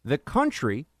 The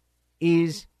country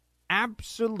is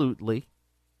absolutely,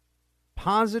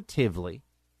 positively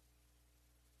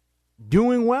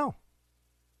doing well.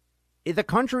 The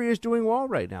country is doing well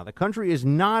right now. The country is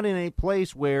not in a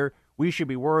place where we should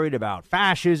be worried about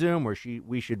fascism, or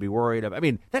we should be worried about. I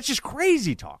mean, that's just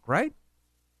crazy talk, right?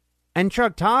 And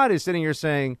Chuck Todd is sitting here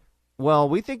saying, well,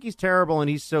 we think he's terrible and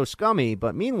he's so scummy,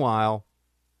 but meanwhile,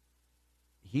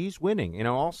 he's winning. You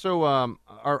know, also,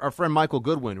 our friend Michael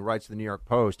Goodwin, who writes the New York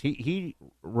Post, he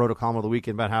wrote a column of the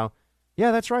weekend about how, yeah,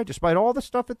 that's right, despite all the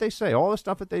stuff that they say, all the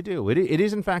stuff that they do, it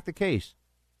is in fact the case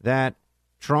that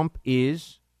Trump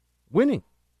is winning.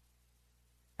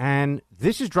 And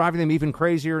this is driving them even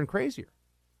crazier and crazier.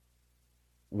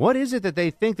 What is it that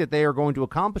they think that they are going to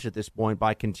accomplish at this point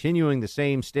by continuing the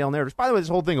same stale narratives? By the way, this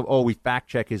whole thing of, we fact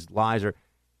check his lies, or,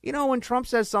 when Trump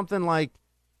says something like,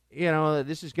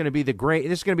 this is going to be the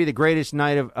greatest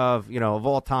night of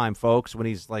all time, folks, when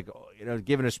he's like,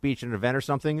 giving a speech at an event or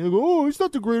something, they go, it's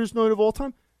not the greatest night of all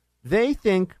time. They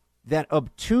think that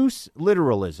obtuse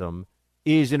literalism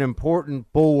is an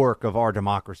important bulwark of our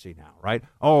democracy now, right?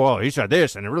 Oh, he said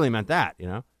this and it really meant that,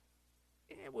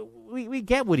 We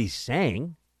get what he's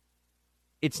saying.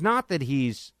 It's not that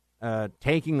he's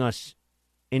taking us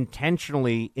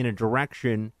intentionally in a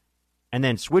direction and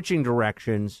then switching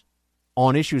directions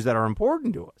on issues that are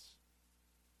important to us.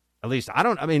 At least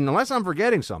unless I'm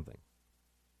forgetting something,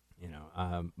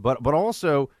 but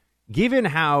also given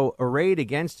how arrayed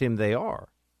against him they are,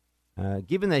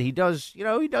 given that he does a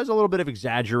little bit of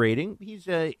exaggerating. He's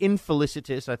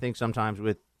infelicitous, I think, sometimes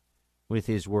with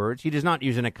his words. He does not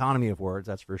use an economy of words,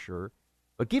 that's for sure.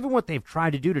 But given what they've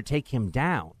tried to do to take him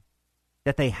down,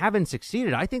 that they haven't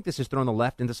succeeded, I think this has thrown the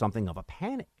left into something of a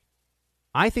panic.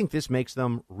 I think this makes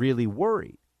them really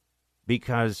worried,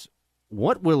 because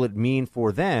what will it mean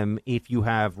for them if you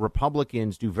have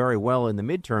Republicans do very well in the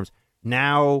midterms?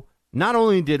 Now, not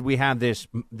only did we have this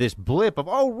blip of,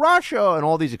 Russia and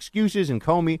all these excuses and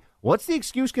Comey, what's the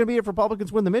excuse going to be if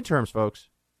Republicans win the midterms, folks?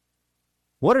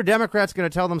 What are Democrats going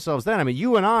to tell themselves then? I mean,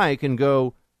 you and I can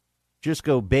just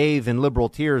go bathe in liberal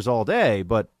tears all day,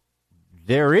 but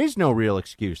there is no real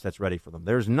excuse that's ready for them.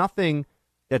 There's nothing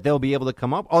that they'll be able to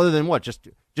come up other than what?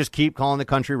 Just keep calling the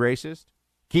country racist?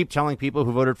 Keep telling people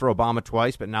who voted for Obama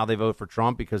twice, but now they vote for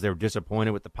Trump because they're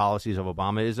disappointed with the policies of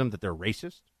Obamaism, that they're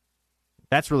racist?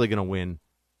 That's really going to win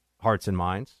hearts and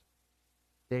minds.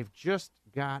 They've just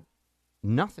got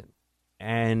nothing.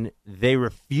 And they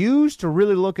refuse to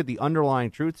really look at the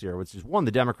underlying truths here, which is, one,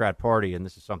 the Democrat Party, and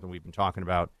this is something we've been talking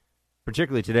about,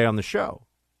 particularly today on the show,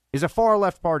 is a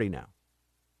far-left party now.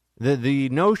 The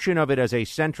notion of it as a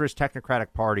centrist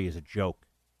technocratic party is a joke.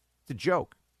 It's a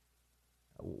joke.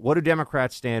 What do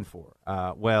Democrats stand for?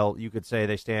 Well, you could say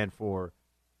they stand for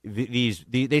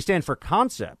they stand for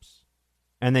concepts,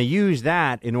 and they use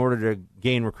that in order to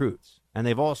gain recruits. And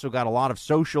they've also got a lot of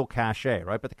social cachet,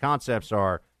 right? But the concepts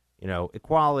are,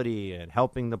 equality and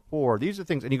helping the poor. These are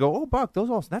things, and you go, Buck,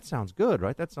 that sounds good,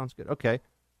 right? That sounds good. Okay,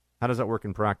 how does that work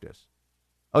in practice?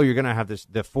 Oh, you're going to have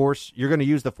you're going to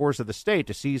use the force of the state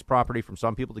to seize property from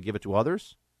some people to give it to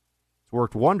others? It's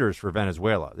worked wonders for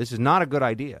Venezuela. This is not a good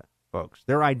idea, folks.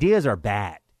 Their ideas are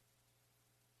bad.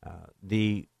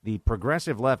 The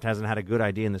progressive left hasn't had a good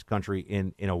idea in this country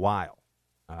in a while.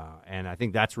 And I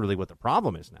think that's really what the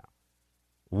problem is now.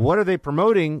 What are they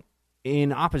promoting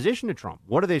in opposition to Trump?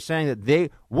 What are they saying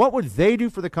what would they do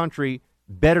for the country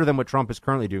better than what Trump is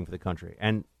currently doing for the country?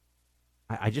 And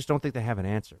I just don't think they have an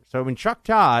answer. So, Chuck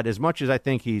Todd, as much as I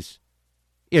think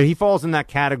he falls in that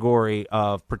category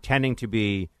of pretending to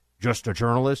be just a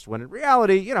journalist, when in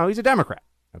reality, he's a Democrat,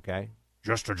 okay?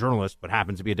 Just a journalist, but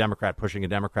happens to be a Democrat pushing a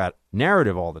Democrat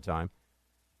narrative all the time.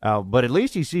 But at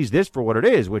least he sees this for what it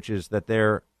is, which is that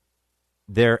their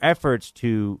efforts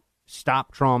to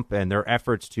stop Trump and their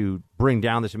efforts to bring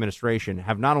down this administration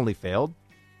have not only failed,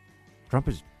 Trump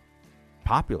is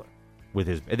popular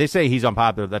with they say he's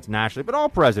unpopular, that's nationally, but all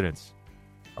presidents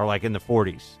are like in the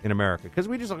 40s in America, because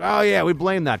we just we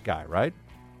blame that guy, right?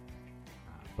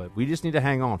 But we just need to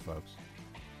hang on, folks.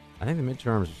 I think the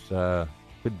midterms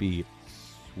could be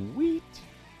sweet.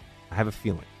 I have a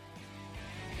feeling.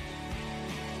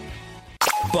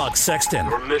 Buck Sexton.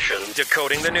 Your mission: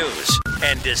 decoding the news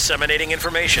and disseminating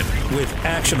information with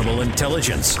actionable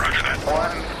intelligence. Roger that.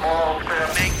 One small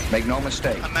step. Make no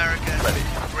mistake. America. Ready.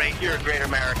 Great. You're a great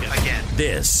American. Again.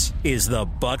 This is the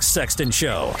Buck Sexton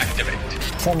Show. Activate.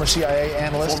 Former CIA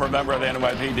analyst. Former member of the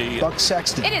NYPD. Buck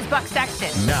Sexton. It is Buck Sexton.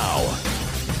 Now,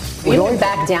 You would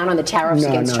back down on the tariffs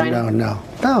against China? No.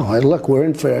 Look, we're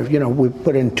in for, we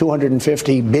put in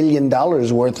 $250 billion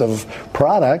worth of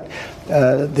product.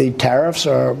 The tariffs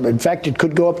are, in fact, it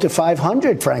could go up to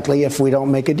 500, frankly, if we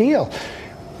don't make a deal.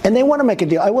 And they want to make a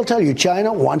deal. I will tell you,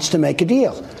 China wants to make a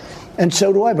deal. And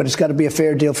so do I, but it's got to be a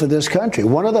fair deal for this country.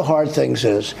 One of the hard things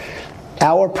is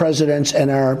our presidents and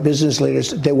our business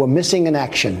leaders, they were missing in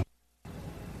action.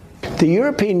 The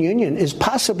European Union is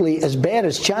possibly as bad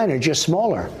as China, just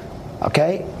smaller.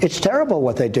 Okay? It's terrible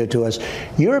what they do to us.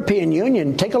 European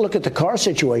Union, take a look at the car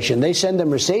situation. They send the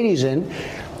Mercedes in.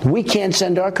 We can't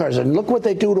send our cars in. Look what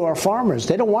they do to our farmers.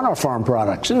 They don't want our farm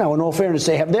products. Now, in all fairness,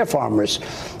 they have their farmers,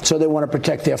 so they want to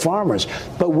protect their farmers.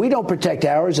 But we don't protect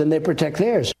ours, and they protect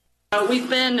theirs. We've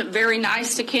been very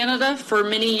nice to Canada for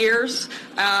many years,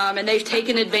 and they've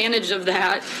taken advantage of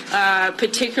that,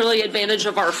 particularly advantage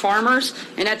of our farmers.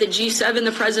 And at the G7,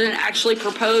 the president actually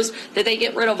proposed that they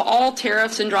get rid of all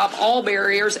tariffs and drop all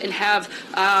barriers and have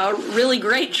really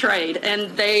great trade.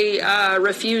 And they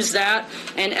refused that.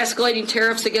 And escalating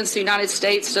tariffs against the United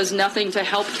States does nothing to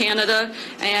help Canada,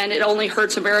 and it only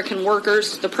hurts American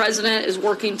workers. The president is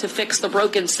working to fix the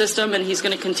broken system, and he's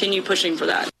going to continue pushing for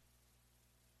that.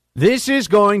 This is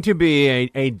going to be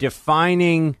a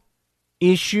defining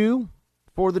issue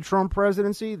for the Trump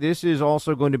presidency. This is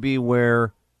also going to be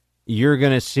where you're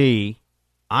going to see,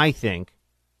 I think,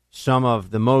 some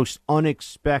of the most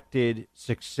unexpected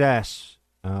success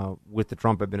with the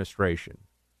Trump administration.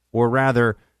 Or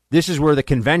rather, this is where the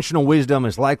conventional wisdom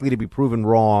is likely to be proven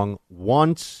wrong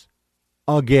once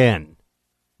again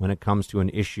when it comes to an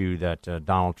issue that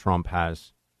Donald Trump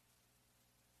has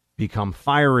become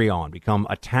fiery on, become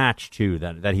attached to,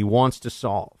 that he wants to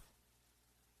solve.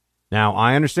 Now,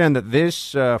 I understand that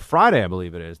this Friday, I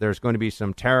believe it is, there's going to be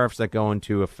some tariffs that go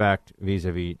into effect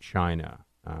vis-a-vis China.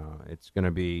 It's going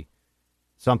to be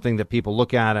something that people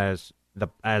look at as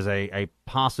a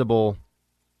possible,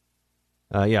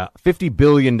 $50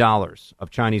 billion of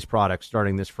Chinese products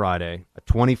starting this Friday, a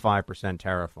 25%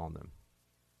 tariff on them.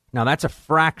 Now, that's a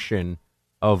fraction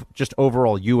of just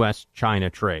overall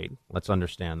U.S.-China trade. Let's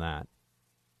understand that.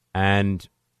 And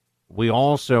we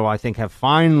also, I think, have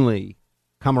finally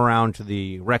come around to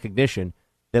the recognition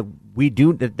that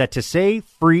that to say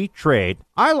free trade,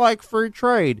 I like free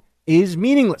trade, is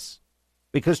meaningless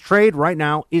because trade right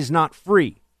now is not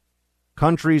free.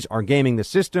 Countries are gaming the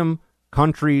system.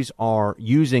 Countries are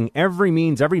using every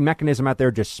means, every mechanism at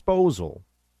their disposal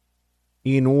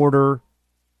in order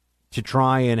to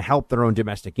try and help their own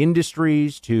domestic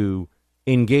industries, to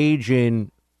engage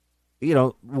in,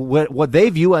 what they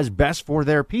view as best for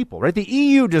their people, right? The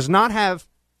EU does not have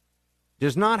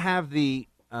the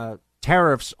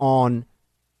tariffs on,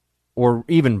 or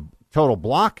even total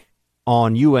block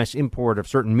on U.S. import of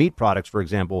certain meat products, for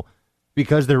example,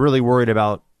 because they're really worried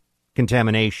about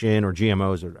contamination or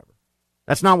GMOs or whatever.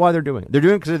 That's not why they're doing it. They're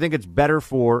doing it because they think it's better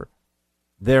for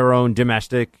their own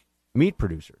domestic meat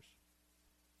producers.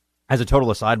 As a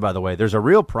total aside, by the way, there's a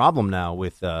real problem now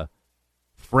with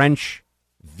French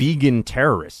vegan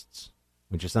terrorists,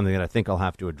 which is something that I think I'll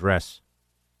have to address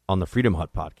on the Freedom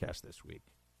Hut podcast this week.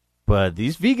 But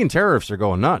these vegan terrorists are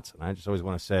going nuts. And I just always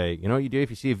want to say, you know what you do if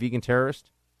you see a vegan terrorist?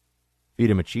 Feed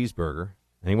him a cheeseburger,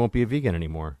 and he won't be a vegan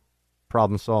anymore.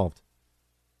 Problem solved.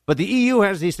 But the EU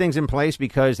has these things in place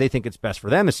because they think it's best for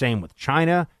them. The same with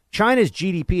China. China's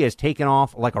GDP has taken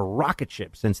off like a rocket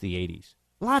ship since the 80s.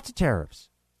 Lots of tariffs.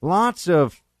 Lots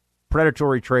of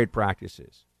predatory trade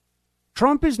practices.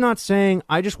 Trump is not saying,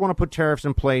 I just want to put tariffs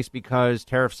in place because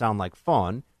tariffs sound like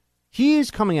fun. He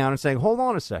is coming out and saying, hold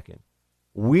on a second.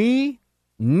 We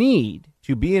need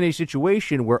to be in a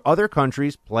situation where other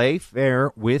countries play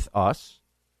fair with us,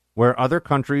 where other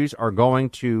countries are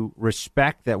going to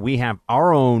respect that we have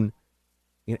our own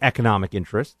economic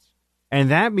interests. And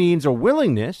that means a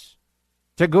willingness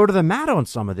to go to the mat on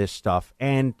some of this stuff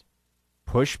and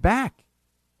push back.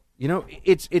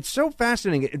 It's so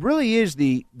fascinating. It really is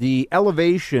the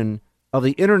elevation of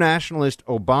the internationalist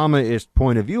Obamaist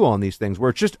point of view on these things,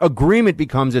 where it's just agreement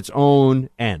becomes its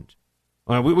own end.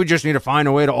 We just need to find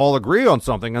a way to all agree on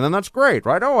something, and then that's great,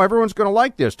 right? Oh, everyone's going to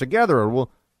like this together.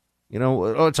 Well,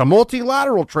 it's a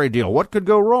multilateral trade deal. What could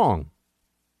go wrong?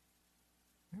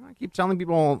 I keep telling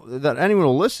people that anyone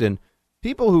will listen.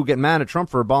 People who get mad at Trump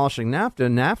for abolishing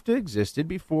NAFTA existed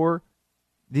before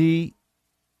the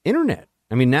internet.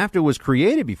 I mean, NAFTA was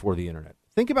created before the internet.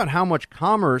 Think about how much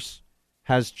commerce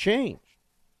has changed.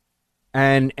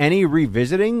 And any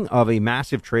revisiting of a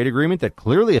massive trade agreement that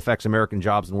clearly affects American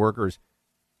jobs and workers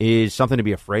is something to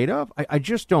be afraid of. I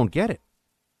just don't get it.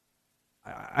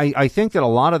 I think that a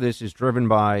lot of this is driven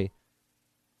by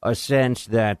a sense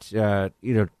that,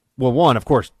 one, of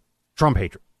course, Trump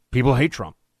hatred. People hate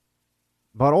Trump.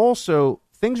 But also,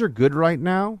 things are good right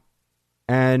now,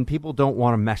 and people don't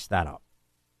want to mess that up.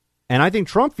 And I think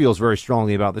Trump feels very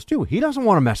strongly about this, too. He doesn't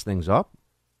want to mess things up.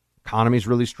 Economy's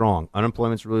really strong.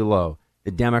 Unemployment's really low.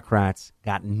 The Democrats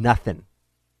got nothing.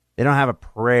 They don't have a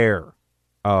prayer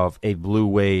of a blue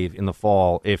wave in the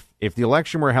fall. If the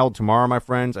election were held tomorrow, my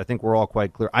friends, I think we're all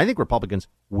quite clear. I think Republicans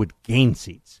would gain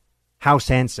seats,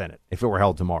 House and Senate, if it were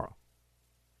held tomorrow.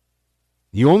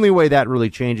 The only way that really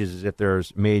changes is if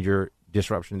there's major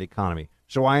disruption in the economy.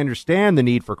 So I understand the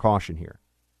need for caution here.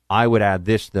 I would add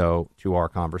this, though, to our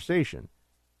conversation.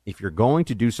 If you're going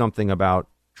to do something about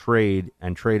trade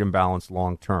and trade imbalance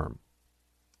long term,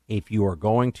 if you are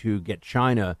going to get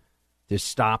China to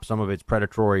stop some of its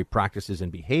predatory practices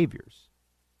and behaviors,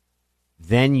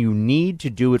 then you need to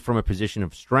do it from a position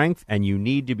of strength, and you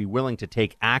need to be willing to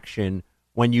take action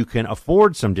when you can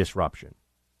afford some disruption.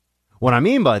 What I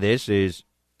mean by this is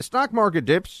the stock market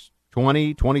dips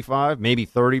 20, 25, maybe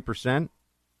 30%,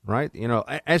 right? You know,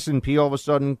 S&P all of a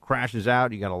sudden crashes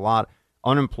out. You got a lot.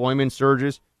 Unemployment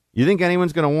surges. You think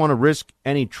anyone's going to want to risk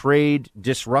any trade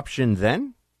disruption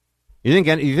then? You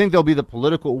think there'll be the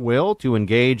political will to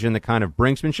engage in the kind of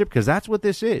brinksmanship? Because that's what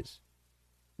this is.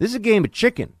 This is a game of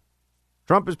chicken.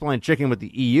 Trump is playing chicken with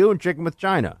the EU and chicken with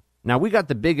China. Now, we got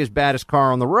the biggest, baddest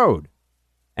car on the road.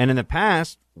 And in the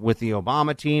past, with the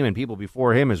Obama team and people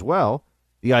before him as well,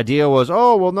 the idea was,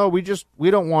 oh, well, no,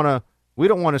 we don't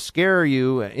want to scare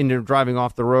you into driving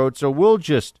off the road. So we'll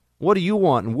just, what do you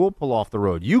want? And we'll pull off the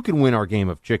road. You can win our game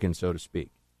of chicken, so to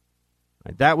speak.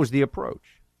 Right? That was the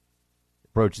approach. The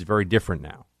approach is very different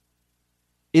now.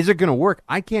 Is it going to work?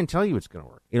 I can't tell you it's going to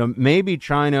work. You know, maybe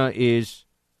China is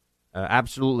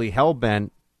absolutely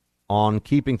hell-bent on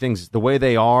keeping things the way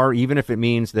they are, even if it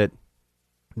means that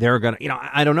they're going to,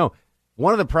 I don't know.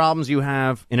 One of the problems you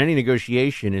have in any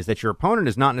negotiation is that your opponent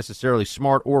is not necessarily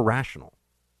smart or rational.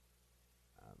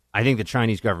 I think the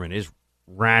Chinese government is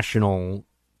rational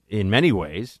in many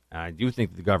ways. I do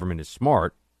think the government is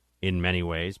smart in many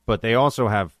ways, but they also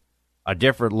have a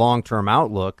different long-term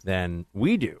outlook than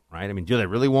we do, right? I mean, do they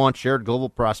really want shared global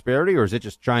prosperity, or is it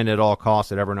just China at all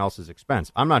costs at everyone else's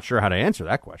expense? I'm not sure how to answer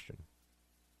that question.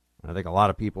 I think a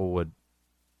lot of people would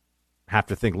have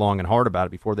to think long and hard about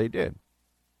it before they did.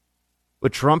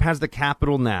 But Trump has the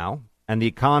capital now, and the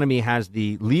economy has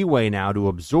the leeway now to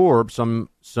absorb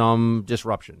some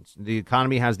disruptions. The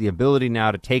economy has the ability now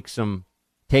to take some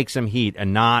heat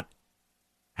and not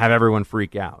have everyone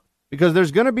freak out. Because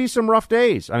there's going to be some rough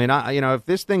days. I mean, if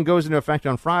this thing goes into effect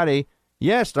on Friday,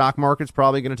 stock market's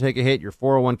probably going to take a hit. Your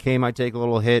 401k might take a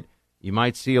little hit. You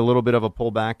might see a little bit of a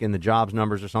pullback in the jobs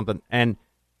numbers or something.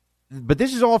 But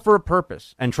this is all for a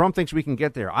purpose. And Trump thinks we can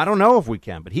get there. I don't know if we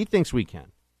can, but he thinks we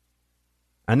can.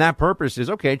 And that purpose is,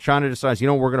 okay, China decides,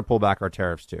 we're going to pull back our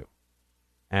tariffs too.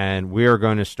 And we are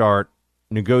going to start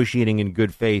negotiating in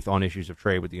good faith on issues of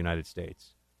trade with the United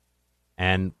States.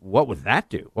 And what would that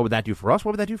do? What would that do for us?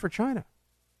 What would that do for China?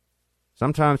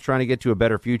 Sometimes trying to get to a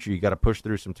better future, you got to push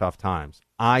through some tough times.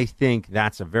 I think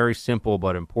that's a very simple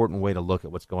but important way to look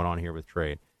at what's going on here with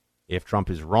trade. If Trump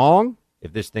is wrong,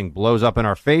 if this thing blows up in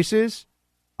our faces,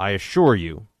 I assure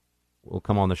you, we'll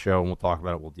come on the show and we'll talk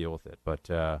about it. We'll deal with it.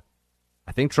 But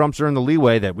I think Trump's earned the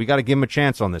leeway that we got to give him a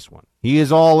chance on this one. He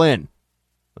is all in.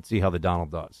 Let's see how the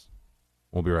Donald does.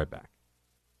 We'll be right back.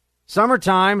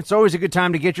 Summertime, it's always a good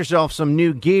time to get yourself some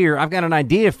new gear. I've got an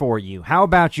idea for you. How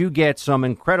about you get some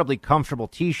incredibly comfortable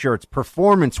T-shirts,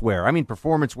 performance wear? I mean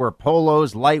performance wear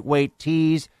polos, lightweight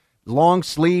tees, long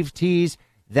sleeve tees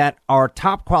that are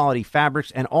top quality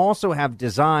fabrics and also have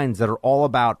designs that are all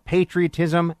about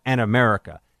patriotism and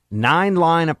America. 9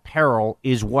 Line Apparel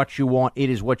is what you want. It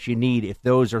is what you need if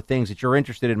those are things that you're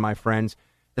interested in, my friends.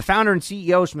 The founder and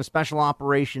CEO from the Special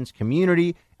Operations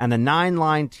community and the 9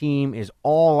 Line team is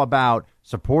all about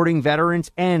supporting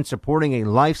veterans and supporting a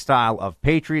lifestyle of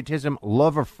patriotism,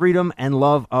 love of freedom, and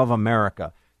love of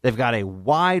America. They've got a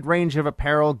wide range of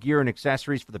apparel, gear, and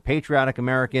accessories for the patriotic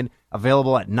American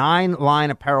available at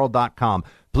 9lineapparel.com.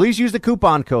 Please use the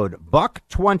coupon code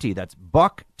BUCK20, that's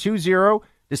BUCK20,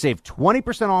 to save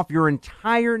 20% off your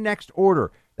entire next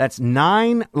order. That's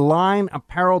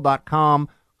 9lineapparel.com.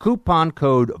 Coupon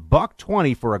code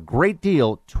BUCK20 for a great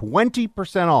deal,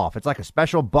 20% off. It's like a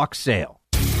special buck sale.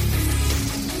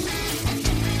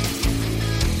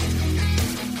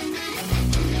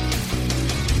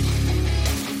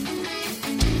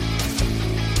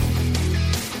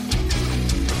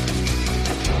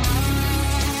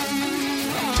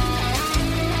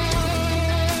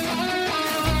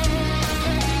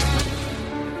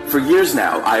 For years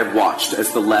now, I have watched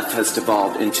as the left has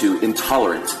devolved into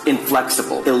intolerant,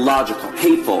 inflexible, illogical,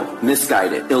 hateful,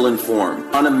 misguided,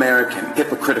 ill-informed, un-American,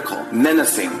 hypocritical,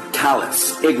 menacing,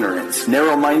 callous, ignorant,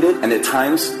 narrow-minded, and at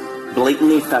times,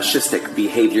 blatantly fascistic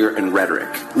behavior and rhetoric.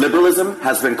 Liberalism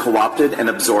has been co-opted and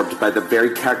absorbed by the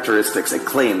very characteristics it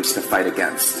claims to fight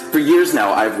against. For years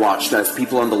now, I've watched as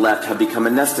people on the left have become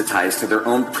anesthetized to their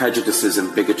own prejudices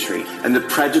and bigotry, and the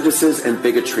prejudices and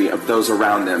bigotry of those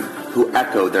around them who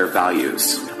echo their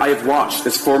values. I have watched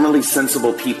as formerly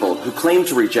sensible people who claim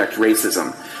to reject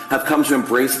racism have come to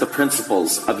embrace the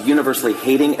principles of universally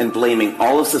hating and blaming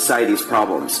all of society's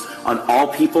problems on all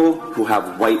people who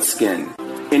have white skin.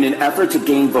 In an effort to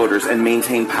gain voters and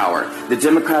maintain power, the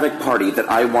Democratic Party that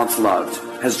I once loved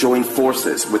has joined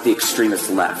forces with the extremist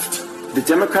left. The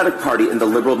Democratic Party and the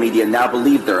liberal media now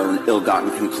believe their own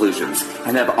ill-gotten conclusions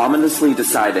and have ominously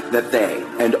decided that they,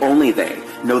 and only they,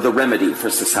 know the remedy for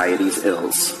society's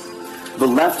ills. The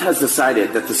left has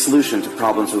decided that the solution to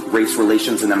problems with race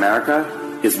relations in America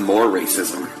is more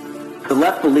racism. The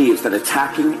left believes that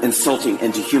attacking, insulting,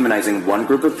 and dehumanizing one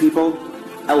group of people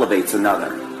elevates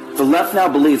another. The left now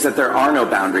believes that there are no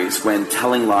boundaries when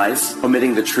telling lies,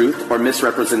 omitting the truth, or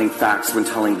misrepresenting facts when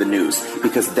telling the news,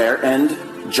 because their end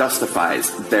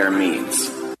justifies their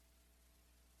means.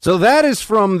 So that is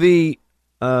from the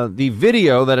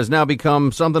video that has now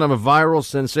become something of a viral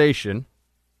sensation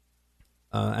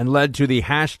and led to the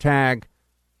hashtag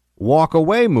Walk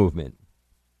Away movement,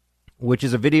 which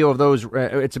is a video of those.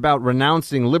 It's about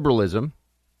renouncing liberalism.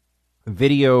 A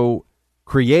video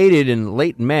created in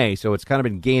late May, so it's kind of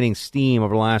been gaining steam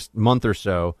over the last month or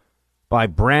so, by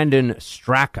Brandon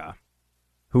Straka,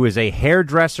 who is a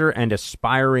hairdresser and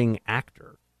aspiring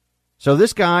actor. So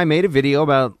this guy made a video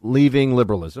about leaving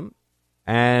liberalism,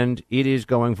 and it is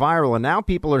going viral. And now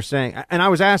people are saying, and I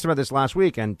was asked about this last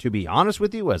week, and to be honest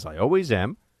with you, as I always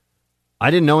am, I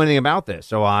didn't know anything about this.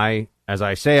 So as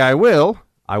I say I will,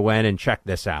 I went and checked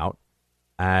this out,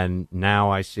 and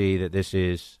now I see that this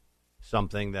is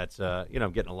something that's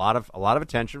getting a lot of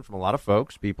attention from a lot of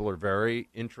folks. People are very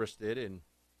interested in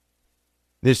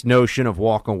this notion of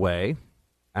walk away,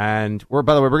 and by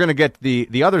the way, we're going to get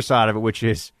the other side of it, which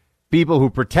is people who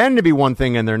pretend to be one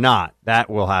thing and they're not. That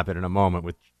will happen in a moment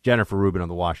with Jennifer Rubin on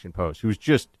the Washington Post, who's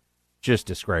just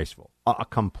disgraceful,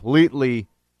 completely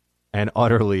and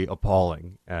utterly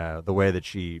appalling. The way that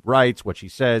she writes, what she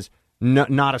says, not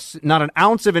an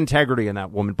ounce of integrity in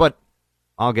that woman. But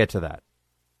I'll get to that.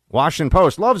 Washington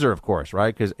Post loves her, of course,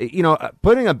 right? Because,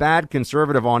 putting a bad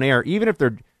conservative on air, even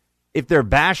if they're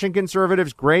bashing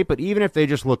conservatives, great. But even if they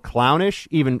just look clownish,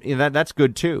 that's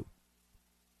good, too.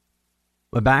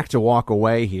 But back to walk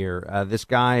away here. This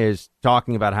guy is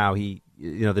talking about how the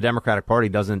Democratic Party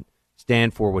doesn't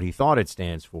stand for what he thought it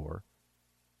stands for.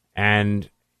 And,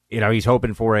 he's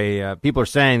hoping for people are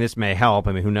saying this may help.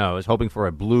 I mean, who knows? Hoping for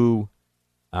a blue,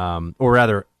 or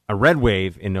rather a red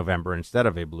wave in November instead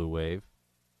of a blue wave.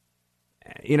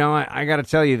 I got to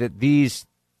tell you that these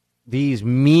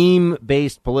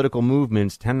meme-based political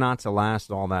movements tend not to last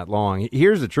all that long.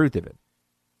 Here's the truth of it.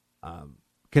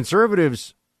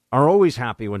 Conservatives are always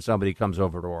happy when somebody comes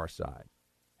over to our side.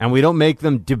 And we don't make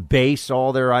them debase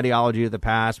all their ideology of the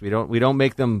past. We don't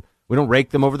rake them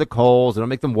over the coals. We don't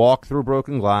make them walk through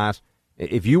broken glass.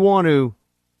 If you want to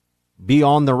be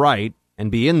on the right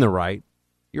and be in the right,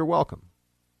 you're welcome.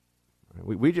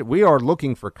 We are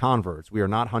looking for converts. We are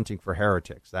not hunting for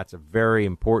heretics. That's a very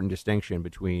important distinction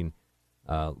between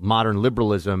modern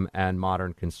liberalism and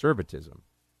modern conservatism.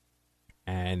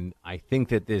 And I think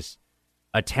that this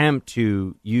attempt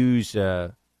to use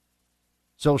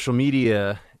social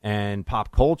media and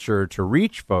pop culture to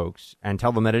reach folks and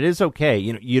tell them that it is okay.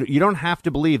 You don't have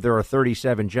to believe there are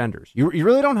 37 genders. You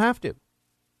really don't have to.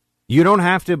 You don't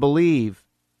have to believe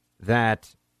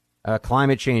that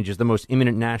climate change is the most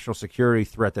imminent national security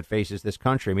threat that faces this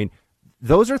country. I mean,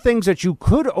 those are things that you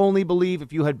could only believe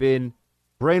if you had been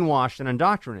brainwashed and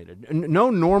indoctrinated.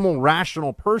 No normal,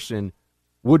 rational person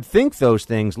would think those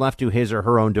things left to his or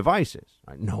her own devices.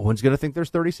 Right? No one's going to think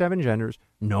there's 37 genders.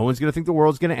 No one's going to think the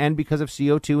world's going to end because of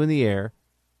CO2 in the air.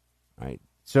 Right?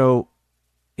 So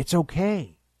it's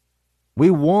okay.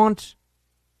 We want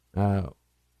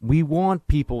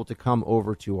people to come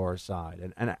over to our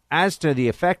side. And as to the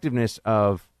effectiveness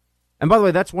of, and by the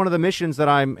way, that's one of the missions that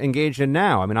I'm engaged in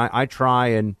now. I mean, I try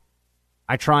and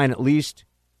at least,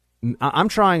 I'm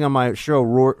trying on my show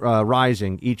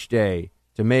Rising each day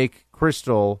to make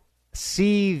Crystal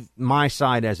see my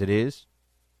side as it is.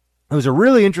 It was a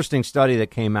really interesting study that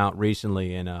came out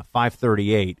recently in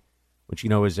 538, which,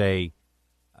 is a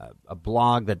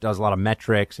blog that does a lot of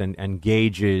metrics and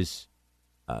gauges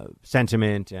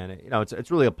sentiment, and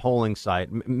it's really a polling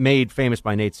site made famous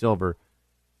by Nate Silver.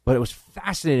 But it was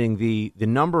fascinating the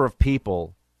number of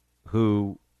people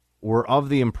who were of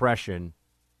the impression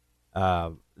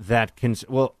that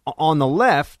on the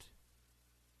left,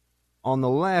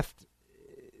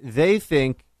 they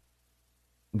think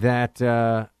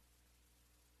that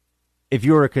if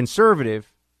you're a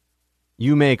conservative,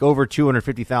 you make over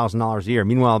 $250,000 a year.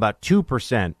 Meanwhile, about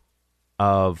 2%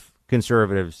 of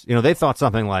conservatives, they thought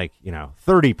something like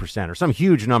 30% or some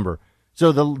huge number.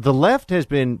 So the left has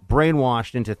been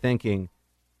brainwashed into thinking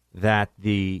that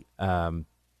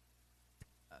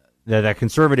that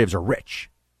conservatives are rich,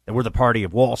 that we're the party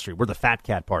of Wall Street, we're the fat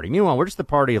cat party. Meanwhile, we're just the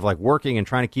party of working and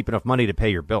trying to keep enough money to pay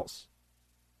your bills.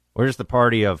 We're just the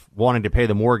party of wanting to pay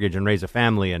the mortgage and raise a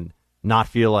family and not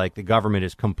feel like the government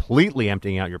is completely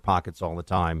emptying out your pockets all the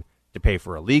time to pay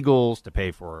for illegals, to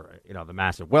pay for the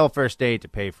massive welfare state, to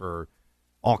pay for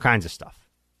all kinds of stuff,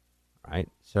 right?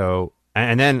 So,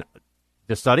 and then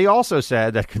the study also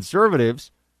said that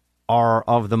conservatives are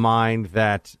of the mind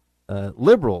that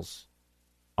liberals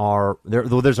are there.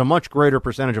 There's a much greater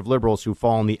percentage of liberals who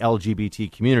fall in the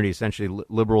LGBT community. Essentially,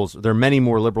 liberals. There are many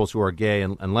more liberals who are gay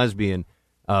and lesbian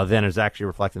than is actually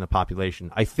reflected in the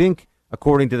population. I think,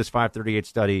 according to this 538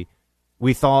 study,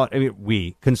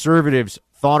 we conservatives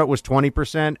thought it was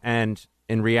 20%, and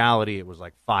in reality, it was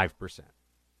like 5%.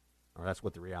 Or that's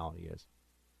what the reality is.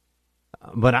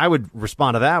 But I would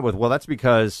respond to that with, well, that's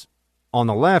because on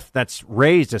the left, that's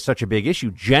raised as such a big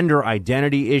issue. Gender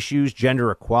identity issues,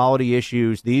 gender equality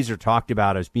issues, these are talked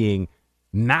about as being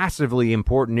massively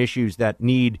important issues that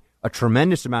need a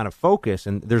tremendous amount of focus.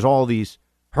 And there's all these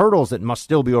hurdles that must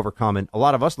still be overcome. And a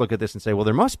lot of us look at this and say, well,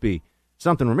 there must be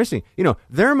something we're missing.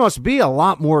 There must be a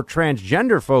lot more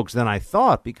transgender folks than I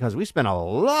thought, because we spent a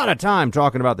lot of time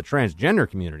talking about the transgender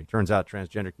community. Turns out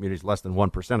transgender community is less than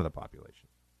 1% of the population.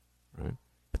 Right?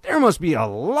 But there must be a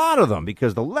lot of them,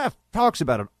 because the left talks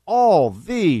about it all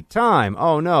the time.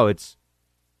 Oh, no, it's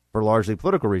for largely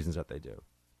political reasons that they do.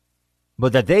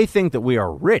 But that they think that we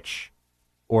are rich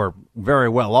or very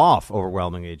well off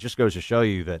overwhelmingly, it just goes to show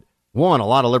you that, one, a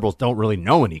lot of liberals don't really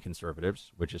know any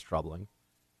conservatives, which is troubling.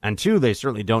 And two, they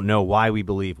certainly don't know why we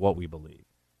believe what we believe.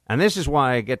 And this is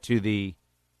why I get to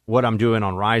what I'm doing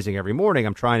on Rising every morning.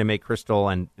 I'm trying to make Crystal,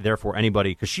 and therefore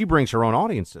anybody, because she brings her own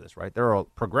audience to this, right? There are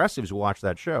progressives who watch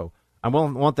that show. I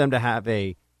want them to have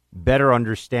a better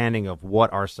understanding of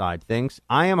what our side thinks.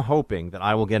 I am hoping that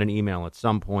I will get an email at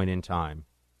some point in time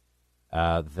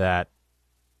that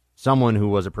someone who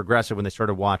was a progressive when they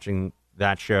started watching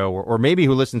that show, or maybe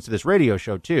who listens to this radio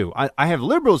show too. I have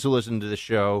liberals who listen to this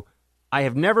show. I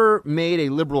have never made a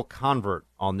liberal convert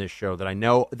on this show that I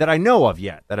know of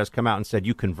yet that has come out and said,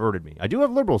 you converted me. I do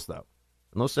have liberals, though.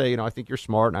 And they'll say, I think you're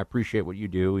smart and I appreciate what you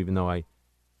do, even though I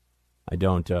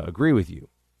don't agree with you.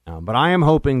 But I am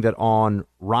hoping that on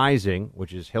Rising,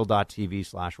 which is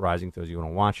hill.tv/rising, those of you who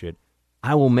want to watch it,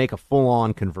 I will make a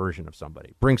full-on conversion of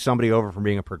somebody. Bring somebody over from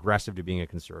being a progressive to being a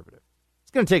conservative.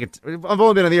 It's going to take I've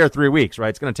only been on the air 3 weeks, right?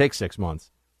 It's going to take 6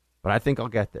 months. But I think I'll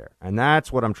get there. And that's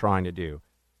what I'm trying to do.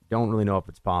 Don't really know if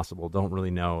it's possible. Don't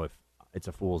really know if it's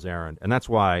a fool's errand. And that's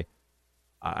why,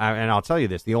 and I'll tell you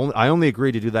this, I only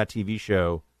agreed to do that TV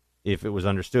show if it was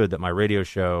understood that my radio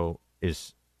show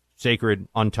is sacred,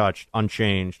 untouched,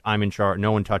 unchanged. I'm in charge.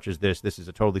 No one touches this. This is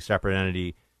a totally separate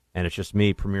entity, and it's just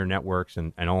me, Premier Networks,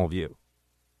 and all of you.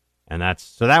 And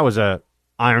that was a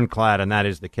ironclad, and that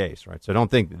is the case, right? So don't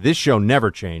think this show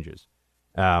never changes.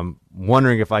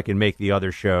 Wondering if I can make the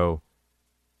other show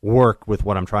work with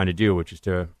what I'm trying to do, which is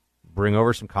to bring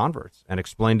over some converts and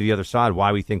explain to the other side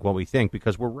why we think what we think,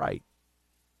 because we're right.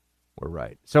 We're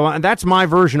right. So that's my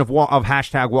version of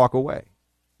hashtag walk away.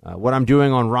 What I'm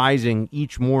doing on Rising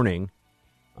each morning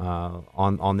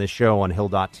on this show on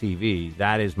hill.tv,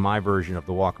 that is my version of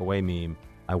the walk away meme.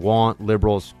 I want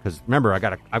liberals, because remember, I've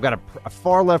got a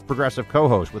far left progressive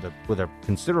co-host with a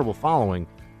considerable following.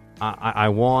 I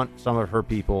want some of her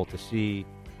people to see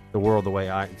the world the way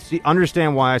I see,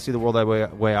 understand why I see the world that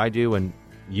way I do, and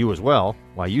you as well,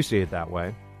 why you see it that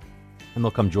way, and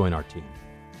they'll come join our team.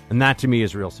 And that, to me,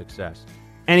 is real success.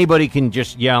 Anybody can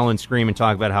just yell and scream and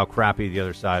talk about how crappy the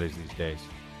other side is these days.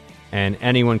 And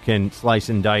anyone can slice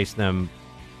and dice them,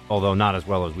 although not as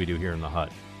well as we do here in the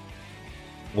hut.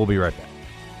 We'll be right back.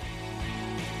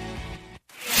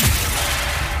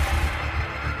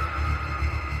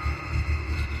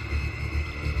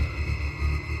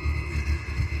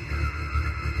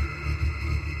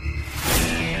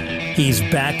 He's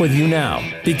back with you now,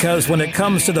 because when it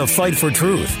comes to the fight for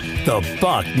truth, the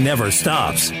buck never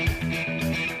stops.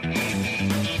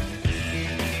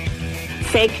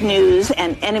 fake news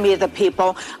and enemy of the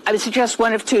people, I would suggest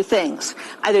one of two things.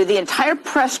 Either the entire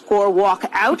press corps walk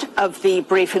out of the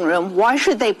briefing room. Why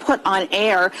should they put on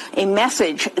air a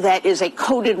message that is a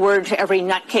coded word to every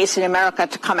nutcase in America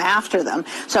to come after them?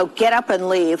 So get up and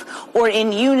leave. Or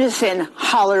in unison,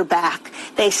 holler back.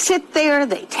 They sit there,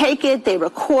 they take it, they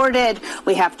record it.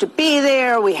 We have to be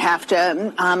there. We have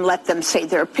to let them say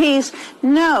their piece.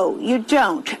 No, you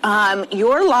don't.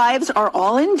 Your lives are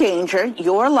all in danger.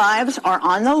 Your lives are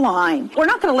on the line. We're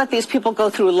not going to let these people go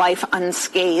through life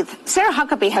unscathed. Sarah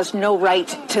Huckabee has no right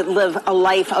to live a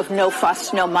life of no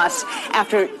fuss, no muss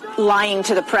after lying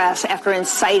to the press, after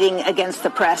inciting against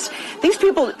the press. These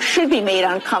people should be made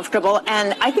uncomfortable,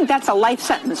 and I think that's a life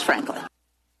sentence, frankly.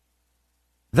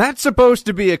 That's supposed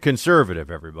to be a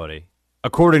conservative, everybody,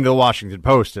 according to the Washington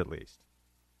Post, at least.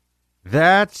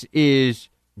 That is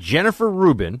Jennifer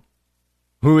Rubin,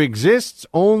 who exists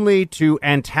only to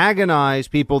antagonize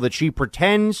people that she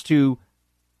pretends to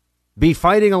be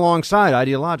fighting alongside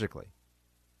ideologically.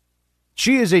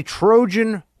 She is a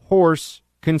Trojan horse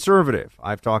conservative.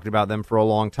 I've talked about them for a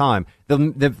long time. The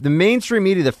mainstream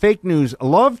media, the fake news,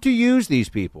 love to use these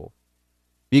people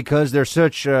because they're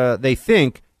such, they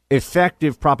think,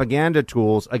 effective propaganda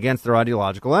tools against their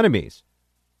ideological enemies.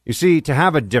 You see, to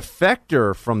have a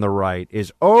defector from the right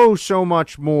is so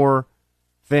much more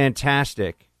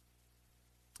fantastic.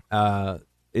 So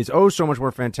much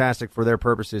more fantastic for their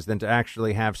purposes than to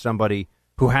actually have somebody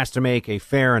who has to make a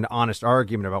fair and honest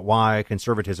argument about why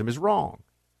conservatism is wrong.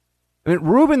 I mean,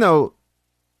 Rubin, though,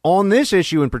 on this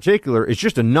issue in particular, is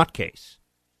just a nutcase.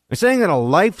 I'm saying that a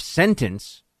life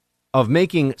sentence of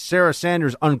making Sarah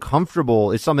Sanders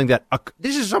uncomfortable is something that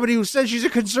this is somebody who says she's a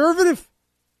conservative.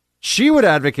 She would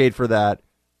advocate for that.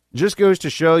 Just goes to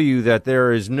show you that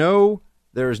there is no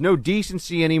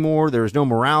decency anymore. There is no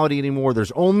morality anymore.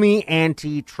 There's only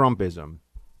anti-Trumpism.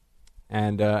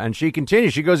 And she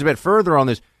continues. She goes a bit further on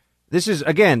this. This is,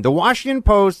 again, the Washington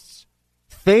Post's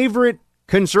favorite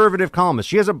conservative columnist.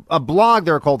 She has a blog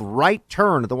there called Right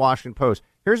Turn at the Washington Post.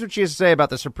 Here's what she has to say about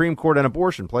the Supreme Court and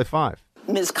abortion. Play 5.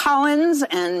 Ms. Collins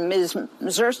and Ms.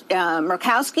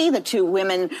 Murkowski, the two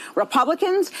women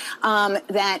Republicans,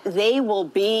 that they will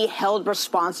be held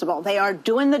responsible. They are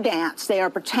doing the dance. They are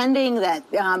pretending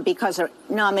that because a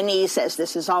nominee says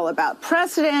this is all about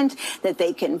precedent, that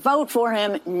they can vote for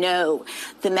him. No.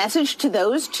 The message to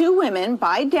those two women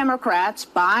by Democrats,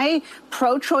 by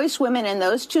pro-choice women in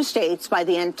those two states, by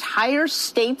the entire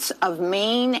states of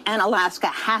Maine and Alaska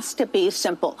has to be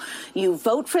simple. You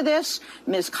vote for this,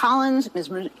 Ms. Collins, Ms.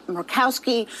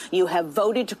 Murkowski, you have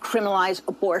voted to criminalize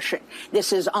abortion.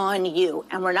 This is on you.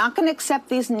 And we're not going to accept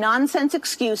these nonsense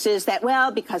excuses that, well,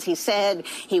 because he said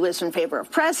he was in favor of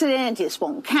precedent, this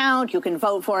won't count, you can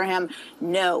vote for him.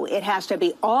 No, it has to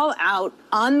be all out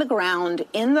on the ground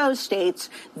in those states.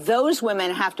 Those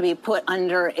women have to be put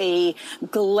under a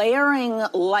glaring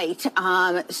light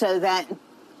so that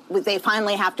they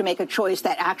finally have to make a choice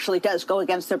that actually does go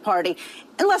against their party,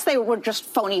 unless they were just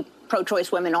phony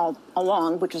pro-choice women all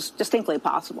along, which is distinctly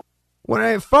possible.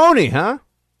 Phony, huh?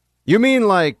 You mean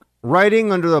like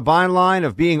writing under the byline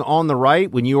of being on the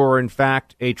right when you are, in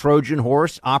fact, a Trojan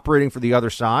horse operating for the other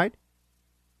side?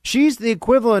 She's the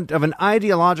equivalent of an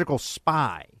ideological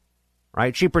spy,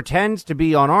 right? She pretends to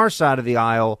be on our side of the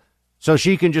aisle so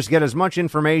she can just get as much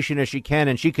information as she can,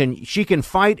 and she can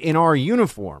fight in our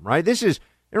uniform, right? It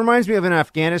reminds me of in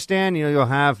Afghanistan. You know, you'll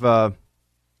have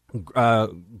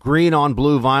green on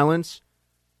blue violence,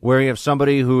 where you have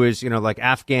somebody who is, like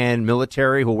Afghan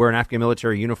military, who will wear an Afghan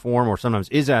military uniform, or sometimes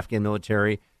is Afghan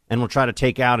military, and will try to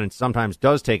take out, and sometimes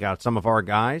does take out, some of our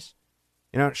guys.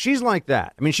 She's like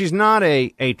that. I mean, she's not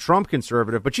a Trump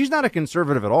conservative, but she's not a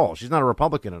conservative at all. She's not a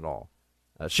Republican at all.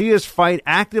 She is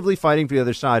actively fighting for the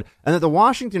other side, and that the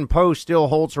Washington Post still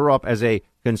holds her up as a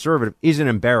conservative is an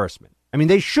embarrassment. I mean,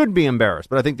 they should be embarrassed,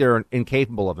 but I think they're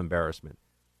incapable of embarrassment.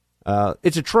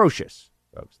 It's atrocious,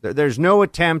 folks. There's no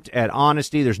attempt at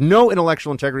honesty. There's no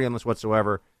intellectual integrity on this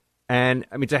whatsoever. And,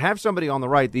 I mean, to have somebody on the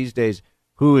right these days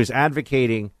who is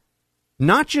advocating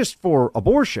not just for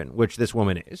abortion, which this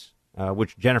woman is,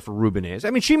 which Jennifer Rubin is. I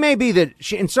mean,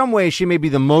 in some ways, she may be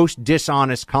the most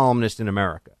dishonest columnist in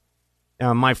America.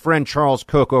 My friend Charles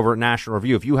Cook over at National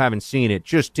Review, if you haven't seen it,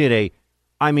 just did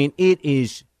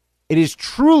it is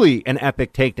truly an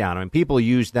epic takedown. I mean, people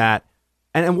use that,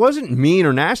 and it wasn't mean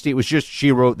or nasty. It was just,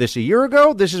 she wrote this a year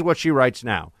ago. This is what she writes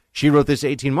now. She wrote this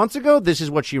 18 months ago. This is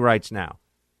what she writes now.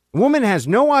 The woman has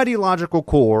no ideological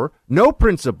core, no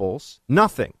principles,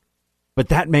 nothing. But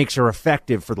that makes her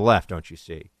effective for the left, don't you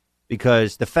see?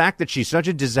 Because the fact that she's such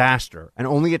a disaster and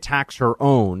only attacks her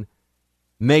own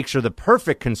makes her the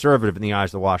perfect conservative in the eyes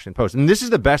of the Washington Post. And this is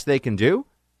the best they can do.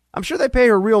 I'm sure they pay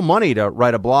her real money to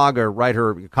write a blog or write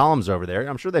her columns over there.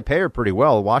 I'm sure they pay her pretty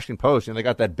well. The Washington Post, they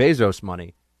got that Bezos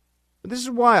money. But this is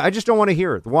why I just don't want to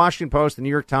hear it. The Washington Post, the New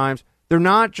York Times, they're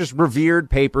not just revered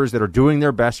papers that are doing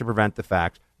their best to prevent the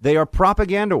facts. They are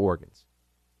propaganda organs.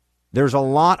 There's a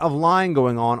lot of lying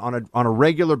going on a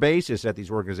regular basis at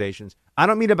these organizations. I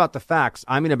don't mean about the facts.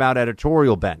 I mean about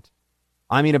editorial bent.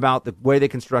 I mean about the way they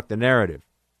construct the narrative.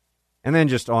 And then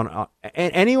just on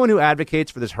anyone who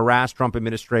advocates for this harass Trump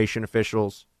administration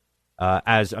officials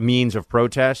as a means of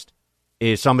protest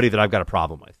is somebody that I've got a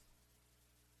problem with.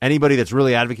 Anybody that's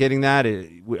really advocating that,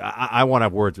 I want to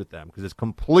have words with them because it's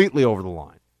completely over the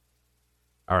line.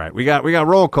 All right, we got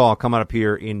roll call coming up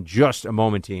here in just a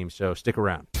moment, team. So stick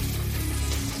around.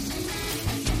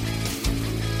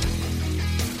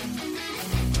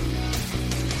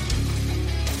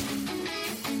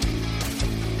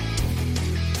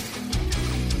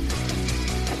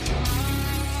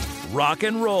 Rock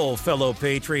and roll, fellow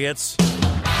patriots.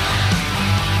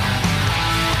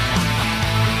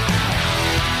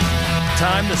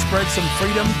 Time to spread some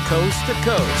freedom coast to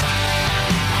coast.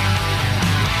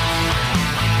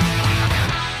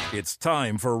 It's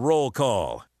time for roll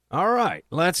call. All right,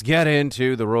 let's get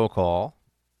into the roll call.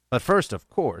 But first, of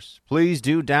course, please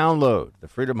do download the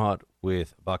Freedom Hut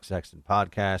with Buck Sexton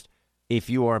podcast. If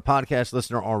you are a podcast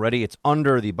listener already, it's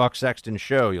under the Buck Sexton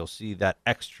Show. You'll see that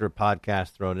extra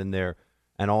podcast thrown in there.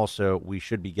 And also, we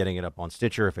should be getting it up on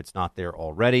Stitcher if it's not there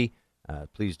already.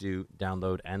 Please do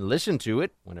download and listen to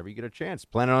it whenever you get a chance.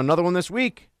 Planning on another one this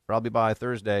week, probably by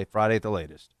Thursday, Friday at the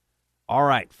latest. All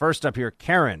right, first up here,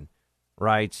 Karen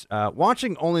writes,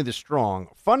 watching Only the Strong,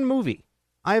 fun movie.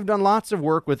 I have done lots of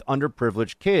work with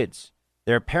underprivileged kids.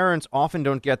 Their parents often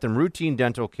don't get them routine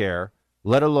dental care,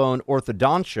 let alone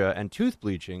orthodontia and tooth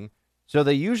bleaching, so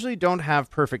they usually don't have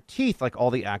perfect teeth like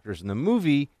all the actors in the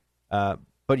movie,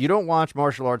 but you don't watch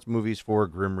martial arts movies for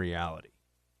grim reality.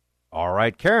 All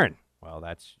right, Karen. Well,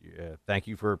 that's thank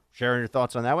you for sharing your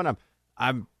thoughts on that one.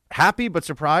 I'm happy but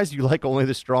surprised you like Only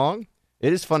the Strong.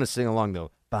 It is fun to sing along, though.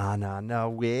 Banana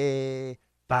way,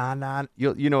 banana.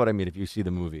 You know what I mean if you see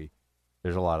the movie.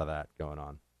 There's a lot of that going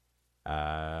on.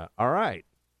 All right.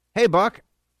 Hey, Buck.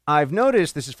 I've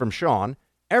noticed, this is from Sean,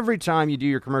 every time you do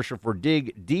your commercial for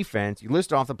Dig Defense, you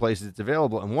list off the places it's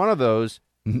available, and one of those,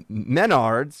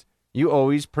 Menards, you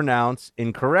always pronounce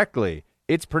incorrectly.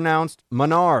 It's pronounced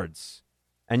Menards,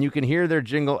 and you can hear their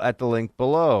jingle at the link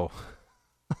below.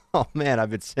 Oh, man,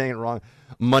 I've been saying it wrong.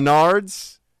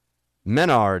 Menards?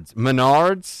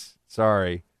 Menards?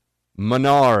 Sorry.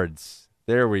 Menards.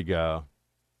 There we go.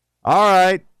 All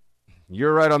right.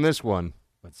 You're right on this one,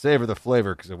 but savor the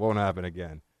flavor because it won't happen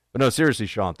again. But no, seriously,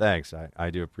 Sean, thanks. I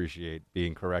do appreciate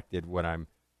being corrected when I'm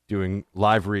doing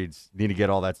live reads. Need to get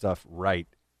all that stuff right.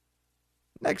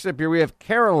 Next up here, we have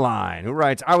Caroline, who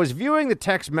writes, I was viewing the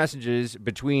text messages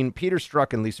between Peter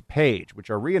Strzok and Lisa Page, which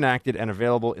are reenacted and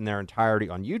available in their entirety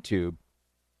on YouTube,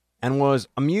 and was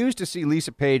amused to see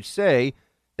Lisa Page say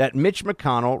that Mitch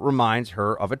McConnell reminds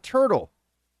her of a turtle.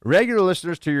 Regular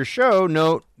listeners to your show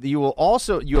note that you have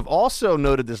also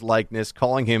noted this likeness,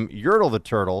 calling him Yertle the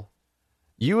Turtle.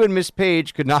 You and Miss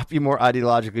Page could not be more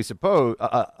ideologically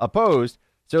opposed,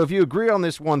 so if you agree on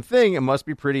this one thing, it must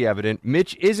be pretty evident.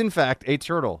 Mitch is, in fact, a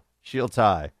turtle. She'll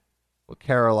tie. Well,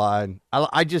 Caroline,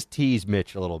 I just tease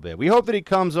Mitch a little bit. We hope that he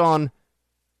comes on,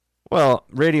 well,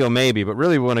 radio maybe, but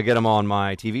really we want to get him on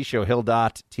my TV show,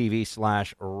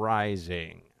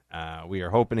 Hill.tv/Rising. We are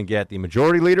hoping to get the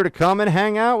majority leader to come and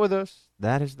hang out with us.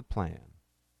 That is the plan.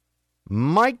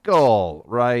 Michael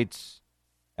writes,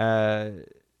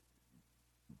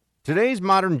 today's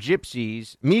modern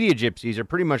gypsies, media gypsies, are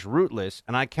pretty much rootless,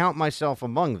 and I count myself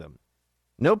among them.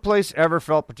 No place ever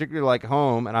felt particularly like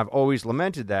home, and I've always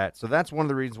lamented that, so that's one of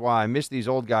the reasons why I miss these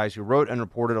old guys who wrote and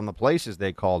reported on the places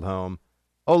they called home.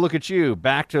 Oh, look at you,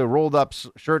 back to rolled-up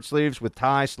shirt sleeves with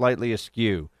tie slightly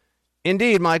askew.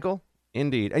 Indeed, Michael,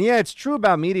 indeed. And yeah, it's true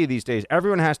about media these days.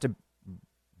 Everyone has to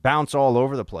bounce all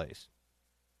over the place.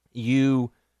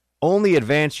 You only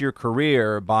advance your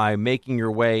career by making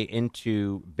your way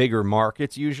into bigger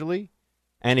markets usually.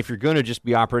 And if you're going to just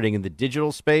be operating in the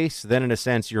digital space, then in a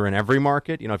sense you're in every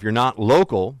market. You know, if you're not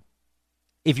local,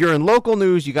 if you're in local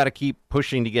news, you got to keep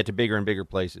pushing to get to bigger and bigger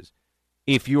places.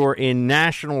 If you're in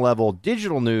national level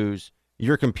digital news,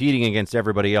 you're competing against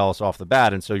everybody else off the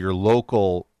bat. And so your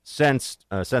local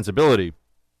sensibility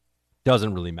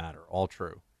doesn't really matter. All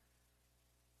true.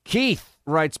 Keith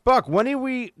writes, Buck, when are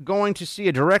we going to see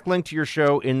a direct link to your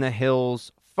show in the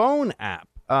Hills phone app?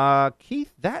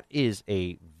 Keith, that is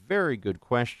a very good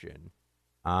question.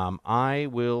 I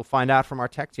will find out from our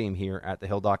tech team here at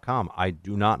thehill.com. I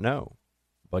do not know,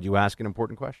 but you ask an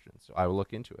important question, so I will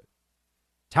look into it.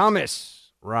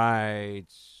 Thomas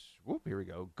writes, here we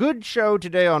go. Good show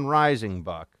today on Rising,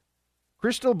 Buck.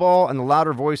 Crystal Ball and the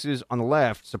louder voices on the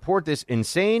left support this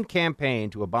insane campaign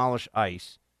to abolish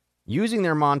ICE, using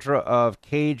their mantra of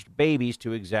caged babies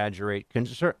to exaggerate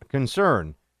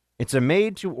concern. It's a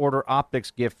made-to-order optics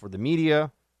gift for the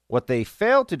media. What they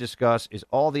fail to discuss is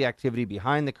all the activity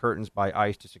behind the curtains by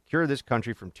ICE to secure this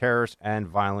country from terrorists and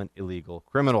violent illegal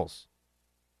criminals.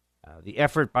 The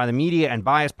effort by the media and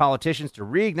biased politicians to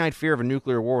reignite fear of a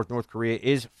nuclear war with North Korea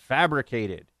is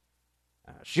fabricated.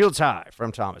 Shields high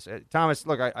from Thomas. Thomas,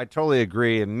 look, I totally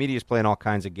agree. The media's playing all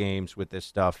kinds of games with this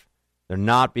stuff. They're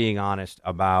not being honest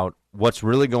about what's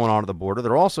really going on at the border.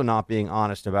 They're also not being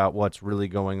honest about what's really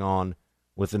going on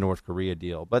with the North Korea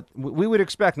deal. But we would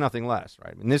expect nothing less,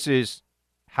 right? I mean, this is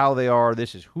how they are.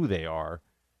 This is who they are.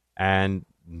 And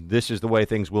this is the way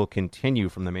things will continue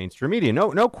from the mainstream media.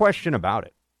 No question about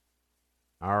it.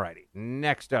 All righty.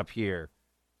 Next up here,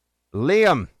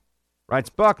 Liam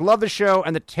writes, Buck, love the show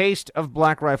and the taste of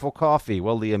Black Rifle coffee.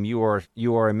 Well, Liam,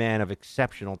 you are a man of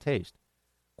exceptional taste.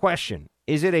 Question,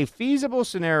 is it a feasible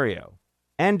scenario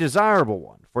and desirable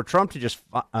one for Trump to just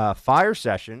fire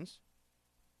Sessions,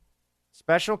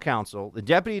 special counsel, the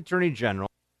deputy attorney general,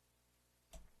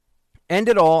 end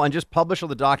it all and just publish all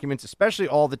the documents, especially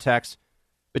all the texts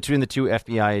between the two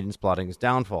FBI agents plotting his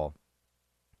downfall?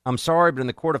 I'm sorry, but in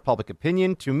the court of public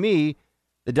opinion, to me,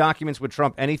 the documents would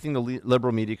trump anything the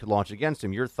liberal media could launch against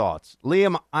him. Your thoughts?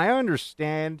 Liam, I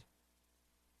understand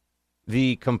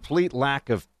the complete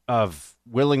lack of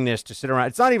willingness to sit around.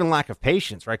 It's not even lack of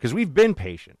patience, right? Because we've been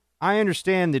patient. I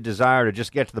understand the desire to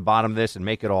just get to the bottom of this and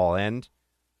make it all end.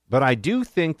 But I do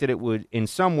think that it would, in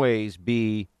some ways,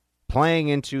 be playing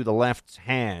into the left's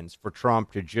hands for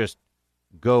Trump to just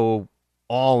go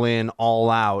all in, all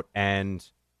out, and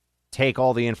take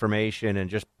all the information and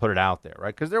just put it out there,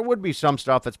 right? Because there would be some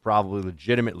stuff that's probably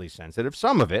legitimately sensitive.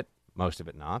 Some of it, most of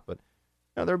it not. But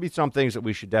there would be some things that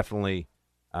we should definitely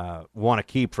want to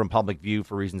keep from public view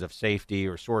for reasons of safety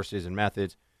or sources and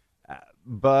methods.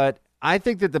 But I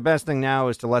think that the best thing now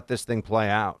is to let this thing play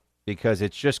out, because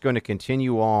it's just going to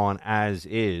continue on as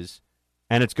is.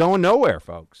 And it's going nowhere,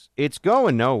 folks. It's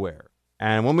going nowhere.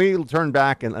 And when we turn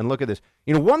back and look at this,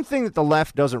 one thing that the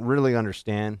left doesn't really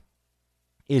understand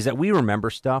is that we remember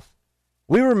stuff.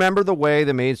 We remember the way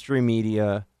the mainstream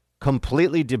media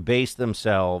completely debased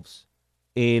themselves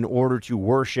in order to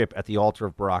worship at the altar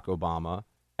of Barack Obama,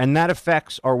 and that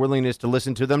affects our willingness to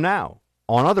listen to them now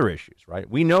on other issues, right?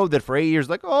 We know that for 8 years,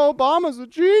 Obama's a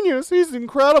genius. He's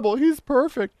incredible. He's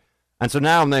perfect. And so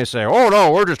now when they say, oh,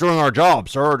 no, we're just doing our job,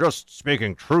 sir, we're just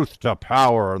speaking truth to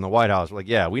power in the White House. We're like,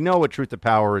 yeah, we know what truth to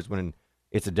power is when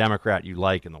it's a Democrat you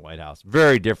like in the White House.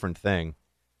 Very different thing.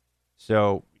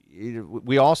 So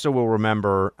we also will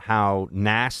remember how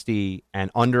nasty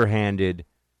and underhanded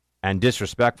and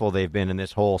disrespectful they've been in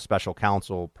this whole special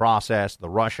counsel process, the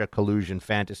Russia collusion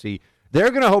fantasy. They're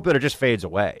going to hope that it just fades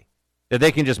away, that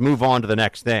they can just move on to the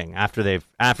next thing. After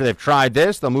they've tried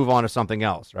this, they'll move on to something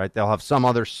else, right? They'll have some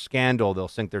other scandal they'll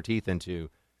sink their teeth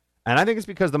into. And I think it's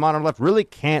because the modern left really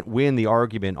can't win the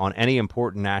argument on any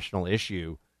important national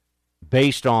issue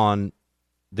based on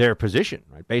their position,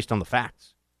 right? Based on the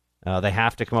facts. They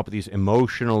have to come up with these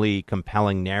emotionally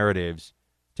compelling narratives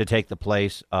to take the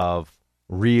place of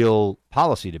real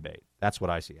policy debate. That's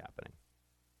what I see happening.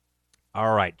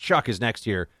 All right, Chuck is next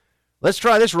here. Let's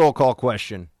try this roll call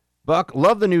question. Buck,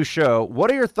 love the new show. What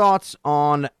are your thoughts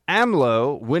on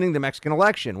AMLO winning the Mexican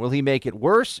election? Will he make it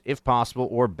worse, if possible,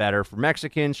 or better for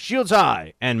Mexicans? Shields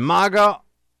high and MAGA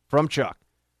from Chuck.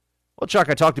 Well, Chuck,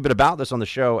 I talked a bit about this on the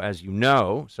show, as you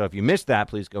know. So if you missed that,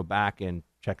 please go back and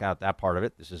check out that part of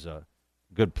it. This is a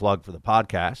good plug for the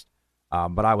podcast.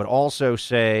 But I would also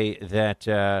say that,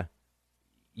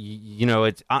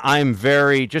 I'm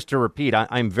very, just to repeat,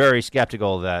 I'm very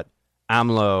skeptical that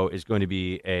AMLO is going to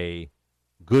be a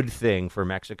good thing for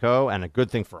Mexico and a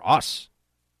good thing for us.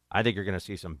 I think you're going to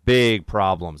see some big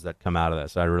problems that come out of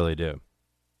this. I really do.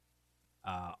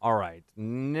 All right.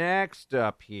 Next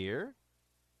up here,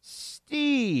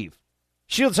 Steve.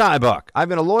 Shields high, Buck. I've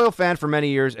been a loyal fan for many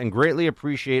years and greatly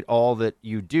appreciate all that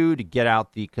you do to get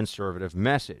out the conservative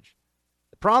message.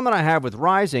 The problem that I have with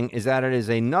Rising is that it is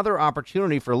another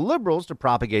opportunity for liberals to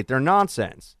propagate their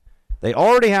nonsense. They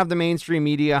already have the mainstream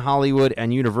media, Hollywood,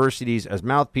 and universities as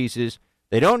mouthpieces.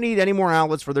 They don't need any more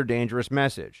outlets for their dangerous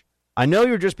message. I know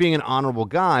you're just being an honorable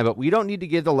guy, but we don't need to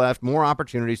give the left more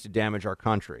opportunities to damage our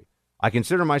country. I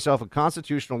consider myself a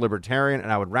constitutional libertarian,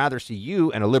 and I would rather see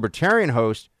you and a libertarian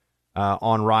host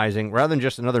on Rising, rather than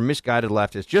just another misguided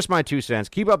leftist. Just my 2 cents.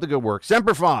 Keep up the good work.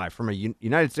 Semper Fi from a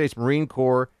United States Marine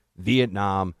Corps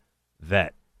Vietnam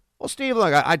vet. Well, Steve,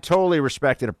 look, I totally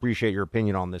respect and appreciate your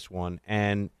opinion on this one,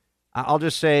 and I'll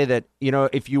just say that,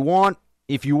 if you want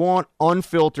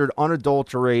unfiltered,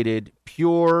 unadulterated,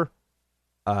 pure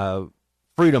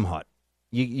Freedom Hut,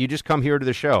 you just come here to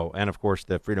the show, and of course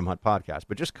the Freedom Hut podcast,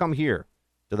 but just come here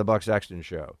to the Buck Sexton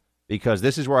Show, because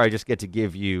this is where I just get to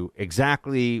give you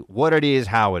exactly what it is,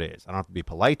 how it is. I don't have to be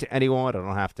polite to anyone. I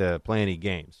don't have to play any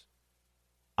games.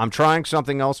 I'm trying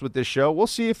something else with this show. We'll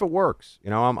see if it works.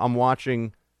 I'm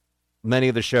watching many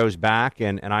of the shows back,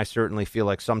 and I certainly feel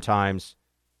like sometimes,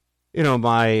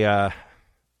 my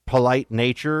polite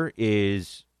nature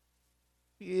is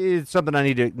something I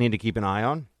need to keep an eye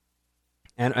on.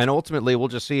 And ultimately, we'll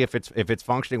just see if it's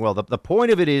functioning well. The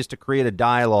point of it is to create a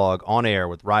dialogue on air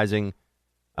with Rising,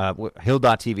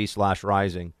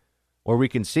 Hill.tv/Rising, where we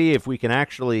can see if we can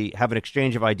actually have an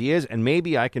exchange of ideas, and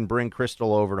maybe I can bring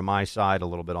Crystal over to my side a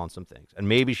little bit on some things. And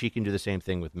maybe she can do the same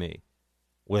thing with me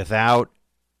without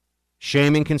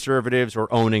shaming conservatives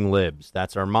or owning libs.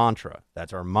 That's our mantra.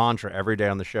 That's our mantra every day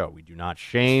on the show. We do not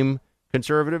shame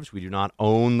conservatives. We do not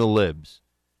own the libs.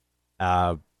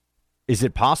 Is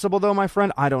it possible, though, my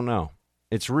friend? I don't know.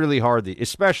 It's really hard,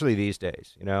 especially these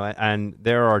days, and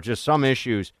there are just some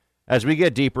issues as we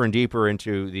get deeper and deeper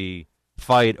into the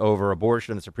fight over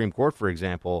abortion in the Supreme Court, for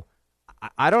example.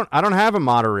 I don't have a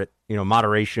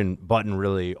moderation button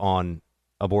really on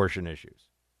abortion issues.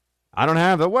 I don't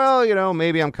have the,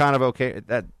 maybe I'm kind of okay.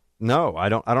 No, I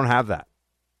don't have that.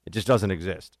 It just doesn't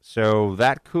exist. So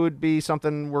that could be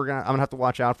something I'm gonna have to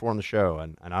watch out for on the show,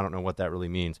 and I don't know what that really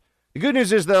means. The good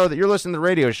news is, though, that you're listening to the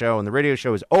radio show, and the radio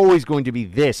show is always going to be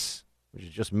this, which is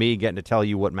just me getting to tell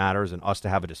you what matters and us to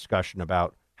have a discussion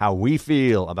about how we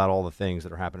feel about all the things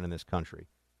that are happening in this country,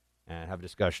 and have a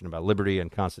discussion about liberty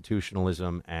and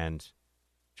constitutionalism and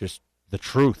just the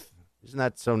truth. Isn't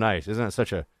that so nice? Isn't that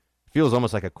such a... feels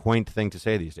almost like a quaint thing to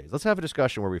say these days. Let's have a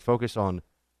discussion where we focus on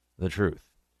the truth.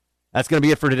 That's going to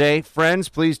be it for today. Friends,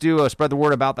 please do spread the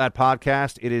word about that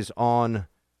podcast. It is on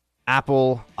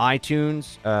Apple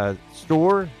iTunes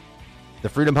store, The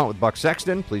Freedom Hunt with Buck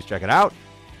Sexton. Please check it out.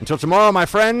 Until tomorrow, my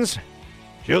friends,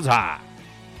 shields high.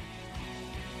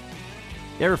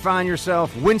 You ever find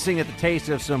yourself wincing at the taste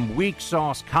of some weak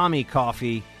sauce commie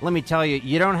coffee? Let me tell you,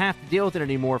 you don't have to deal with it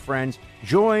anymore, friends.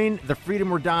 Join the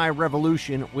Freedom or Die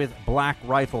revolution with Black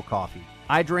Rifle Coffee.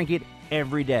 I drink it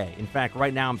every day. In fact,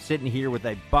 right now I'm sitting here with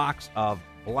a box of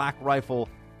Black Rifle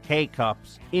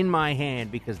K-Cups in my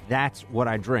hand because that's what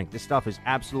I drink. This stuff is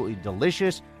absolutely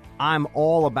delicious. I'm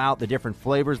all about the different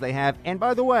flavors they have. And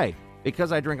by the way,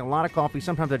 because I drink a lot of coffee,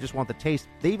 sometimes I just want the taste.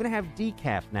 They even have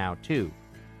decaf now, too.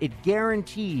 It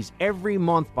guarantees every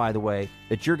month, by the way,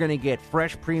 that you're going to get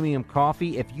fresh premium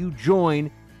coffee if you join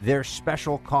their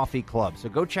special coffee club. So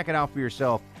go check it out for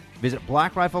yourself. Visit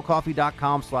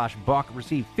blackriflecoffee.com/buck.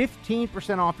 Receive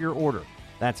 15% off your order.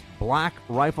 That's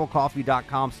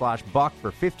blackriflecoffee.com/buck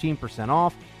for 15%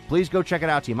 off. Please go check it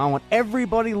out, team. I want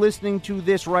everybody listening to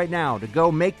this right now to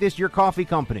go make this your coffee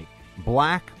company.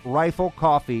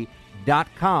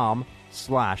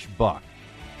 blackriflecoffee.com/buck.